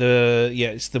it's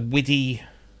the WIDI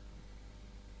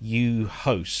U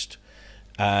host.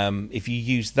 If you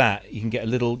use that, you can get a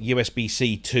little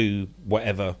USB-C to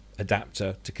whatever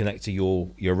adapter to connect to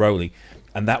your Roly,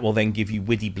 and that will then give you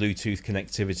WIDI Bluetooth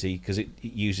connectivity, because it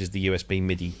uses the USB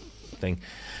MIDI thing.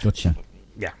 Gotcha.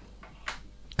 Yeah.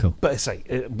 Cool. But I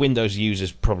say Windows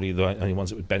users probably the only ones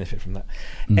that would benefit from that.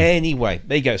 Anyway,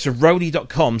 there you go. So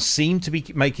Roly.com seem to be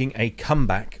making a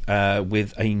comeback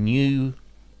with a new,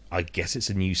 I guess it's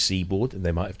a new Seaboard, and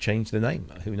they might have changed the name.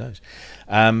 Who knows?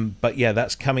 But yeah,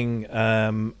 that's coming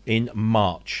in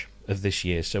March of this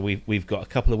year. So we've got a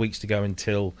couple of weeks to go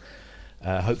until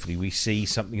hopefully we see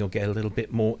something or get a little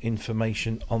bit more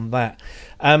information on that.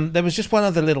 There was just one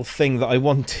other little thing that I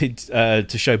wanted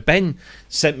to show. Ben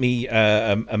sent me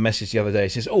a message the other day. He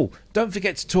says, "Oh, don't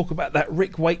forget to talk about that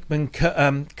Rick Wakeman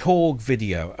Korg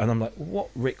video." And I'm like, "What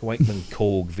Rick Wakeman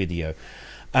Korg video?"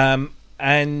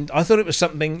 And I thought it was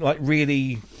something like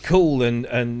really cool,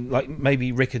 and like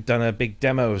maybe Rick had done a big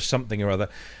demo of something or other,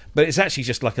 but it's actually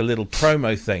just like a little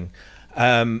promo thing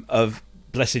of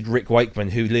blessed Rick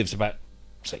Wakeman, who lives about,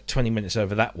 say, 20 minutes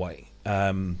over that way.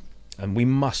 And I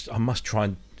must try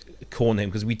and corner him,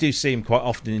 because we do see him quite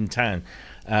often in town.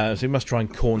 So we must try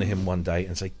and corner him one day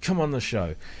and say, "Come on the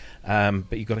show."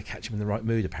 But you've got to catch him in the right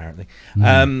mood, apparently.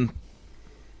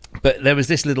 But there was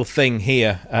this little thing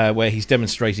here where he's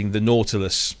demonstrating the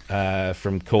Nautilus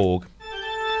from Korg.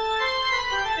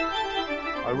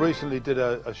 I recently did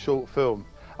a short film.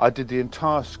 I did the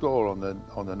entire score on the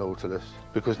Nautilus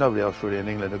because nobody else really in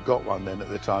England had got one then at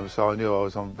the time, so I knew I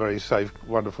was on very safe,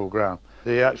 wonderful ground.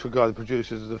 The actual guy, the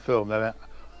producers of the film, they went,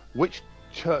 "Which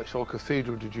church or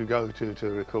cathedral did you go to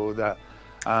record that?"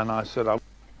 And I said,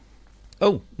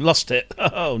 Oh, lost it.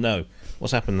 Oh, no.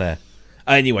 What's happened there?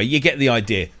 Anyway, you get the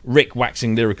idea. Rick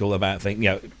waxing lyrical about things,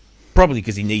 probably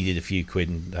because he needed a few quid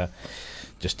and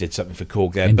just did something for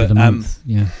Korg there. End of the month,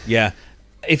 yeah.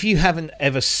 If you haven't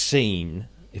ever seen,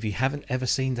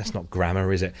 that's not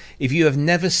grammar, is it? If you have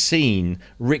never seen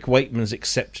Rick Wakeman's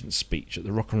acceptance speech at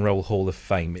the Rock and Roll Hall of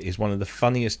Fame, it is one of the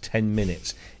funniest 10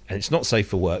 minutes, and it's not safe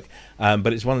for work,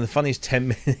 but it's one of the funniest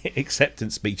 10-minute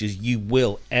acceptance speeches you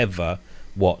will ever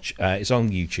watch. It's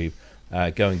on YouTube.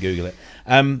 Go and Google it.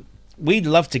 We'd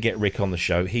love to get Rick on the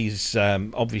show. He's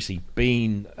obviously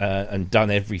been and done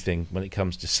everything when it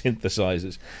comes to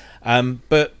synthesizers.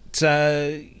 But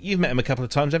you've met him a couple of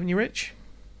times, haven't you, Rich?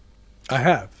 I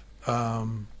have.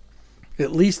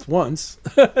 At least once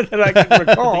that I can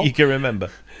recall. You can remember.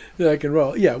 That I can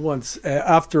roll. Yeah, once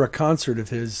after a concert of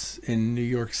his in New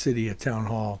York City at Town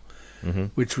Hall,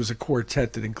 which was a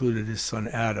quartet that included his son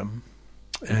Adam,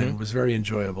 and was very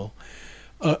enjoyable.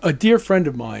 A dear friend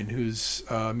of mine who's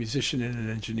a musician and an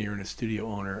engineer and a studio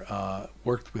owner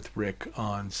worked with Rick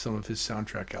on some of his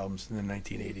soundtrack albums in the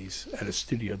 1980s at a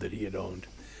studio that he had owned.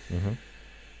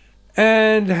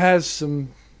 And has some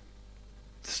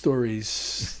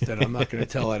stories that I'm not going to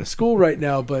tell out of school right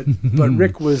now, but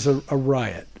Rick was a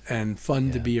riot and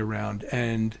fun to be around.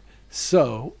 And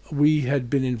so we had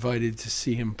been invited to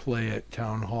see him play at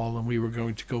Town Hall, and we were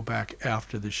going to go back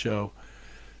after the show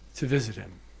to visit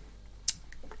him.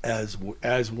 As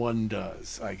one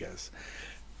does, I guess.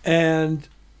 And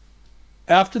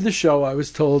after the show, I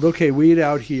was told, okay, wait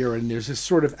out here, and there's this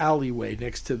sort of alleyway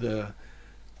next to the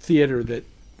theater that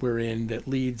we're in that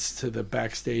leads to the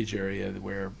backstage area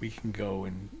where we can go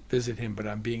and visit him, but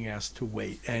I'm being asked to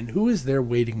wait. And who is there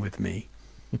waiting with me?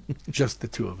 Just the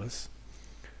two of us.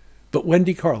 But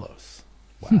Wendy Carlos,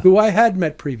 who I had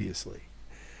met previously.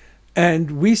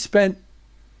 And we spent,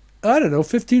 I don't know,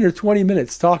 15 or 20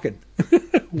 minutes talking,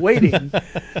 waiting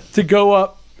to go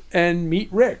up and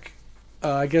meet Rick.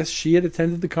 I guess she had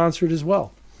attended the concert as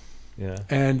well. Yeah.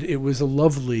 And it was a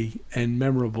lovely and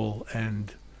memorable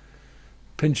and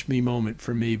pinch me moment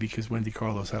for me because Wendy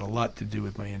Carlos had a lot to do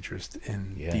with my interest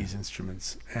in these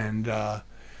instruments. And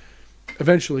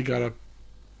eventually got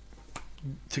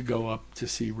to go up to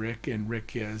see Rick. And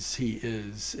Rick, as he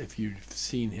is, if you've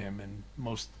seen him, and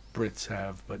most Brits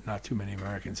have, but not too many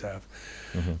Americans have.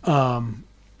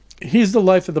 He's the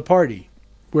life of the party,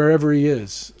 wherever he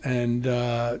is, and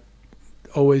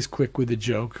always quick with a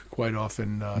joke, quite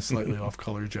often slightly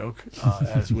off-color joke,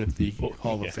 as with the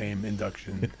Hall of Fame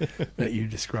induction that you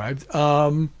described.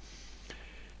 And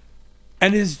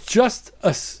is just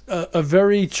a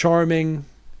very charming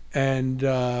and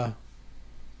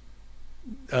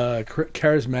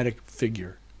charismatic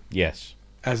figure. Yes.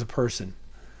 As a person.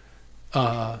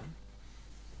 I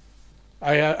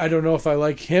don't know if I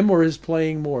like him or his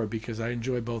playing more because I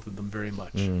enjoy both of them very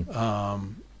much.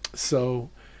 So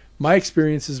my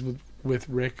experiences with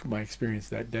Rick, my experience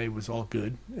that day was all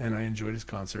good, and I enjoyed his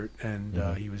concert,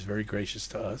 and he was very gracious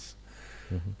to us.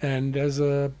 And as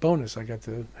a bonus, I got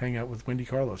to hang out with Wendy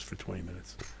Carlos for 20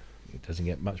 minutes. It doesn't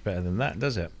get much better than that,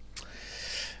 does it?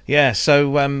 Yeah, so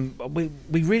we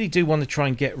really do want to try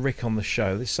and get Rick on the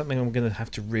show. This is something I'm going to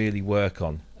have to really work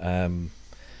on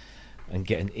and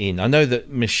getting in. I know that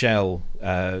Michelle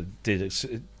did.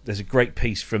 There's a great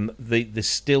piece from the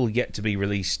still yet to be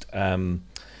released. Was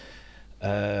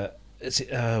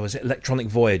it Electronic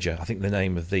Voyager? I think the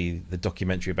name of the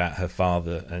documentary about her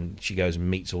father, and she goes and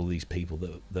meets all these people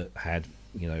that had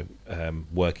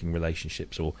working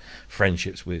relationships or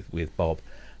friendships with Bob.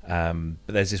 But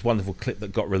there's this wonderful clip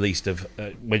that got released of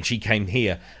when she came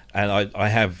here, and I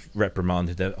have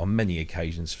reprimanded her on many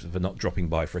occasions for not dropping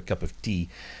by for a cup of tea.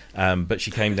 But she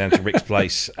came down to Rick's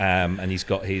place, and he's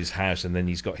got his house, and then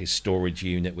he's got his storage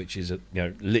unit, which is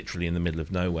literally in the middle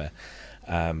of nowhere.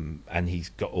 And he's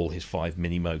got all his 5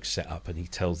 mini Moogs set up, and he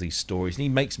tells these stories, and he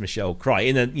makes Michelle cry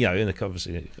in a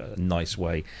obviously a nice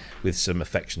way, with some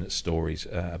affectionate stories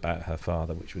about her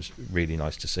father, which was really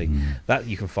nice to see. That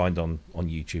you can find on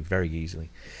YouTube very easily.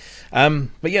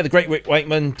 But yeah, the great Rick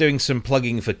Wakeman doing some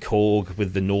plugging for Korg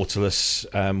with the Nautilus,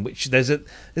 which isn't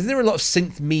there a lot of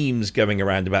synth memes going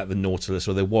around about the Nautilus,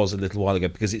 or there was a little while ago,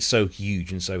 because it's so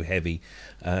huge and so heavy.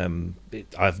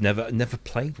 I've never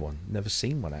played one, never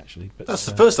seen one actually. But that's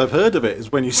the first I've heard of it,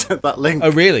 is when you sent that link.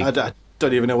 Oh really? I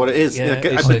don't even know what it is. Yeah,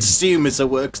 I assume it's a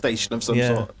workstation of some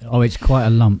sort. Oh, it's quite a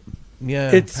lump.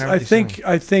 Yeah, It's. I apparently think. so.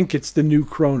 I think it's the new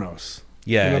Kronos.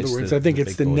 Yeah, In it's other words, the- I think the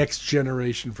it's big the boy. next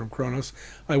generation from Kronos.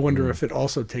 I wonder if it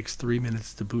also takes 3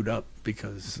 minutes to boot up,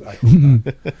 because I hope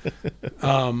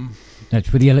not. That's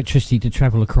for the electricity to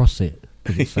travel across it,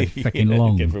 because it's so freaking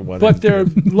long. Everyone But they're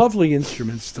lovely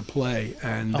instruments to play,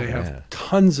 and they have yeah.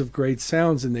 tons of great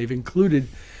sounds, and they've included,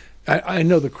 I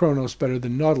know the Kronos better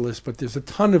than Nautilus, but there's a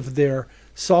ton of their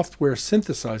software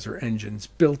synthesizer engines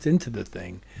built into the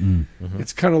thing.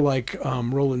 It's kind of like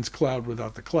Roland's Cloud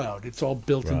without the cloud. It's all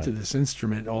built Right. into this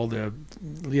instrument. All the,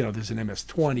 there's an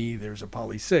MS-20, there's a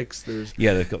Poly 6, there's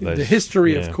Yeah, they've got those. the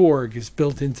history of yeah. Korg is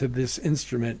built into this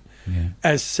instrument Yeah.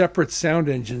 as separate sound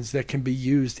engines that can be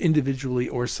used individually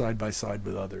or side by side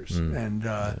with others. And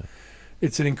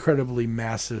it's an incredibly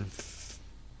massive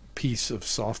piece of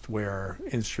software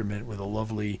instrument with a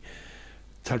lovely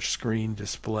touchscreen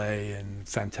display and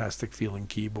fantastic feeling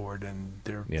keyboard. And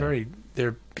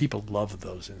they're people love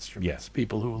those instruments. Yeah.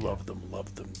 People who love them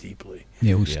deeply.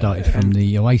 It all started from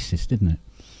the Oasis, didn't it?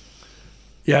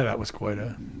 Yeah, that was quite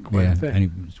a Yeah, thing. and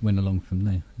it just went along from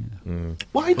there. Yeah.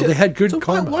 Why do they had good why,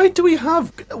 combat. why do we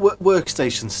have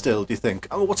workstations still? Do you think?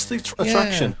 I mean, what's the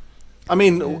attraction? I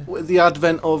mean, with the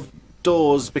advent of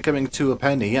doors becoming two a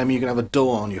penny. I mean, you can have a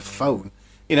door on your phone.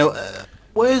 You know,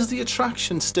 where's the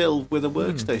attraction still with a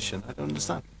workstation? I don't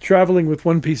understand. Traveling with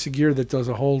one piece of gear that does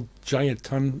a whole giant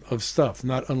ton of stuff,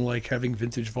 not unlike having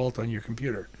Vintage Vault on your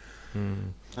computer.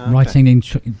 Okay. Writing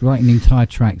entire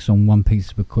tracks on one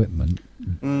piece of equipment,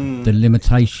 the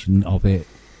limitation of it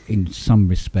in some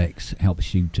respects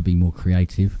helps you to be more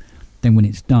creative. Then when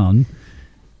it's done,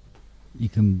 you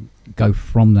can go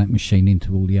from that machine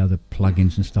into all the other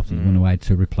plugins and stuff that you want to add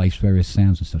to replace various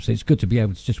sounds and stuff. So it's good to be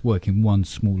able to just work in one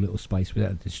small little space without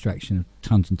the distraction of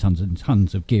tons and tons and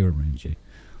tons of gear around you.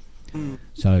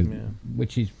 So,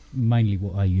 which is mainly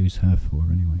what I use her for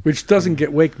anyway. Which doesn't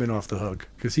get Wakeman off the hook,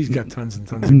 because he's got tons and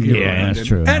tons of gear Yeah, around that's him,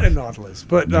 true and a enough. Nautilus.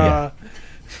 But, Yeah.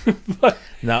 but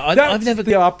No, I've that's never.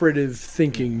 the operative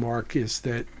thinking, Mark, is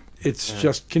that it's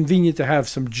just convenient to have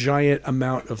some giant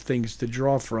amount of things to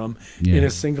draw from in Yeah. a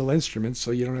single instrument,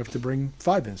 so you don't have to bring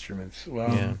 5 instruments.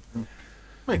 Well, Yeah.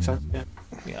 Makes sense. Yeah.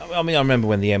 Yeah, I mean, I remember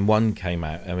when the M1 came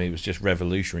out. I mean, it was just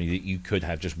revolutionary that you could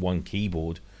have just one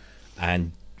keyboard,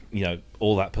 and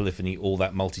all that polyphony, all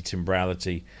that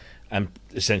multi-timbrality, and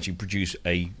essentially produce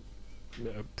a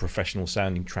professional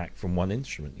sounding track from one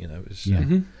instrument. It was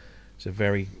it's a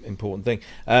very important thing.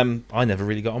 I never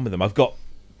really got on with them. I've got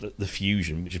the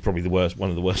Fusion, which is probably one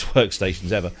of the worst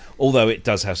workstations ever. Although it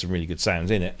does have some really good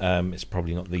sounds in it. It's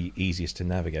probably not the easiest to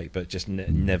navigate, but just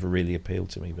never really appealed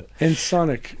to me. But And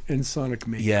Sonic made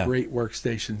great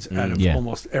workstations out of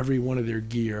almost every one of their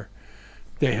gear.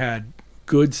 They had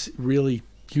good, really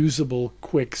usable,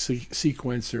 quick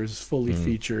sequencers, fully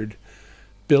featured,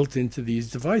 built into these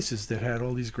devices that had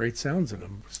all these great sounds in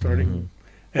them, starting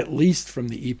at least from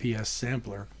the EPS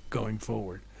sampler going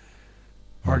forward.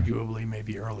 Arguably,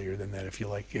 maybe earlier than that, if you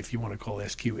want to call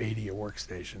SQ80 a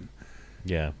workstation.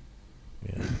 Yeah.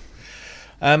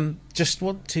 Just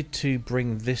wanted to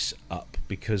bring this up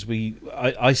because when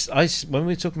we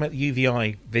were talking about the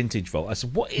UVI Vintage Vault, I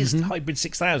said, "What is the Hybrid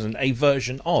 6000 a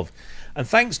version of?" And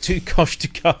thanks to Kosh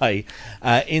Takai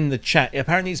in the chat,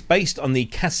 apparently it's based on the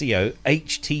Casio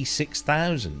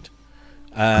HT6000.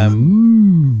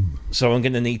 So I'm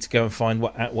going to need to go and find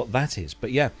what that is.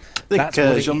 But yeah, I that's think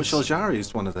what it Jean-Michel is. Jarre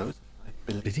used one of those.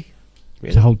 Did he?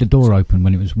 To hold the door open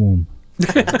when it was warm.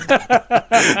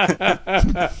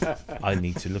 I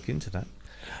need to look into that.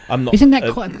 I'm not. Isn't that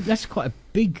that's quite a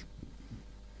big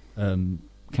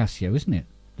Casio, isn't it?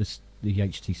 The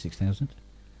HT6000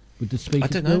 with the speakers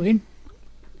don't know. built in.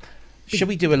 Shall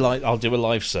we do a live? I'll do a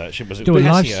live search. It was Do a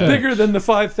live Casio. search. Bigger than the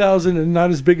 5,000 and not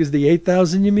as big as the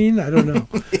 8,000, you mean? I don't know.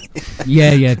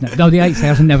 Yeah. No, the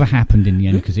 8000 never happened in the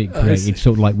end because it I see. created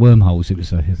sort of like wormholes. It was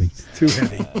so heavy. Too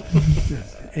heavy.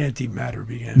 Antimatter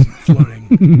began floating.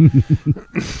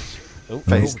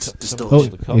 Phased Oh,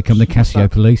 distortion. Oh, here come the Casio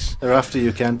police. They're after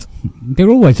you, Kent. They're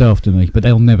always after me, but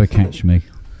they'll never catch me.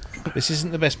 This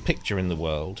isn't the best picture in the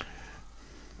world,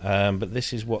 but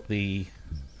this is what the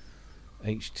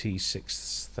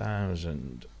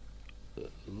HT6000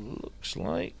 looks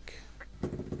like.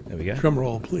 There we go. Drum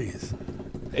roll, please.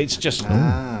 It's just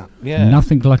Ah. yeah,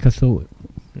 Nothing like I thought.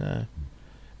 no.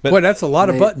 But Boy, that's a lot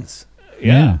of May- buttons.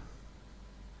 yeah.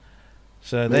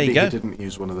 So there Maybe you go. he didn't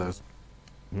use one of those.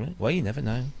 Well, you never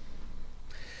know.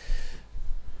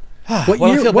 What Well,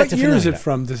 I year, feel what better for year is knowing it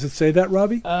from? Does it say that,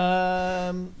 Robbie?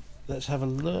 Let's have a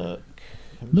look.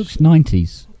 Looks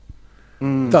 90s.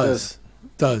 Does.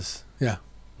 Yeah.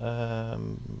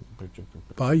 Um,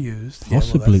 Buy used. Yeah, well,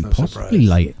 Possibly, that's no possibly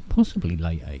surprise.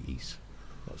 late 80s.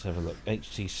 Let's have a look.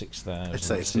 HT 6000. I'd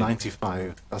say it's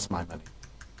 95. That's my money.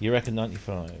 You reckon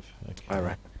 95? Okay. I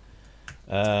reckon.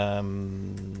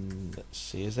 Let's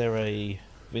see. Is there a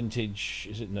vintage?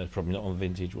 Is it? No, probably not on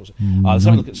vintage. Was it? Let's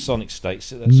have a look at Sonic States.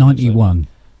 That's 91.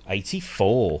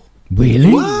 84.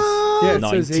 Really? Yeah, it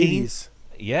says 19. 80s.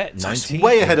 Yeah, It's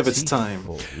way ahead of its time.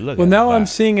 Look Well, at now I'm that.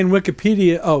 seeing in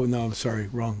Wikipedia. Oh no, I'm sorry,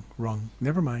 wrong.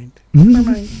 Never mind. Never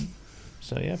mind.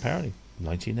 So yeah, apparently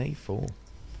 1984.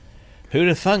 Who'd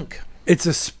have thunk? It's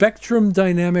a spectrum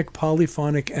dynamic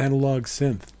polyphonic analog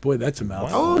synth. Boy, that's a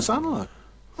mouthful. Oh, it's analog.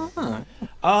 No,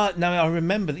 I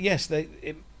remember. Yes,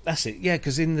 that's it. Yeah,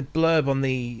 because in the blurb on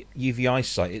the UVI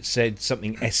site, it said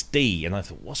something SD, and I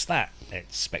thought, what's that?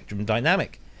 It's Spectrum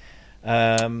Dynamic.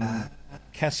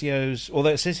 Casio's, although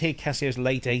it says here Casio's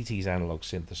late 80s analog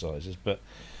synthesizers, but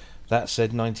that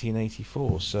said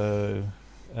 1984. So,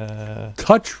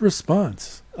 Touch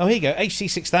response. oh, here you go.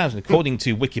 HC6000, according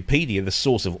to Wikipedia, the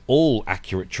source of all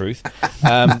accurate truth,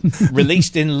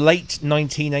 released in late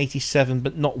 1987,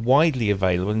 but not widely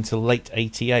available until late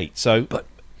 88. So,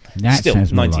 That still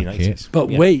sounds more like 1980s. it. But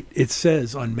Yeah. wait, it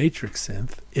says on Matrix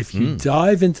Synth, if you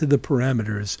dive into the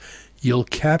parameters, you'll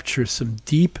capture some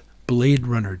deep Blade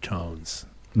Runner tones.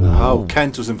 Oh,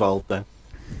 Kent was involved then.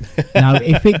 Now,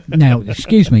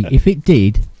 excuse me, if it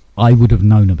did, I would have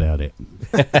known about it.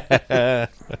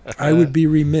 I would be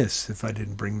remiss if I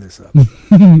didn't bring this up. That's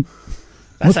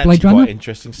What's actually Blade Runner? quite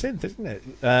interesting synth, isn't it?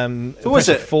 So what is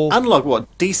it? Four Analog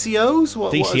what? DCOs?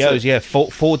 What is DCOs, it? yeah, four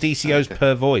DCOs Okay.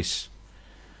 per voice,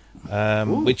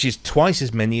 which is twice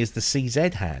as many as the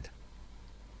CZ had,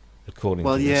 according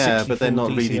Well, to yeah, the but they're 64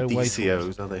 not really DCO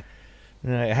waveforms. DCOs, are they?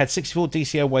 No, it had 64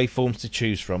 DCO waveforms to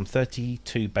choose from,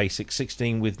 32 basic,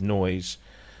 16 with noise,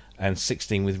 and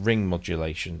 16 with ring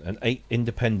modulation, and 8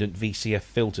 independent VCF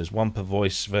filters, 1 per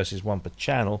voice versus 1 per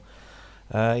channel.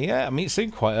 Yeah, I mean, it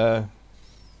seemed quite a...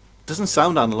 Doesn't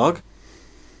sound analog.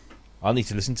 I'll need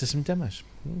to listen to some demos.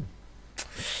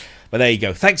 But there you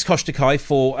go. Thanks, Kosh Takai,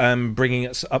 for bringing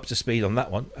us up to speed on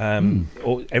that one.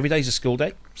 Every day's a school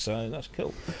day, so that's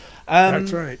cool.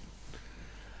 That's right.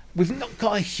 We've not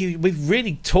got a huge... We've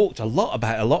really talked a lot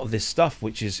about a lot of this stuff,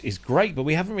 which is great, but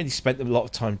we haven't really spent a lot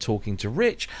of time talking to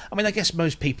Rich. I mean, I guess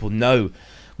most people know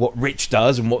what Rich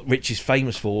does and what Rich is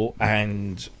famous for,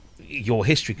 and your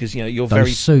history, because you're Those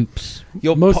very... soups.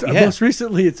 You're Most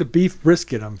recently, it's a beef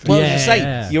brisket. I'm Well, thinking. as I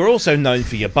say, you're also known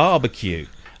for your barbecue,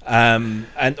 and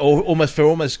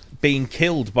almost being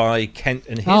killed by Kent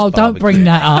and his Oh, barbecue. don't bring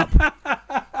that up.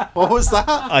 What was that?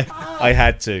 I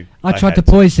had to. I tried to had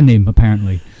poison him,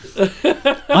 apparently.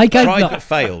 I gave Tried look, but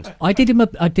failed. I did him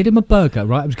a burger,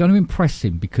 right? I was going to impress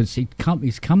him because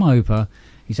he's come over,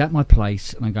 he's at my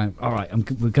place, and I'm going, all right,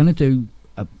 we're going to do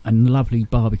a lovely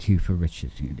barbecue for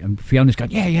Richard. And Fiona's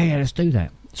going, yeah, let's do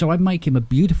that. So I make him a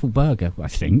beautiful burger, I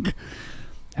think,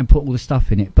 and put all the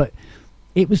stuff in it. But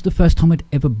it was the first time I'd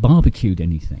ever barbecued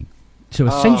anything. So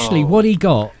essentially what he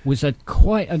got was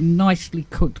quite a nicely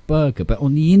cooked burger, but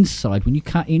on the inside, when you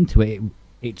cut into it,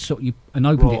 it sort of, and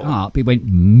opened it up, it went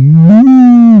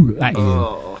moo at you.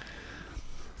 Oh.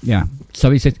 Yeah.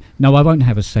 So he said, "No, I won't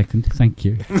have a second, thank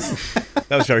you." That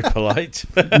was very polite.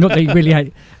 Not that he really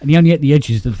had, and he only ate the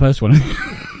edges of the first one.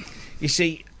 You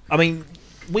see, I mean,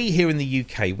 we here in the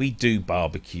UK, we do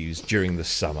barbecues during the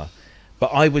summer, but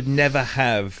I would never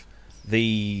have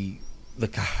the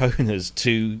cojones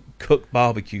to cook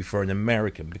barbecue for an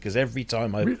American, because every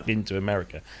time I've been to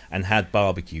America and had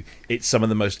barbecue, it's some of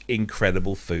the most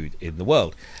incredible food in the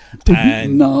world.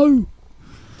 And No.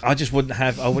 I just wouldn't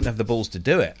have the balls to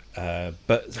do it.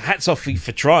 But hats off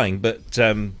for trying. But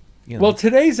Well,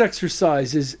 today's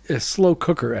exercise is a slow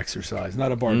cooker exercise,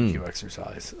 not a barbecue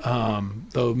exercise.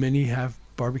 Though many have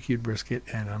barbecued brisket,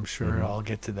 and I'm sure I'll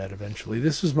get to that eventually.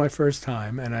 This was my first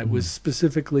time, and it was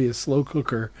specifically a slow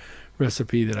cooker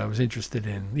recipe that I was interested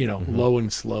in, low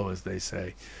and slow, as they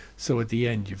say. So at the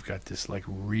end, you've got this like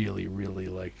really, really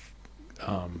like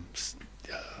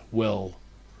well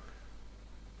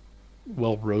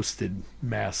roasted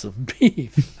mass of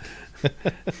beef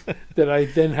that I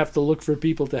then have to look for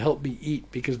people to help me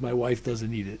eat because my wife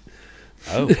doesn't eat it.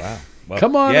 oh wow! Well,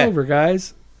 Come on yeah, over,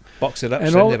 guys. box it up,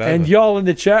 And, send it over. and y'all in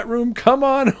the chat room, come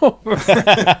on over.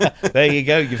 There you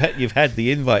go. You've had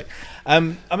the invite. I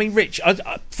mean, Rich,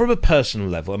 from a personal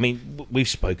level, I mean, we've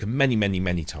spoken many, many,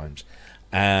 many times.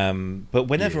 But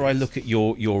whenever I look at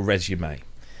your resume,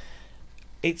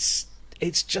 it's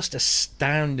just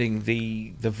astounding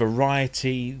the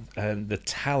variety and the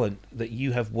talent that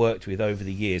you have worked with over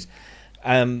the years.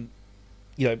 From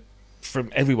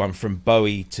everyone from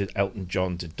Bowie to Elton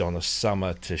John to Donna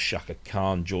Summer to Chaka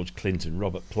Khan, George Clinton,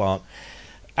 Robert Plant.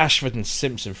 Ashford and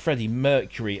Simpson, Freddie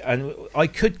Mercury, and I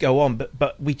could go on,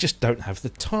 but we just don't have the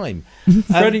time.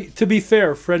 Freddie, to be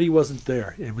fair, Freddie wasn't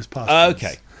there. It was possible.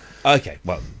 Okay,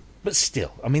 well, but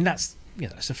still, I mean, that's, you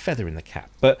know, it's a feather in the cap.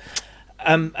 But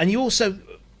and you also,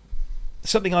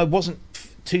 something I wasn't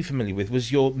too familiar with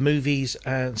was your movies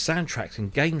and soundtracks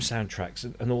and game soundtracks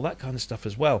and all that kind of stuff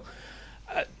as well.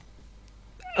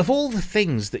 Of all the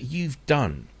things that you've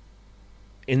done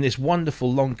in this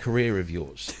wonderful long career of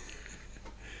yours,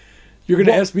 you're going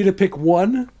to ask me to pick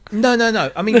one?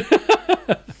 No. I mean,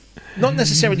 not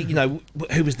necessarily, you know,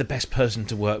 who was the best person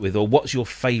to work with or what's your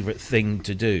favourite thing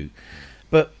to do.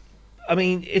 But, I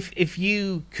mean, if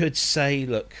you could say,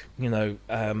 look, you know,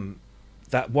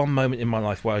 that one moment in my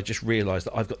life where I just realised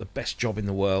that I've got the best job in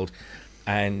the world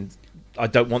and I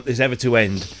don't want this ever to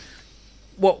end.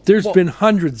 There's been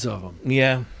hundreds of them.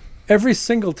 Yeah. Every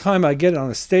single time I get on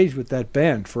a stage with that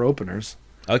band for openers.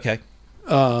 Okay.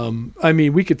 I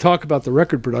mean, we could talk about the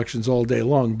record productions all day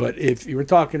long, but if you were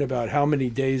talking about how many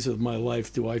days of my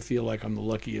life do I feel like I'm the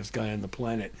luckiest guy on the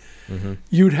planet,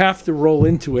 you'd have to roll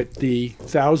into it the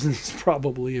thousands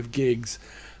probably of gigs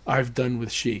I've done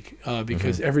with Chic,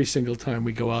 because every single time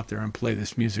we go out there and play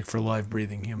this music for live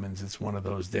breathing humans, it's one of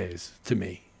those days to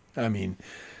me. I mean,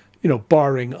 you know,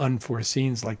 barring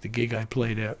unforeseens like the gig I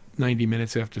played at 90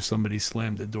 minutes after somebody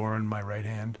slammed the door on my right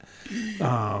hand.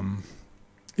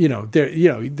 You know,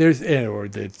 there's, or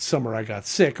the summer I got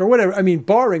sick or whatever. I mean,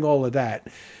 barring all of that,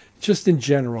 just in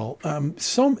general,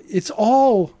 it's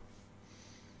all,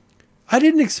 I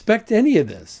didn't expect any of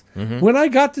this. When I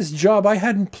got this job, I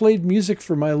hadn't played music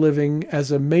for my living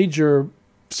as a major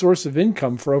source of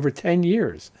income for over 10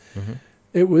 years.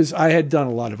 I had done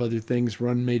a lot of other things,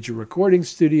 run major recording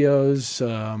studios,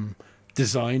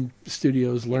 designed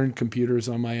studios, learned computers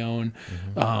on my own,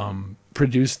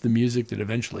 produced the music that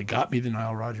eventually got me the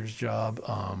Nile Rodgers job.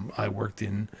 I worked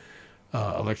in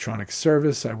electronic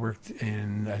service. I worked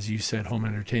in, as you said, home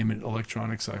entertainment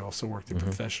electronics. I also worked in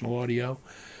professional audio.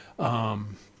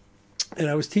 And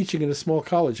I was teaching in a small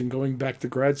college and going back to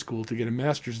grad school to get a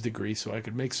master's degree so I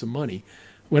could make some money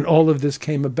when all of this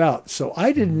came about. So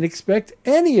I didn't expect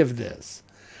any of this.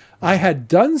 I had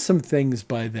done some things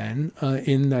by then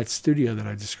in that studio that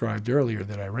I described earlier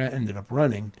that I ended up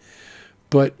running,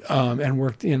 but and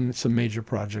worked in some major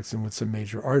projects and with some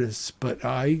major artists. But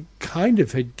I kind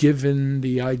of had given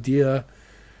the idea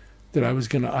that I was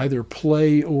going to either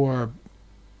play or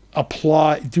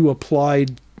do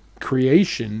applied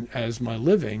creation as my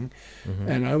living,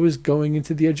 and I was going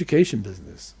into the education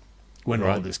business when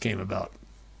all this came about.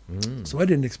 So I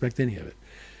didn't expect any of it.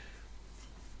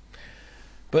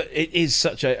 But it is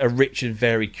such a rich and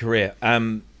varied career.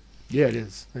 Yeah, it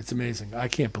is. It's amazing. I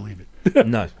can't believe it.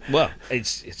 No, well,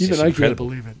 it's even just I incredible.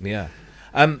 can't believe it.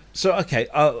 Yeah. So okay,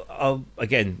 I'll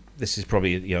again. This is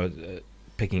probably, you know,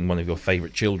 picking one of your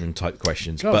favourite children type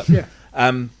questions, but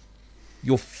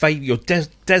your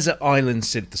desert island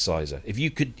synthesizer. If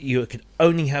you could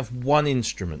only have one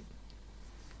instrument,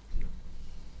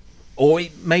 or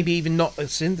maybe even not a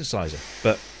synthesizer,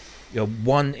 but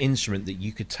one instrument that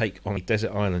you could take on a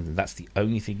desert island, and that's the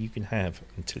only thing you can have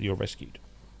until you're rescued.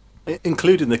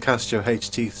 Including the Casio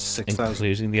HT6000.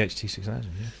 Including the HT6000,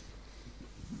 yeah.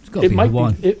 It's got to be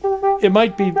one. It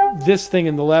might be this thing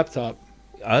in the laptop.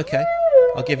 Okay,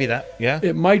 I'll give you that, yeah.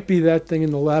 It might be that thing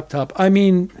in the laptop. I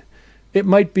mean, it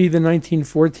might be the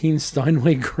 1914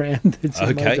 Steinway Grand that's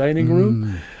in my dining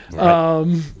room.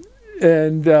 Right.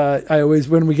 And I always,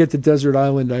 when we get to Desert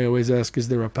Island, I always ask, is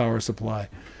there a power supply?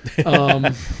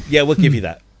 Yeah, we'll give you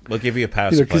that. We'll give you a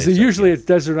power supply. Because usually it's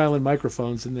Desert Island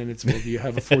microphones, and then it's, well, do you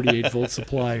have a 48-volt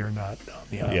supply or not?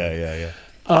 Yeah.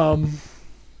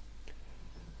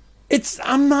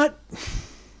 I'm not...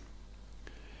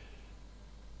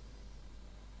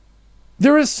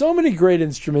 There are so many great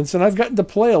instruments, and I've gotten to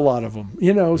play a lot of them,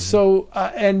 you know. So,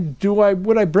 and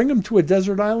would I bring them to a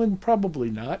desert island?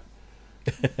 Probably not.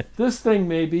 This thing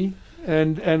maybe,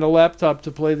 and a laptop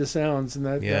to play the sounds, and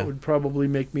that would probably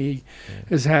make me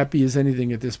as happy as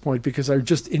anything at this point, because I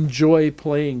just enjoy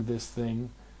playing this thing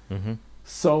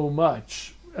so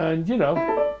much. And you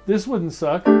know, this wouldn't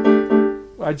suck.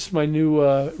 My new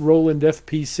Roland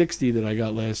FP60 that I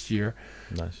got last year.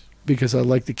 Nice. Because I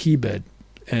like the key bed,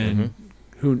 and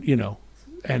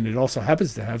and it also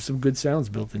happens to have some good sounds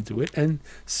built into it, and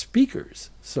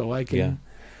speakers, so I can,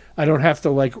 I don't have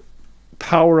to like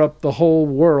power up the whole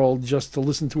world just to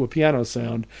listen to a piano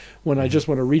sound when I just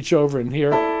want to reach over and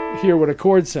hear what a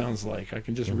chord sounds like. I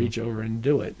can just reach over and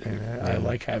do it. And I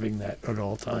like having that at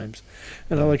all times.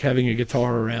 And I like having a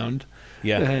guitar around.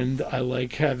 Yeah. And I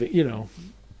like having,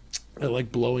 I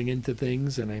like blowing into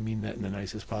things, and I mean that in the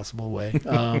nicest possible way.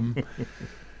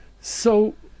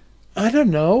 So, I don't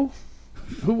know.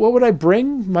 What would I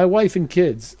bring? My wife and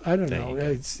kids. I don't know.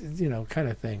 It's, kind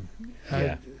of thing.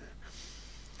 Yeah.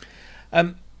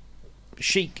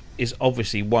 Chic is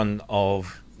obviously one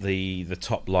of the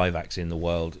top live acts in the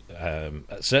world.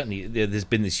 Certainly, there's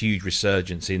been this huge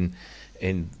resurgence in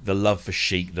the love for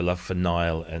Chic, the love for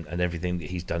Nile, and everything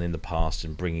that he's done in the past,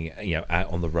 and bringing it,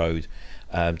 out on the road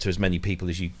to as many people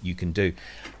as you can do.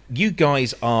 You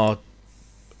guys are,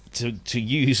 to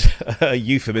use a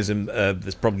euphemism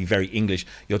that's probably very English,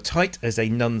 you're tight as a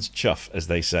nun's chuff, as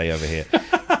they say over here.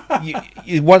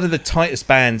 You're one of the tightest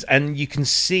bands, and you can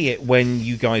see it when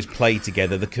you guys play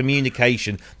together. The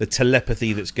communication, the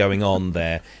telepathy that's going on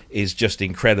there is just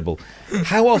incredible.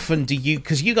 How often do you,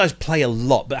 because you guys play a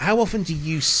lot, but how often do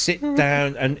you sit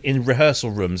down and in rehearsal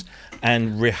rooms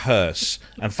and rehearse,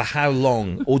 and for how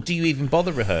long, or do you even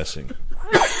bother rehearsing?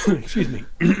 Excuse me.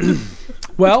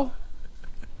 Well,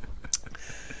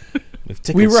 we've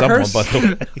tickled someone, by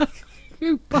the way.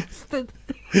 You bastard.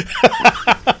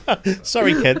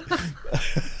 Sorry, Ken.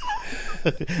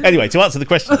 Anyway, to answer the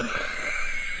question,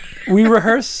 we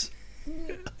rehearse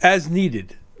as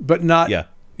needed, but not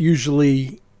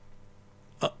usually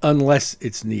unless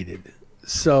it's needed.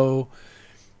 So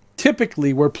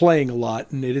typically we're playing a lot,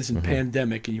 and it isn't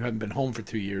pandemic and you haven't been home for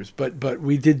 2 years, but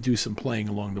we did do some playing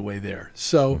along the way there.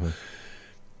 So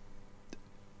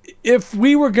if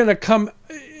we were going to come,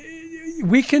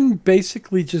 we can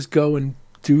basically just go and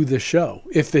do the show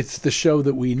if it's the show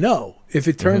that we know. If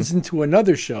it turns into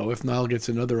another show, if Nile gets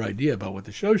another idea about what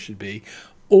the show should be,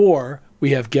 or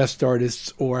we have guest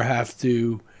artists or have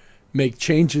to make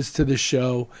changes to the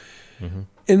show,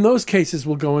 in those cases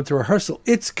we'll go into rehearsal.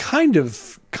 It's kind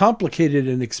of complicated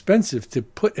and expensive to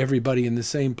put everybody in the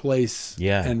same place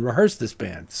and rehearse this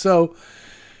band. So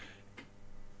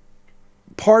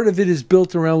part of it is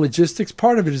built around logistics.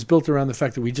 Part of it is built around the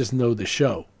fact that we just know the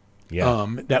show.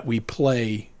 That we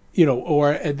play,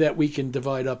 or that we can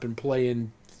divide up and play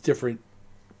in different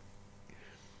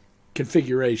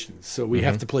configurations. So we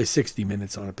have to play 60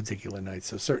 minutes on a particular night.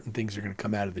 So certain things are going to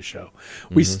come out of the show.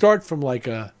 We start from like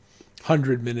a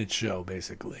 100-minute show,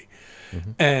 basically.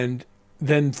 And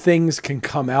then things can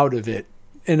come out of it.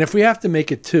 And if we have to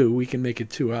make it 2, we can make it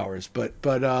 2 hours. But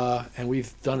and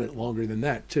we've done it longer than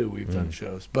that too. We've done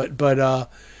shows. But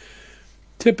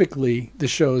typically, the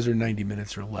shows are 90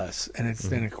 minutes or less, and it's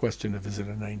then a question of, is it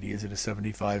a 90, is it a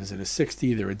 75, is it a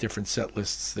 60? There are different set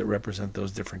lists that represent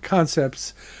those different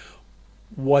concepts.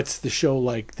 What's the show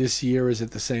like this year? Is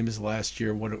it the same as last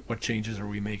year? What changes are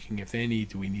we making, if any?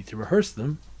 Do we need to rehearse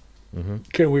them?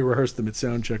 Can we rehearse them at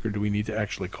sound check, or do we need to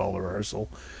actually call a rehearsal?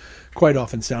 Quite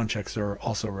often, sound checks are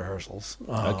also rehearsals.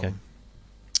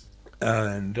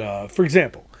 And for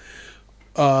example,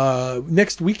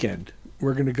 next weekend,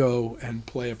 we're going to go and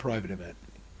play a private event.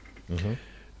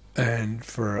 And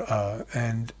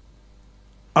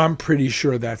I'm pretty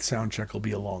sure that sound check will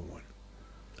be a long one.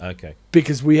 Okay.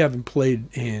 Because we haven't played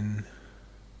in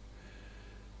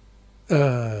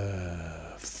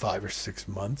 5 or 6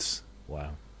 months.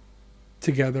 Wow.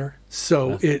 Together.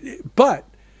 So but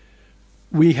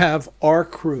we have our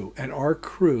crew, and our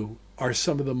crew are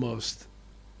some of the most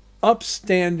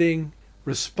upstanding,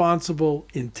 responsible,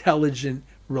 intelligent,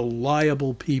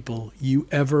 reliable people you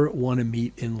ever want to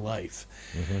meet in life.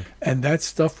 And that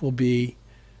stuff will be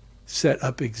set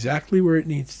up exactly where it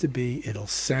needs to be. It'll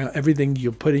sound, everything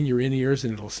you'll put in your in-ears,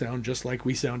 and it'll sound just like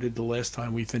we sounded the last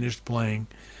time we finished playing.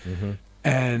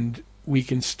 And we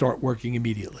can start working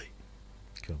immediately.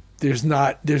 Cool. There's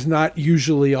not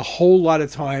usually a whole lot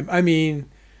of time. I mean,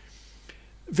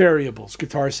 variables,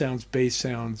 guitar sounds, bass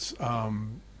sounds,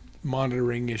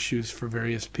 monitoring issues for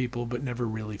various people, but never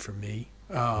really for me.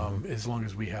 As long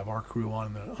as we have our crew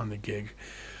on the gig.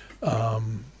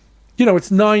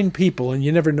 It's 9 people, and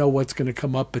you never know what's going to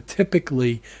come up, but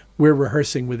typically we're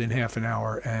rehearsing within half an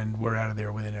hour, and we're out of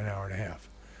there within an hour and a half.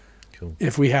 Cool.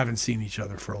 If we haven't seen each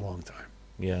other for a long time.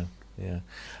 Yeah.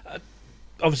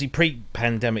 Obviously,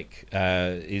 pre-pandemic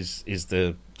is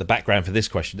the background for this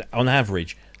question. On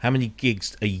average, how many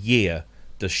gigs a year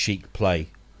does Chic play?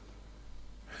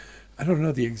 I don't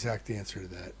know the exact answer to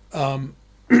that.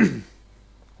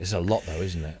 It's a lot, though,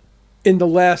 isn't it? In the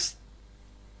last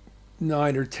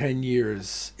 9 or 10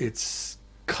 years, it's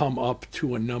come up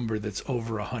to a number that's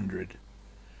over 100.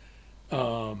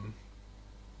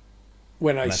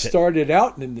 When I started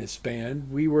out in this band,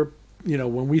 we were,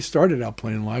 when we started out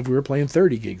playing live, we were playing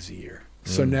 30 gigs a year.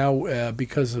 So now,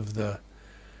 because of the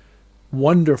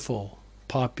wonderful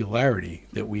popularity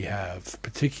that we have,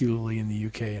 particularly in the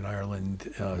UK and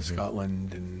Ireland,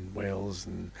 Scotland and Wales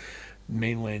and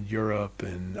mainland Europe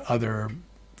and other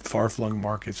far-flung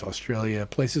markets, Australia,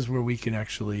 places where we can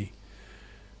actually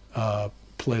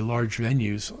play large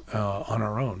venues on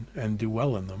our own and do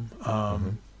well in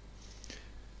them.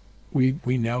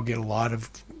 We now get a lot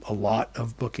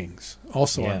of bookings.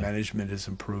 Also, our management has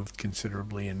improved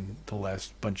considerably in the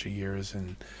last bunch of years,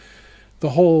 and the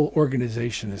whole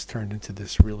organization has turned into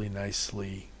this really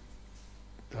nicely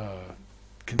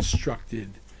constructed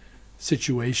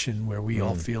situation where we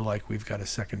all feel like we've got a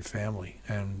second family,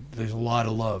 and there's a lot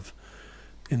of love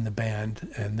in the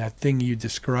band. And that thing you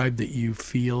described that you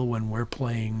feel when we're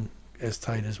playing As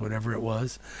Tight as whatever it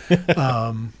was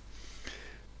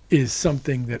is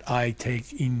something that I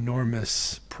take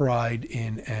enormous pride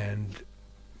in, and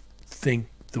think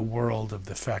the world of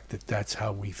the fact that that's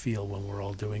how we feel when we're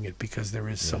all doing it, because there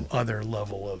is some other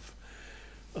level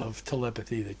of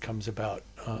telepathy that comes about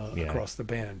across the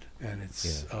band, and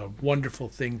it's a wonderful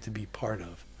thing to be part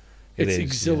of. It's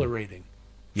exhilarating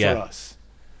for us.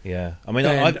 Yeah, I mean,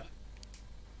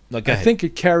 I think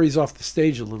it carries off the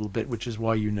stage a little bit, which is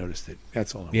why you noticed it.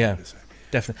 That's all I'm going to say.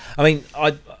 Definitely. I mean,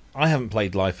 I haven't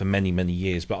played live for many, many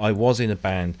years, but I was in a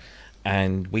band,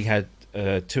 and we had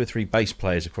 2 or 3 bass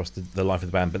players across the life of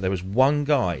the band, but there was one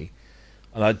guy,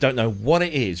 and I don't know what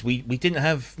it is. We didn't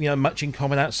have much in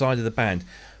common outside of the band,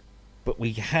 but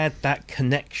we had that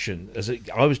connection.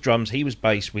 I was drums, he was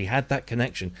bass. We had that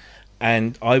connection,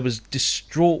 and I was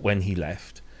distraught when he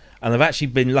left. And I've actually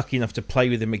been lucky enough to play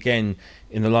with him again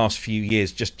in the last few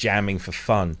years, just jamming for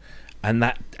fun, and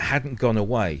that hadn't gone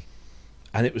away.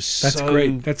 And it was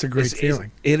great. That's a great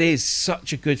feeling. It is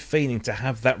such a good feeling to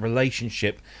have that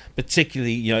relationship,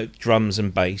 particularly drums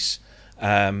and bass,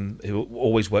 who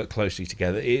always work closely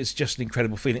together. It's just an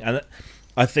incredible feeling, and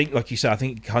I think, like you said, I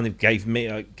think it kind of gave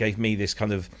me this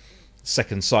kind of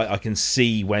second sight. I can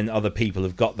see when other people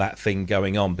have got that thing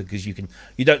going on, because you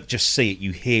don't just see it,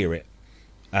 you hear it.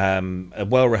 A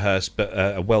well rehearsed but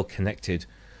a well connected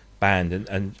band,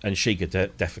 and Chic are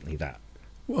definitely that.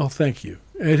 Well, thank you.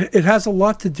 It has a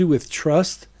lot to do with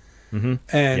trust,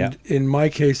 and in my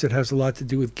case, it has a lot to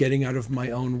do with getting out of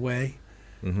my own way,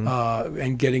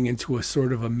 and getting into a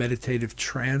sort of a meditative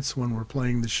trance when we're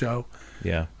playing the show.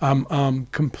 Yeah,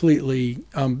 completely.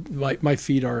 My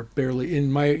feet are barely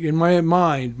in my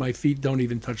mind. My feet don't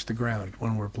even touch the ground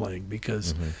when we're playing,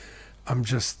 because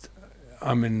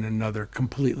I'm in another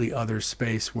completely other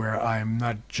space where I'm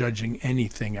not judging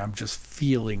anything. I'm just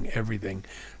feeling everything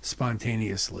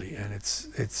spontaneously, and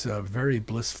it's a very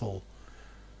blissful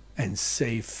and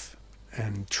safe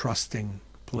and trusting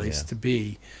place to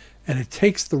be. And it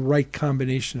takes the right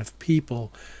combination of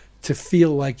people to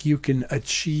feel like you can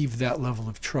achieve that level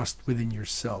of trust within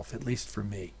yourself, at least for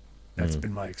me. That's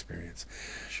been my experience.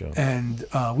 Sure. And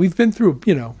we've been through,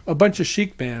 a bunch of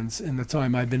Chic bands in the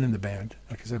time I've been in the band,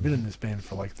 because I've been in this band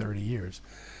for like 30 years.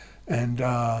 And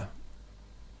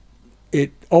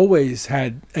it always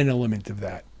had an element of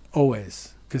that,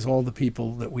 always, because all the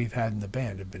people that we've had in the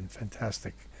band have been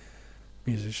fantastic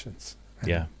musicians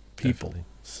and people. Definitely.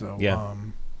 So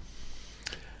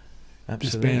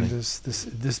absolutely.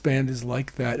 This band is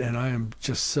like that, and I am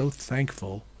just so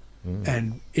thankful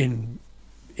and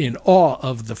in awe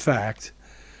of the fact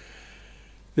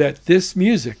that this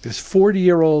music, this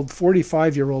 40-year-old,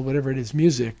 45-year-old, whatever it is,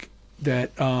 music,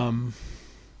 that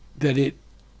it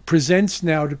presents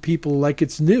now to people like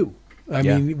it's new. I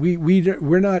mean,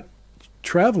 we're not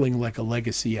traveling like a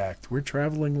legacy act. We're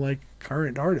traveling like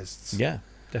current artists. Yeah,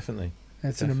 definitely.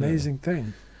 That's an amazing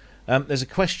thing. There's a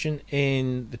question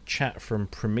in the chat from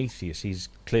Prometheus. He's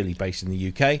clearly based in the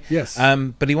UK. Yes.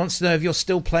 But he wants to know if you're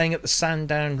still playing at the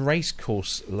Sandown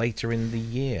Racecourse later in the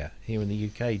year here in the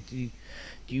UK. Do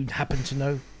you happen to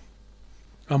know?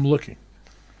 I'm looking.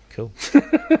 Cool.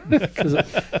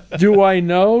 Do I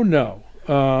know? No.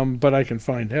 But I can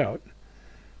find out.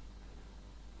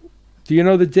 Do you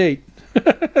know the date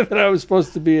that I was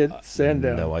supposed to be at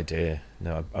Sandown? No idea.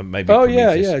 No, maybe. Oh,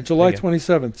 Prometheus. yeah. July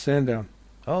 27th, Sandown.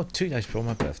 Oh, 2 days before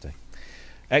my birthday.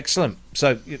 Excellent.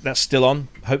 So that's still on,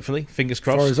 hopefully. Fingers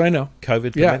crossed. As far as I know.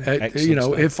 COVID.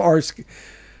 If ours...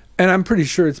 And I'm pretty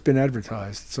sure it's been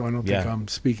advertised, so I don't think I'm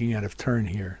speaking out of turn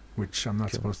here, which I'm not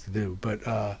supposed to do. But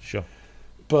sure.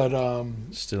 But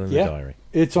still in the diary.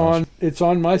 It's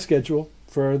on my schedule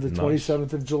for the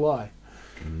 27th of July.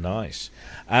 Nice.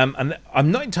 And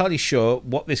I'm not entirely sure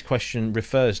what this question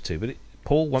refers to, but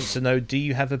Paul wants to know: do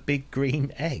you have a big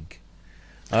green egg?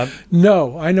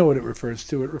 No, I know what it refers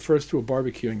to. It refers to a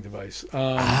barbecuing device.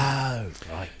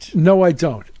 Right. No, I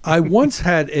don't. I once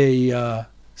had a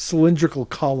cylindrical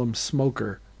column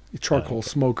smoker charcoal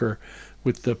smoker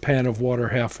with the pan of water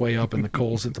halfway up and the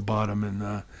coals at the bottom,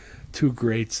 and 2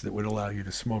 grates that would allow you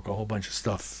to smoke a whole bunch of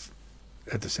stuff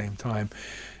at the same time.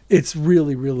 It's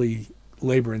really, really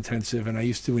labor intensive, and I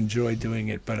used to enjoy doing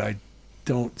it, but I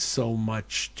don't so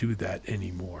much do that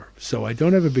anymore. So I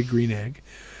don't have a big green egg,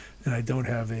 and I don't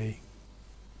have a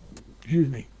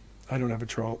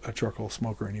charcoal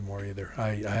smoker anymore either.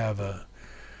 I have a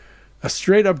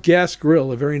straight up gas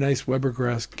grill, a very nice Weber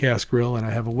gas grill, and I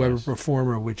have a Weber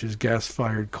Performer, which is gas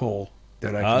fired coal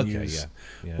that I can use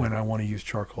when I want to use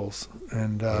charcoals.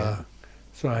 And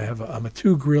so I'm a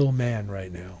 2 grill man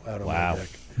right now out on my deck.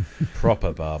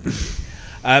 Proper barbecue.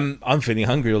 I'm feeling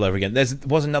hungry all over again. There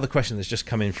was another question that's just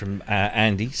come in from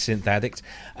Andy, Synth Addict.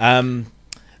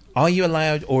 Are you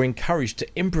allowed or encouraged to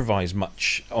improvise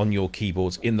much on your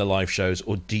keyboards in the live shows,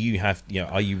 or do you have,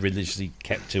 are you religiously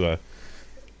kept to a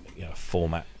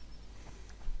format?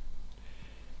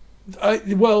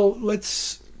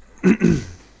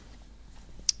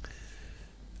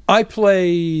 I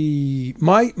play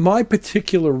my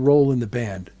particular role in the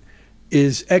band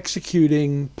is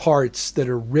executing parts that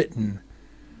are written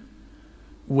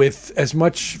with as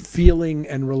much feeling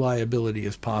and reliability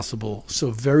as possible.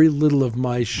 So very little of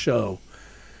my show,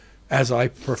 as I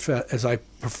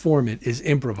perform it, is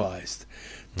improvised.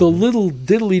 The little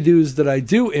diddly-doos that I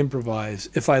do improvise,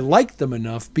 if I like them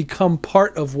enough, become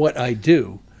part of what I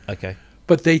do. Okay.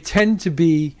 But they tend to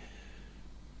be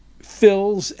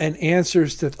fills and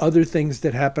answers to other things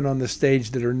that happen on the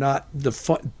stage that are not the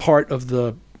part of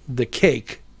the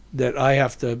cake that I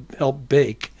have to help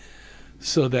bake,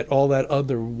 so that all that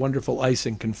other wonderful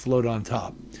icing can float on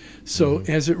top. So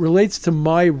as it relates to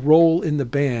my role in the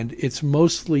band, it's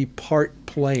mostly part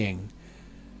playing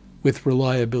with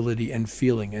reliability and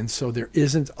feeling. And so there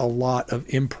isn't a lot of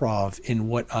improv in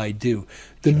what I do.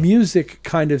 The music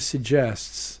kind of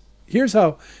suggests, here's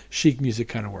how Chic music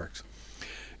kind of works.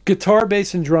 Guitar,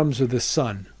 bass, and drums are the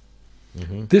sun.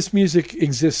 This music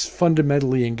exists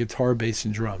fundamentally in guitar, bass,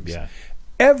 and drums. Yeah.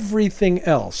 Everything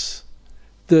else,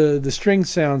 the string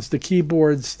sounds, the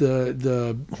keyboards,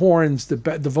 the horns, the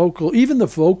vocal, even the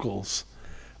vocals,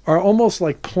 are almost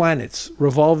like planets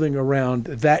revolving around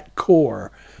that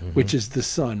core, which is the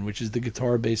sun, which is the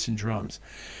guitar, bass, and drums.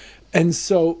 And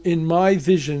so in my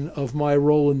vision of my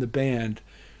role in the band,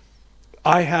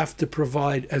 I have to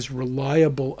provide as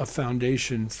reliable a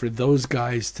foundation for those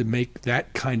guys to make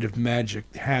that kind of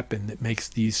magic happen that makes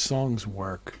these songs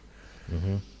work.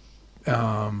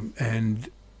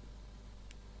 And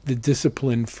the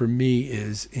discipline for me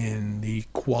is in the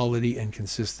quality and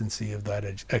consistency of that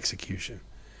execution.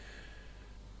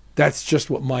 That's just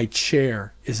what my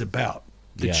chair is about,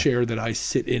 the chair that I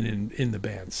sit in the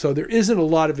band. So there isn't a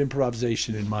lot of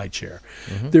improvisation in my chair.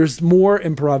 There's more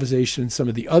improvisation in some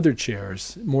of the other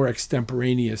chairs, more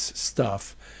extemporaneous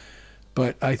stuff.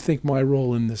 But I think my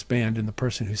role in this band, and the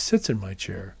person who sits in my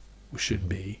chair should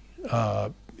be,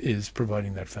 is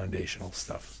providing that foundational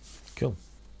stuff. Cool.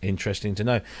 Interesting to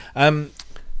know.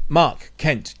 Mark,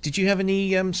 Kent, did you have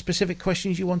any specific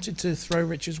questions you wanted to throw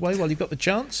Rich's way while you've got the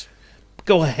chance?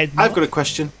 Go ahead, Mark. I've got a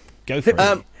question. Go for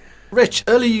it. Rich,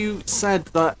 earlier you said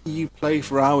that you play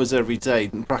for hours every day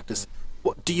and practice.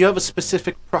 What, do you have a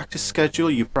specific practice schedule?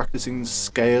 Are you practicing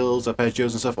scales,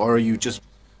 arpeggios and stuff, or are you just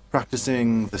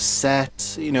practicing the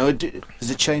set?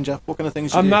 Does it change up? What kind of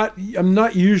things do you do? I'm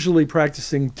not usually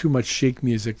practicing too much Chic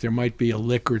music. There might be a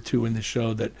lick or two in the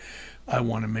show that I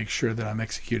want to make sure that I'm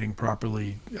executing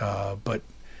properly, but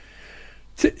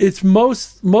it's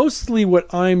mostly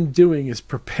what I'm doing is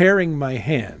preparing my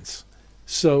hands.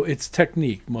 So it's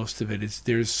technique, most of it.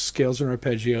 There's scales and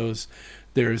arpeggios,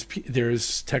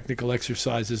 there's technical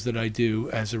exercises that I do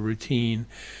as a routine,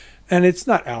 and it's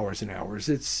not hours and hours.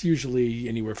 It's usually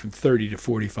anywhere from 30 to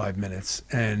 45 minutes.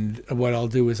 And what I'll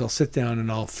do is I'll sit down and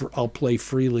I'll play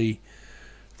freely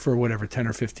for whatever 10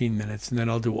 or 15 minutes, and then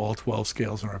I'll do all 12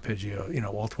 scales and arpeggio,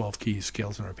 all 12 keys,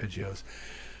 scales and arpeggios,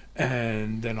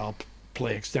 and then I'll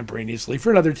play extemporaneously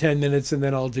for another 10 minutes, and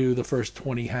then I'll do the first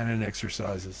 20 Hanon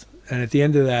exercises. And at the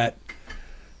end of that,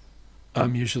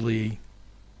 I'm usually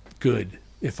good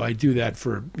if I do that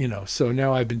for, so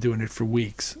now I've been doing it for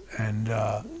weeks, and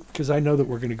because I know that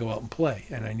we're going to go out and play,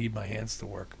 and I need my hands to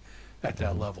work at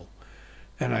that level.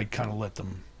 And I kind of let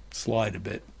them slide a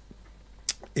bit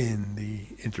in the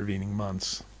intervening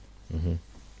months.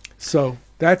 So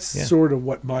that's sort of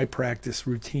what my practice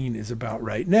routine is about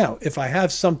right now. If I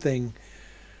have something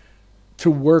to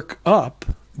work up,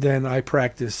 then I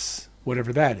practice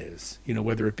whatever that is,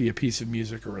 whether it be a piece of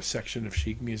music or a section of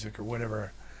Chic music or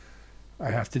whatever I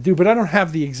have to do. But I don't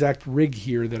have the exact rig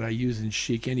here that I use in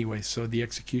Chic anyway, so the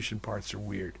execution parts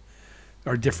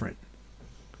are different.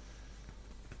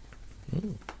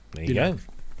 There you go.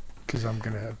 Because I'm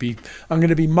gonna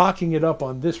be mocking it up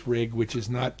on this rig, which is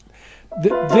not.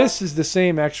 This is the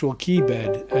same actual key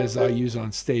bed as I use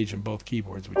on stage on both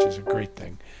keyboards, which is a great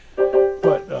thing.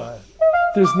 But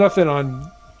there's nothing on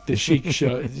the Chic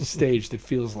show stage that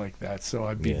feels like that, so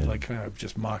I'd be like kind of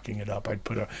just mocking it up. I'd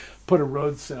put a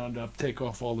Rhodes sound up, take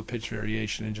off all the pitch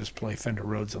variation, and just play Fender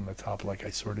Rhodes on the top, like I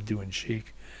sort of do in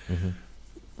Chic.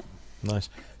 Nice.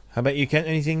 How about you, Kent?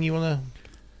 Anything you want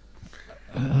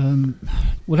to?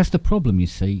 Well, that's the problem, you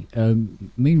see.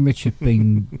 Me and Rich have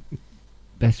been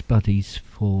best buddies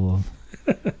for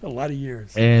a lot of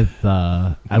years.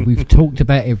 Ever. And we've talked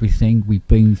about everything. We've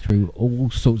been through all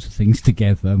sorts of things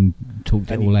together and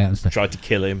talked it all out and stuff. Tried to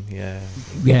kill him, yeah.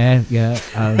 Yeah.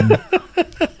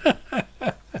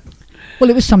 Well,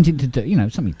 it was something to do,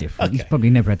 something different. He's probably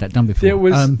never had that done before. There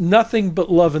was nothing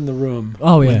but love in the room.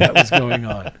 Oh, yeah. When that was going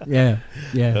on. Yeah.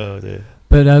 Oh, dear.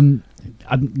 But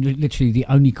literally the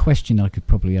only question I could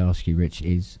probably ask you, Rich,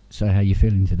 is, so how you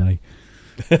feeling today?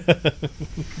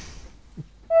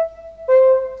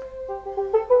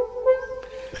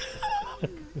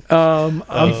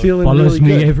 I'm feeling follows really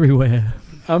me good. Everywhere.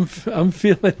 I'm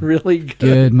feeling really good.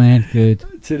 Good, man.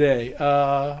 Good. Today.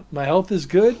 My health is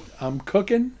good. I'm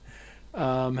cooking.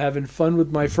 Having fun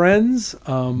with my friends.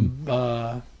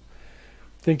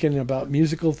 Thinking about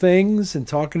musical things and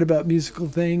talking about musical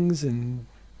things and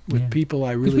with people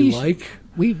I really like.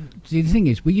 The thing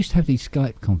is, we used to have these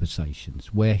Skype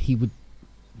conversations where he would,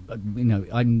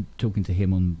 I'm talking to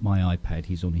him on my iPad.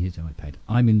 He's on his iPad.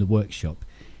 I'm in the workshop.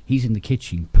 He's in the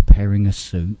kitchen preparing a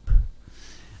soup.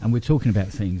 And we're talking about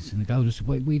things. And I go,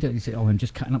 we don't. He said, I'm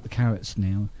just cutting up the carrots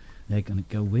now. They're going to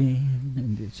go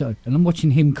in. And I'm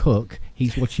watching him cook.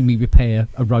 He's watching me repair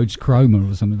a Rhodes Chroma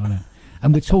or something like that.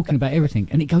 And we're talking about everything.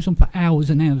 And it goes on for hours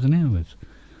and hours and hours.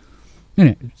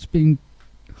 It's been...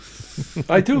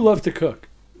 I do love to cook.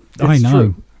 I know.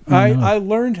 True. I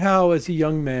learned how as a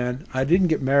young man. I didn't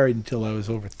get married until I was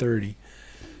over 30.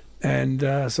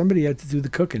 And somebody had to do the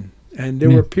cooking. And there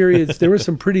were periods, there were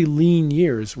some pretty lean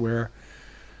years where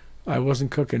I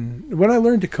wasn't cooking. When I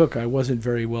learned to cook, I wasn't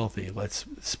very wealthy, let's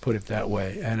put it that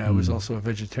way. And I was also a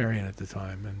vegetarian at the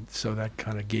time. And so that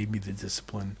kind of gave me the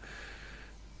discipline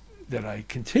that I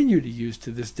continue to use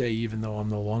to this day, even though I'm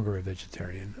no longer a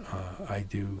vegetarian. I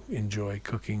do enjoy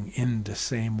cooking in the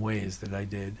same ways that I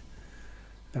did.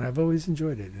 And I've always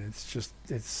enjoyed it. And it's just,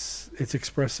 it's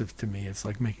expressive to me. It's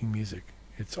like making music.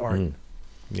 It's art.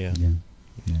 Yeah.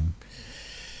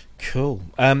 Cool.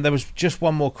 There was just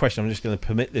one more question. I'm just going to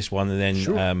permit this one, and then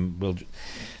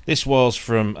this was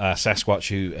from Sasquatch,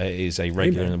 who is a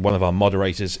regular and one of our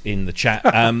moderators in the chat.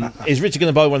 Is Richard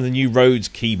going to buy one of the new Rhodes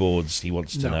keyboards? He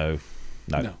wants to know.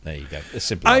 No. There you go. A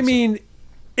simple answer. I mean,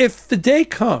 if the day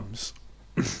comes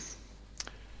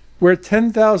where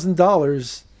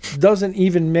 $10,000 doesn't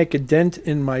even make a dent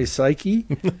in my psyche,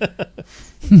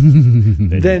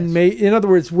 then in other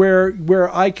words,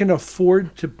 where I can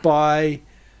afford to buy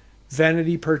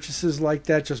vanity purchases like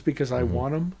that just because I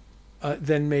want them,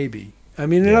 then maybe. I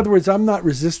mean, in other words, I'm not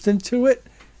resistant to it.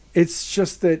 It's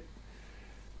just that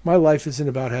my life isn't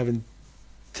about having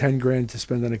 10 grand to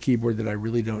spend on a keyboard that I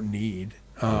really don't need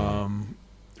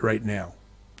right now.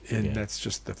 And that's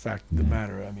just the fact of the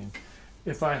matter. I mean,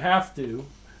 if I have to,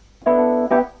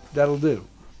 that'll do.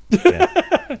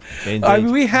 I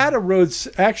mean, we had a Rhodes,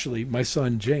 actually, my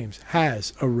son James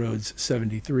has a Rhodes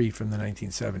 73 from the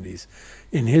 1970s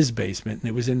in his basement, and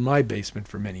it was in my basement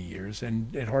for many years,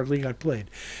 and it hardly got played.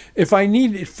 If I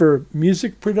need it for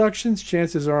music productions,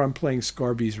 chances are I'm playing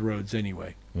Scarby's Rhodes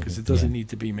anyway, because it doesn't need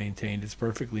to be maintained. It's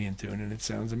perfectly in tune, and it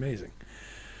sounds amazing.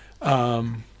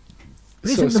 Isn't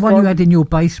the one you had in your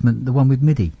basement the one with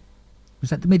MIDI? Was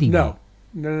that the MIDI one?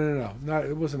 No.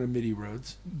 It wasn't a MIDI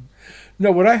Rhodes.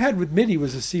 No, what I had with MIDI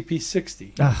was a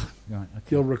CP60. Ah, right. Okay.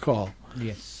 You'll recall.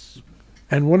 Yes.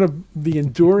 And one of the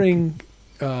enduring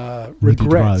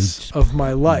regrets of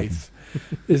my life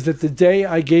is that the day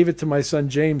I gave it to my son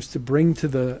James to bring to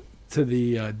the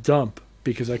dump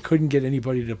because I couldn't get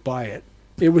anybody to buy it.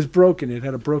 It was broken. It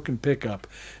had a broken pickup,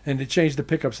 and to change the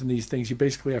pickups in these things, you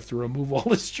basically have to remove all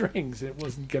the strings. It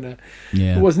wasn't gonna.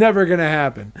 Yeah. It was never gonna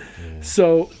happen. Yeah.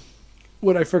 So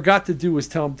what I forgot to do was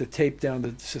tell him to tape down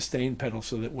the sustain pedal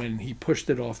so that when he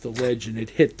pushed it off the ledge and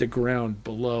it hit the ground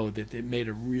below, that it made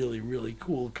a really, really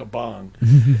cool kabong.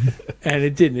 And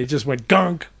it didn't. It just went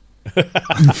gunk.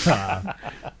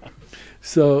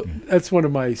 So that's one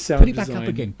of my sound Put it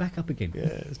design. Back up again.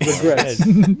 Yeah, regrets.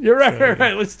 You're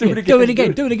right. Let's do it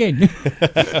again. Do it again.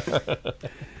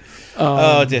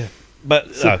 Oh dear. But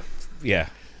yeah.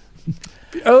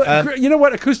 You know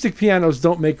what? Acoustic pianos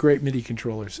don't make great MIDI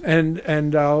controllers,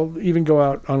 and I'll even go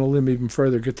out on a limb even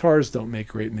further. Guitars don't make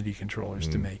great MIDI controllers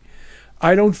to me.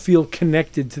 I don't feel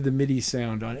connected to the MIDI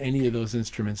sound on any of those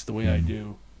instruments the way I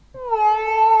do.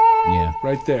 Yeah.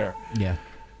 Right there. Yeah.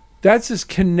 That's as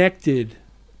connected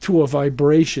to a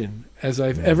vibration as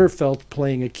I've ever felt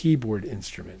playing a keyboard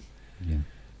instrument. Yeah.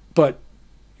 But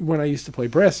when I used to play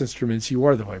brass instruments, you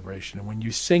are the vibration. And when you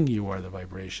sing, you are the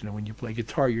vibration. And when you play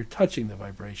guitar, you're touching the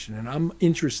vibration. And I'm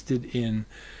interested in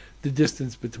the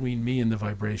distance between me and the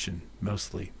vibration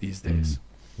mostly these days.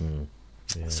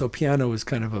 Yeah. So piano is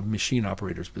kind of a machine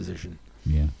operator's position.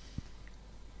 Yeah.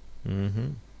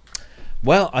 Mm-hmm.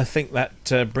 Well, I think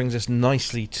that brings us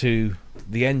nicely to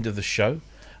the end of the show.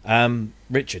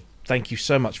 Richard, thank you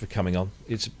so much for coming on.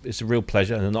 It's a real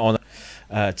pleasure and an honour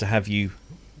to have you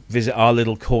visit our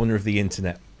little corner of the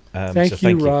internet. Thank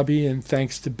you, Robbie, and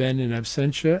thanks to Ben in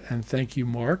absentia, and thank you,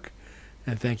 Mark,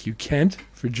 and thank you, Kent,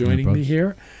 for joining me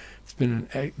here. It's been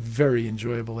a very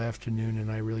enjoyable afternoon,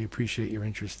 and I really appreciate your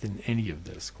interest in any of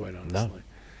this, quite honestly. No,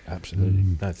 absolutely.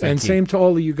 No, thank and you. Same to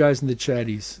all of you guys in the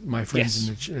chatties, my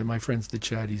friends my friends the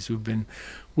chatties who've been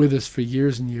with us for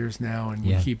years and years now, and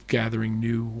we keep gathering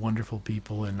new wonderful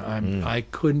people, and I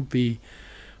couldn't be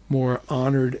more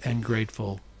honored and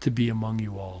grateful to be among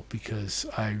you all, because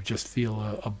I just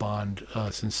feel a bond,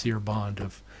 a sincere bond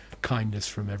of kindness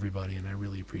from everybody, and I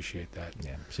really appreciate that.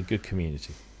 Yeah, it's a good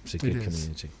community. It's a good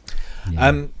community.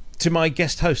 Yeah. To my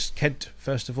guest host, Kent,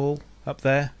 first of all, up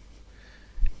there,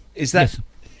 is that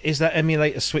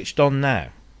emulator switched on now?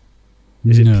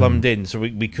 Is it plumbed in? So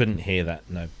we couldn't hear that.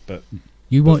 No, but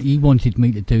you wanted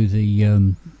me to do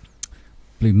the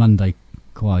Blue Monday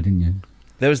choir, didn't you?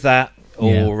 There was that,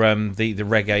 or the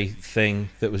reggae thing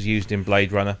that was used in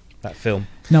Blade Runner, that film.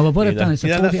 No, what I've done is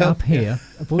I brought it up here.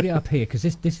 I brought it up here because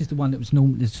this is the one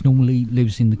that normally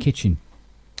lives in the kitchen.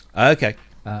 Okay.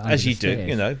 As you do,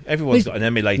 you know, everyone's got an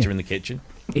emulator in the kitchen.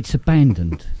 It's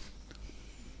abandoned.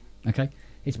 Okay,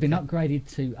 it's been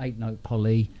upgraded to 8-note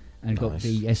poly and got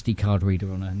the SD card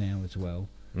reader on her now as well.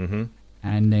 Mm-hmm.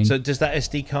 And then, so does that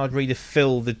SD card reader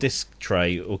fill the disc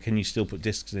tray, or can you still put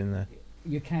discs in there?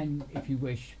 You can, if you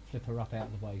wish, flip her up out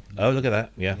of the way. Oh, look at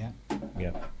that! Yeah.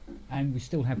 And we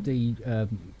still have the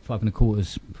 5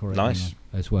 1/4 for it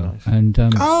as well. Nice. And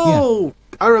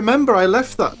I remember. I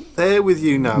left that there with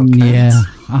you now. Kent. Yeah.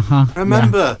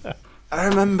 Remember. I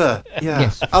remember. Yeah.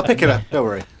 Yes. I'll pick it up. Don't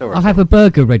worry. I'll have a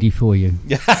burger ready for you.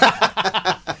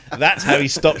 That's how he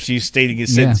stops you stealing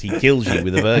his synth. He kills you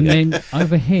with a burger. And then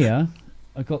over here,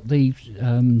 I got the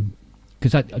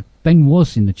because Ben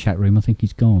was in the chat room. I think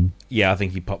he's gone. Yeah, I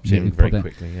think he popped in very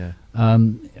quickly. Yeah.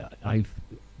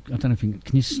 I don't know if you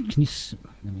can you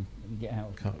let me get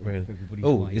out. Can't really.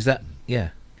 Oh, way. Is that? Yeah,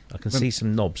 I can see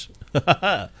some knobs. Look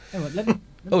at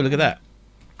that.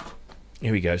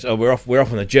 Here he goes. Oh, we're off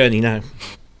on a journey now.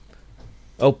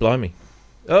 Oh, blimey.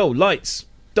 Oh, lights,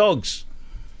 dogs.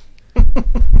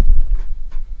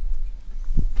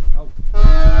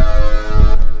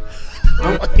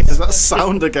 What is that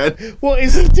sound again? What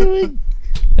is he doing?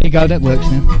 There you go. That works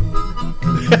now.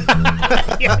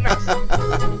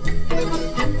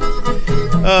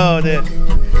 Oh dear.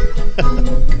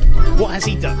 What has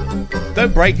he done?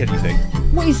 Don't break anything.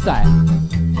 What is that?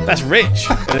 That's Rich.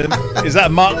 Is that a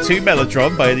Mark II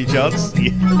Mellotron by any chance?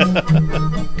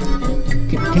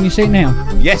 Can you see it now?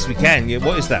 Yes, we can. Yeah,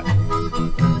 what is that?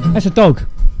 That's a dog.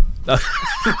 No,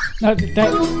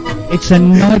 it's a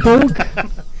Nyborg,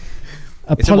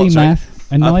 a polymath,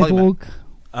 a Nyborg,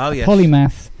 yes.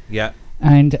 Polymath,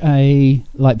 and a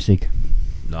Leipzig.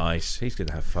 Nice. He's going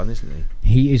to have fun, isn't he?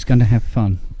 He is going to have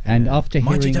fun. And after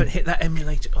Mind hearing, you don't hit that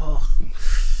emulator. Oh.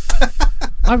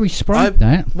 I resprayed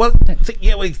that. Well, the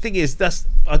thing is,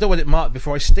 I don't want it marked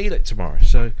before I steal it tomorrow.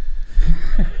 So,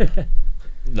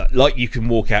 like you can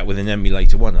walk out with an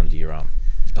emulator 1 under your arm.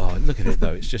 Oh, look at it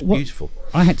though; it's just beautiful.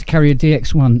 I had to carry a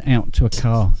DX1 out to a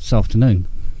car this afternoon.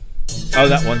 Oh,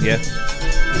 that one, yeah.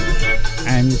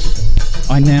 And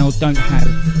I now don't have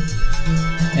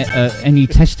any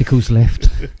testicles left.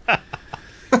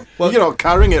 Well, you're not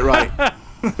carrying it right.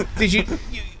 Did you?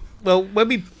 Well, when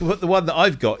we put the one that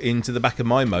I've got into the back of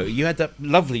my motor, you had that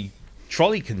lovely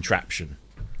trolley contraption.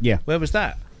 Yeah. Where was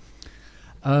that?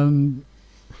 No,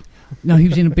 he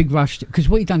was in a big rush because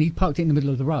what he'd done, he'd parked it in the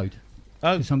middle of the road.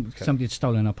 Oh, somebody had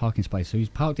stolen our parking space, so he's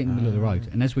parked it in the middle of the road.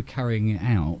 And as we're carrying it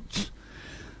out,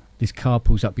 this car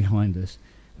pulls up behind us,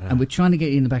 and we're trying to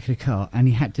get in the back of the car, and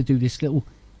he had to do this little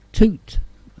toot.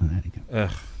 Oh, there we go.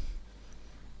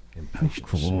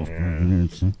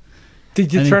 Impatience.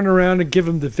 Did you And turn around and give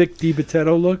him the Vic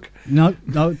DiBitetto look? No,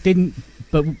 it didn't.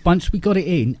 But once we got it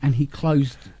in and he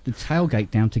closed the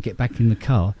tailgate down to get back in the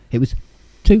car, it was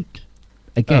toot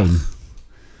again.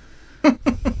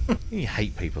 You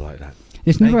hate people like that.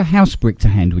 There's never a house brick to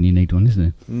hand when you need one, is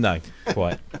there? No,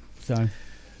 quite. So,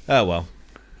 Oh, well.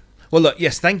 Well, look,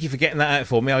 yes, thank you for getting that out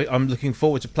for me. I'm looking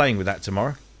forward to playing with that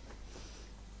tomorrow.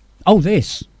 oh,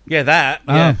 this. Yeah, that.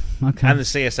 Yeah. Oh, okay. And the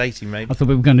CS80, maybe. I thought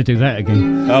we were going to do that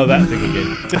again. Oh, that thing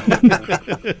again.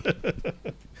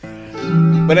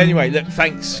 But anyway, look,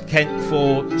 thanks, Kent,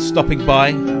 for stopping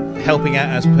by, helping out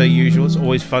as per usual. It's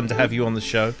always fun to have you on the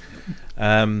show.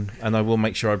 And I will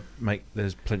make sure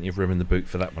there's plenty of room in the boot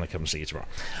for that when I come and see you tomorrow.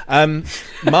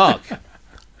 Mark.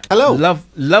 Hello.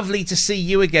 Lovely to see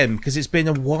you again, because it's been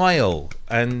a while.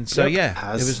 And so, Yep,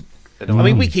 yeah, it was. been a I while.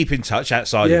 mean, we keep in touch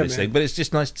outside Yeah, of this man. thing, but it's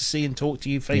just nice to see and talk to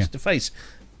you face to face,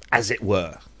 as it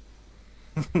were.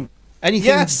 Anything?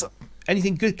 Yes.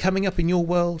 Anything good coming up in your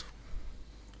world?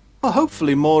 Well,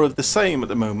 hopefully more of the same at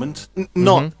the moment.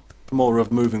 Not more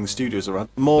of moving the studios around.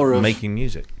 More of Making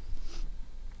music.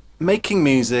 making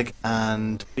music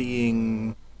and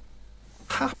being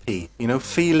happy. You know,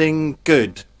 feeling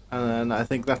good. And I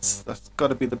think that's got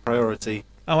to be the priority.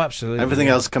 Oh, absolutely. Everything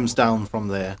else comes down from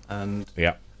there. And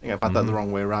Yeah. I think I've had that the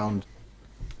wrong way around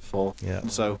before. Yeah.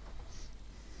 So,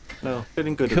 no,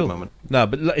 feeling good Cool. at the moment. No,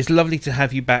 but it's lovely to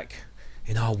have you back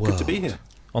in our world. Good to be here.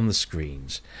 On the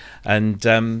screens. And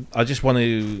I just want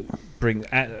to bring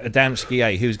Adamski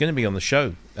A, who's going to be on the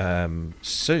show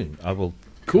soon. I will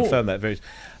confirm that very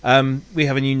we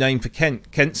have a new name for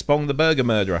Kent. Kent Spong, the Burger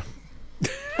Murderer.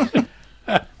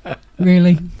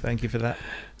 Really? Thank you for that.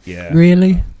 Yeah.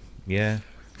 Really? Yeah.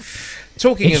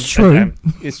 Talking It's of true.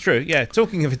 it's true. Yeah.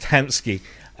 Talking of Adamski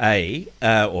A,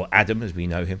 or Adam as we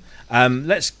know him.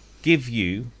 Let's give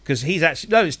you, because he's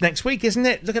actually it's next week, isn't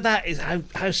it? Look at that.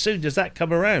 How soon does that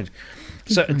come around?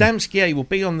 So Adamski A will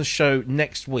be on the show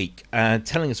next week,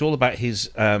 telling us all about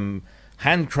his handcrafted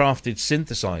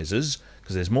synthesizers,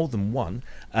 because there's more than one.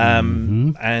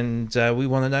 And we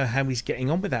want to know how he's getting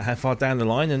on with that, how far down the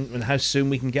line, and how soon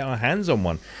we can get our hands on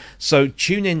one. So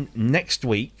tune in next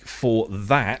week for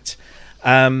that.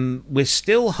 We're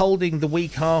still holding the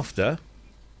week after.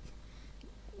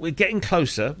 We're getting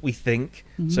closer, we think.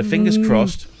 So fingers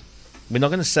crossed. We're not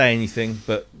going to say anything,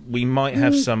 but we might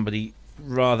have somebody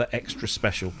rather extra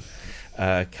special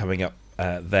coming up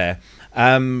there.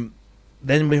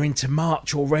 Then we're into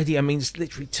March already. I mean, it's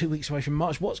literally 2 weeks away from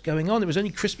March. What's going on? It was only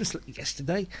Christmas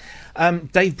yesterday.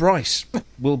 Dave Bryce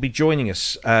will be joining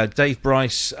us. Dave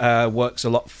Bryce works a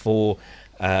lot for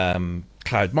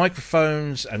Cloud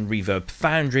Microphones and Reverb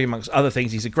Foundry, amongst other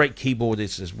things. He's a great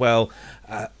keyboardist as well.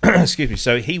 Excuse me.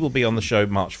 So he will be on the show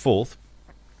March 4th.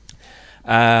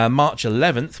 March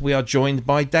 11th, we are joined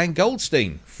by Dan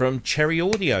Goldstein from Cherry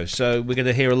Audio. So we're going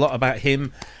to hear a lot about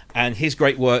him and his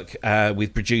great work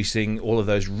with producing all of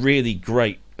those really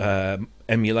great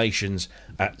emulations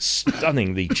at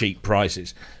stunningly cheap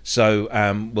prices. So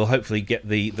we'll hopefully get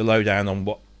the lowdown on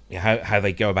how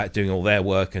they go about doing all their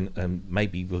work, and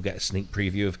maybe we'll get a sneak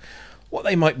preview of what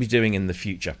they might be doing in the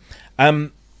future.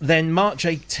 Then March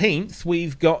 18th,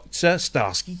 we've got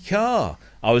Starsky Carr.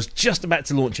 I was just about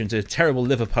to launch into a terrible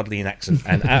Liverpudlian accent,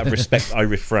 and out of respect, I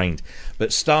refrained.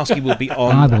 But Starsky will be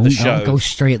on the show. I'll go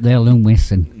straight there and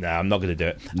listen. No, I'm not going to do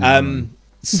it.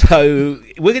 So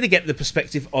we're going to get the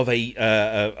perspective of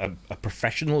a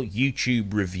professional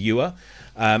YouTube reviewer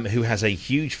who has a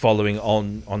huge following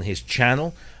on his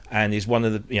channel, and is one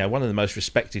of the most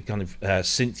respected kind of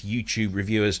synth YouTube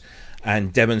reviewers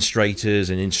and demonstrators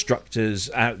and instructors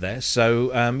out there. So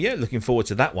looking forward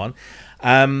to that one.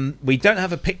 We don't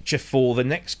have a picture for the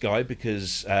next guy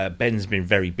because Ben's been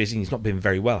very busy. He's not been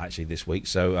very well actually this week,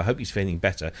 so I hope he's feeling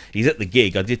better. He's at the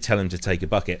gig. I did tell him to take a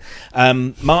bucket.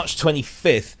 March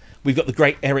 25th, we've got the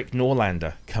great Eric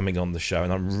Norlander coming on the show,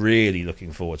 and I'm really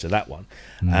looking forward to that one.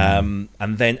 And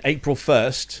then April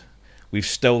 1st, we've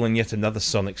stolen yet another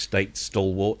Sonic State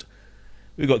stalwart.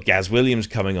 We've got Gaz Williams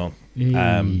coming on.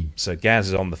 So Gaz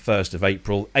is on the 1st of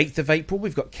April. 8th of April,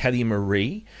 we've got Kelly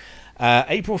Marie.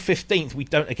 April 15th, we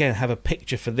don't, again, have a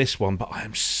picture for this one, but I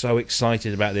am so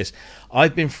excited about this.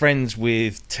 I've been friends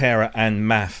with Tara and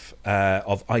Math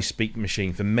of I Speak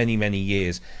Machine for many, many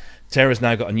years. Tara's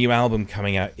now got a new album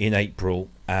coming out in April.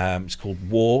 It's called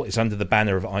War. It's under the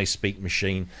banner of I Speak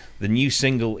Machine. The new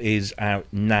single is out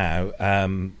now.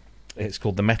 It's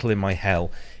called The Metal in My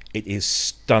Hell. It is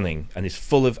stunning, and it's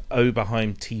full of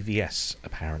Oberheim TVS,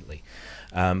 apparently.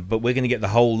 But we're going to get the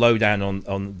whole lowdown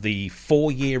on the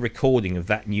 4-year recording of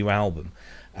that new album,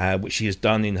 which she has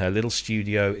done in her little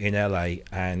studio in LA,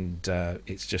 and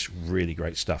it's just really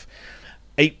great stuff.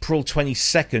 April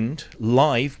 22nd,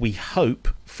 live, we hope,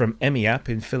 from EMIAP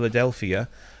in Philadelphia,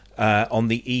 on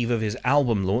the eve of his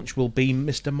album launch, will be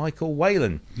Mr. Michael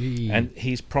Whalen. And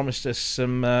he's promised us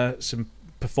some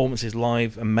performances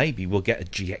live, and maybe we'll get a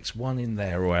GX1 in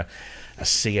there, or a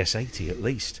CS80 at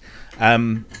least.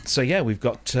 So yeah, we've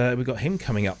got him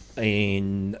coming up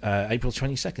in April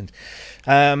 22nd.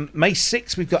 May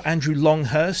 6th, we've got Andrew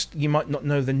Longhurst. You might not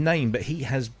know the name, but he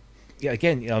has,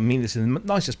 again, I mean this in the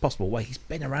nicest possible way, he's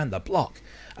been around the block,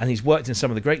 and he's worked in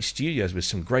some of the great studios with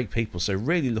some great people, so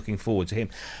really looking forward to him.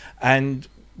 And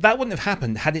that wouldn't have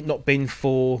happened had it not been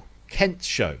for Kent's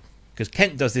show, because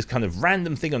Kent does this kind of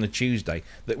random thing on a Tuesday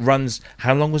that runs,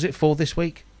 how long was it for this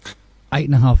week?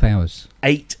 8.5 hours.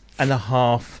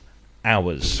 8.5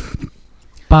 hours.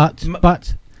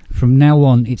 But from now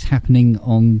on, it's happening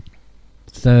on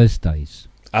Thursdays.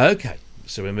 Okay,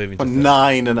 so we're moving for to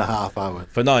 9.5 hours.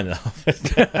 For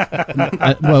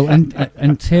 9.5. Well,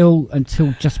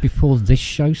 until just before this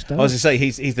show starts. I was going to say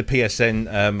he's the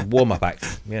PSN warm-up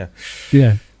act. Yeah.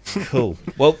 Yeah. Cool.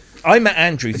 Well, I met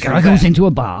Andrew through guy goes into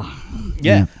a bar.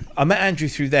 Yeah, I met Andrew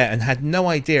through there and had no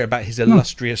idea about his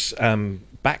illustrious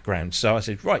background. So I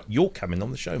said, right, you're coming on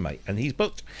the show, mate. And he's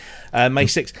booked. May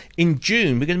 6th. In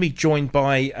June, we're going to be joined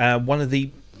by one of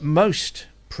the most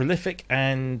prolific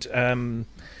and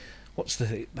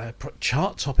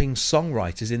chart-topping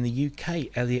songwriters in the UK,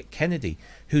 Elliot Kennedy,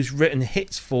 who's written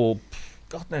hits for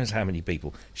God knows how many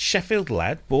people. Sheffield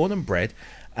lad, born and bred,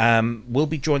 will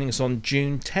be joining us on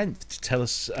June 10th to tell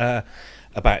us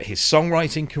about his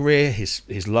songwriting career,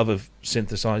 his love of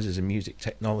synthesizers and music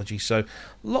technology. So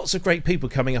lots of great people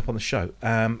coming up on the show,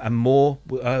 and more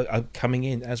are coming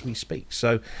in as we speak.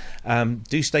 So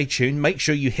do stay tuned. Make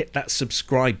sure you hit that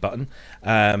subscribe button.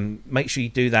 Make sure you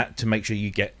do that to make sure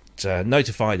you get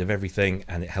notified of everything,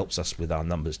 and it helps us with our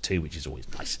numbers too, which is always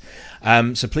nice.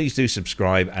 So please do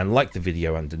subscribe and like the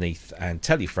video underneath, and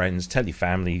tell your friends, tell your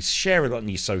families, share it on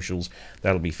your socials.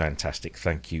 That'll be fantastic.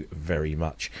 Thank you very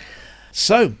much.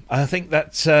 So I think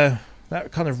that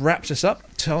kind of wraps us up.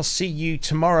 I'll see you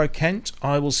tomorrow, Kent.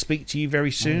 I will speak to you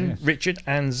very soon, yes. Richard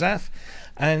and Zaf.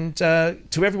 And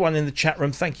to everyone in the chat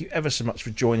room, thank you ever so much for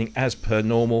joining as per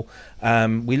normal.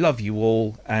 We love you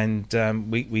all, and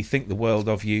we think the world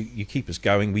of you. You keep us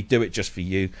going. We do it just for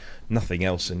you, nothing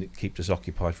else, and it keeps us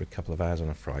occupied for a couple of hours on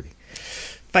a Friday.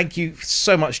 Thank you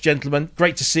so much, gentlemen.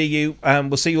 Great to see you.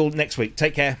 We'll see you all next week.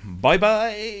 Take care.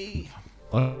 Bye-bye.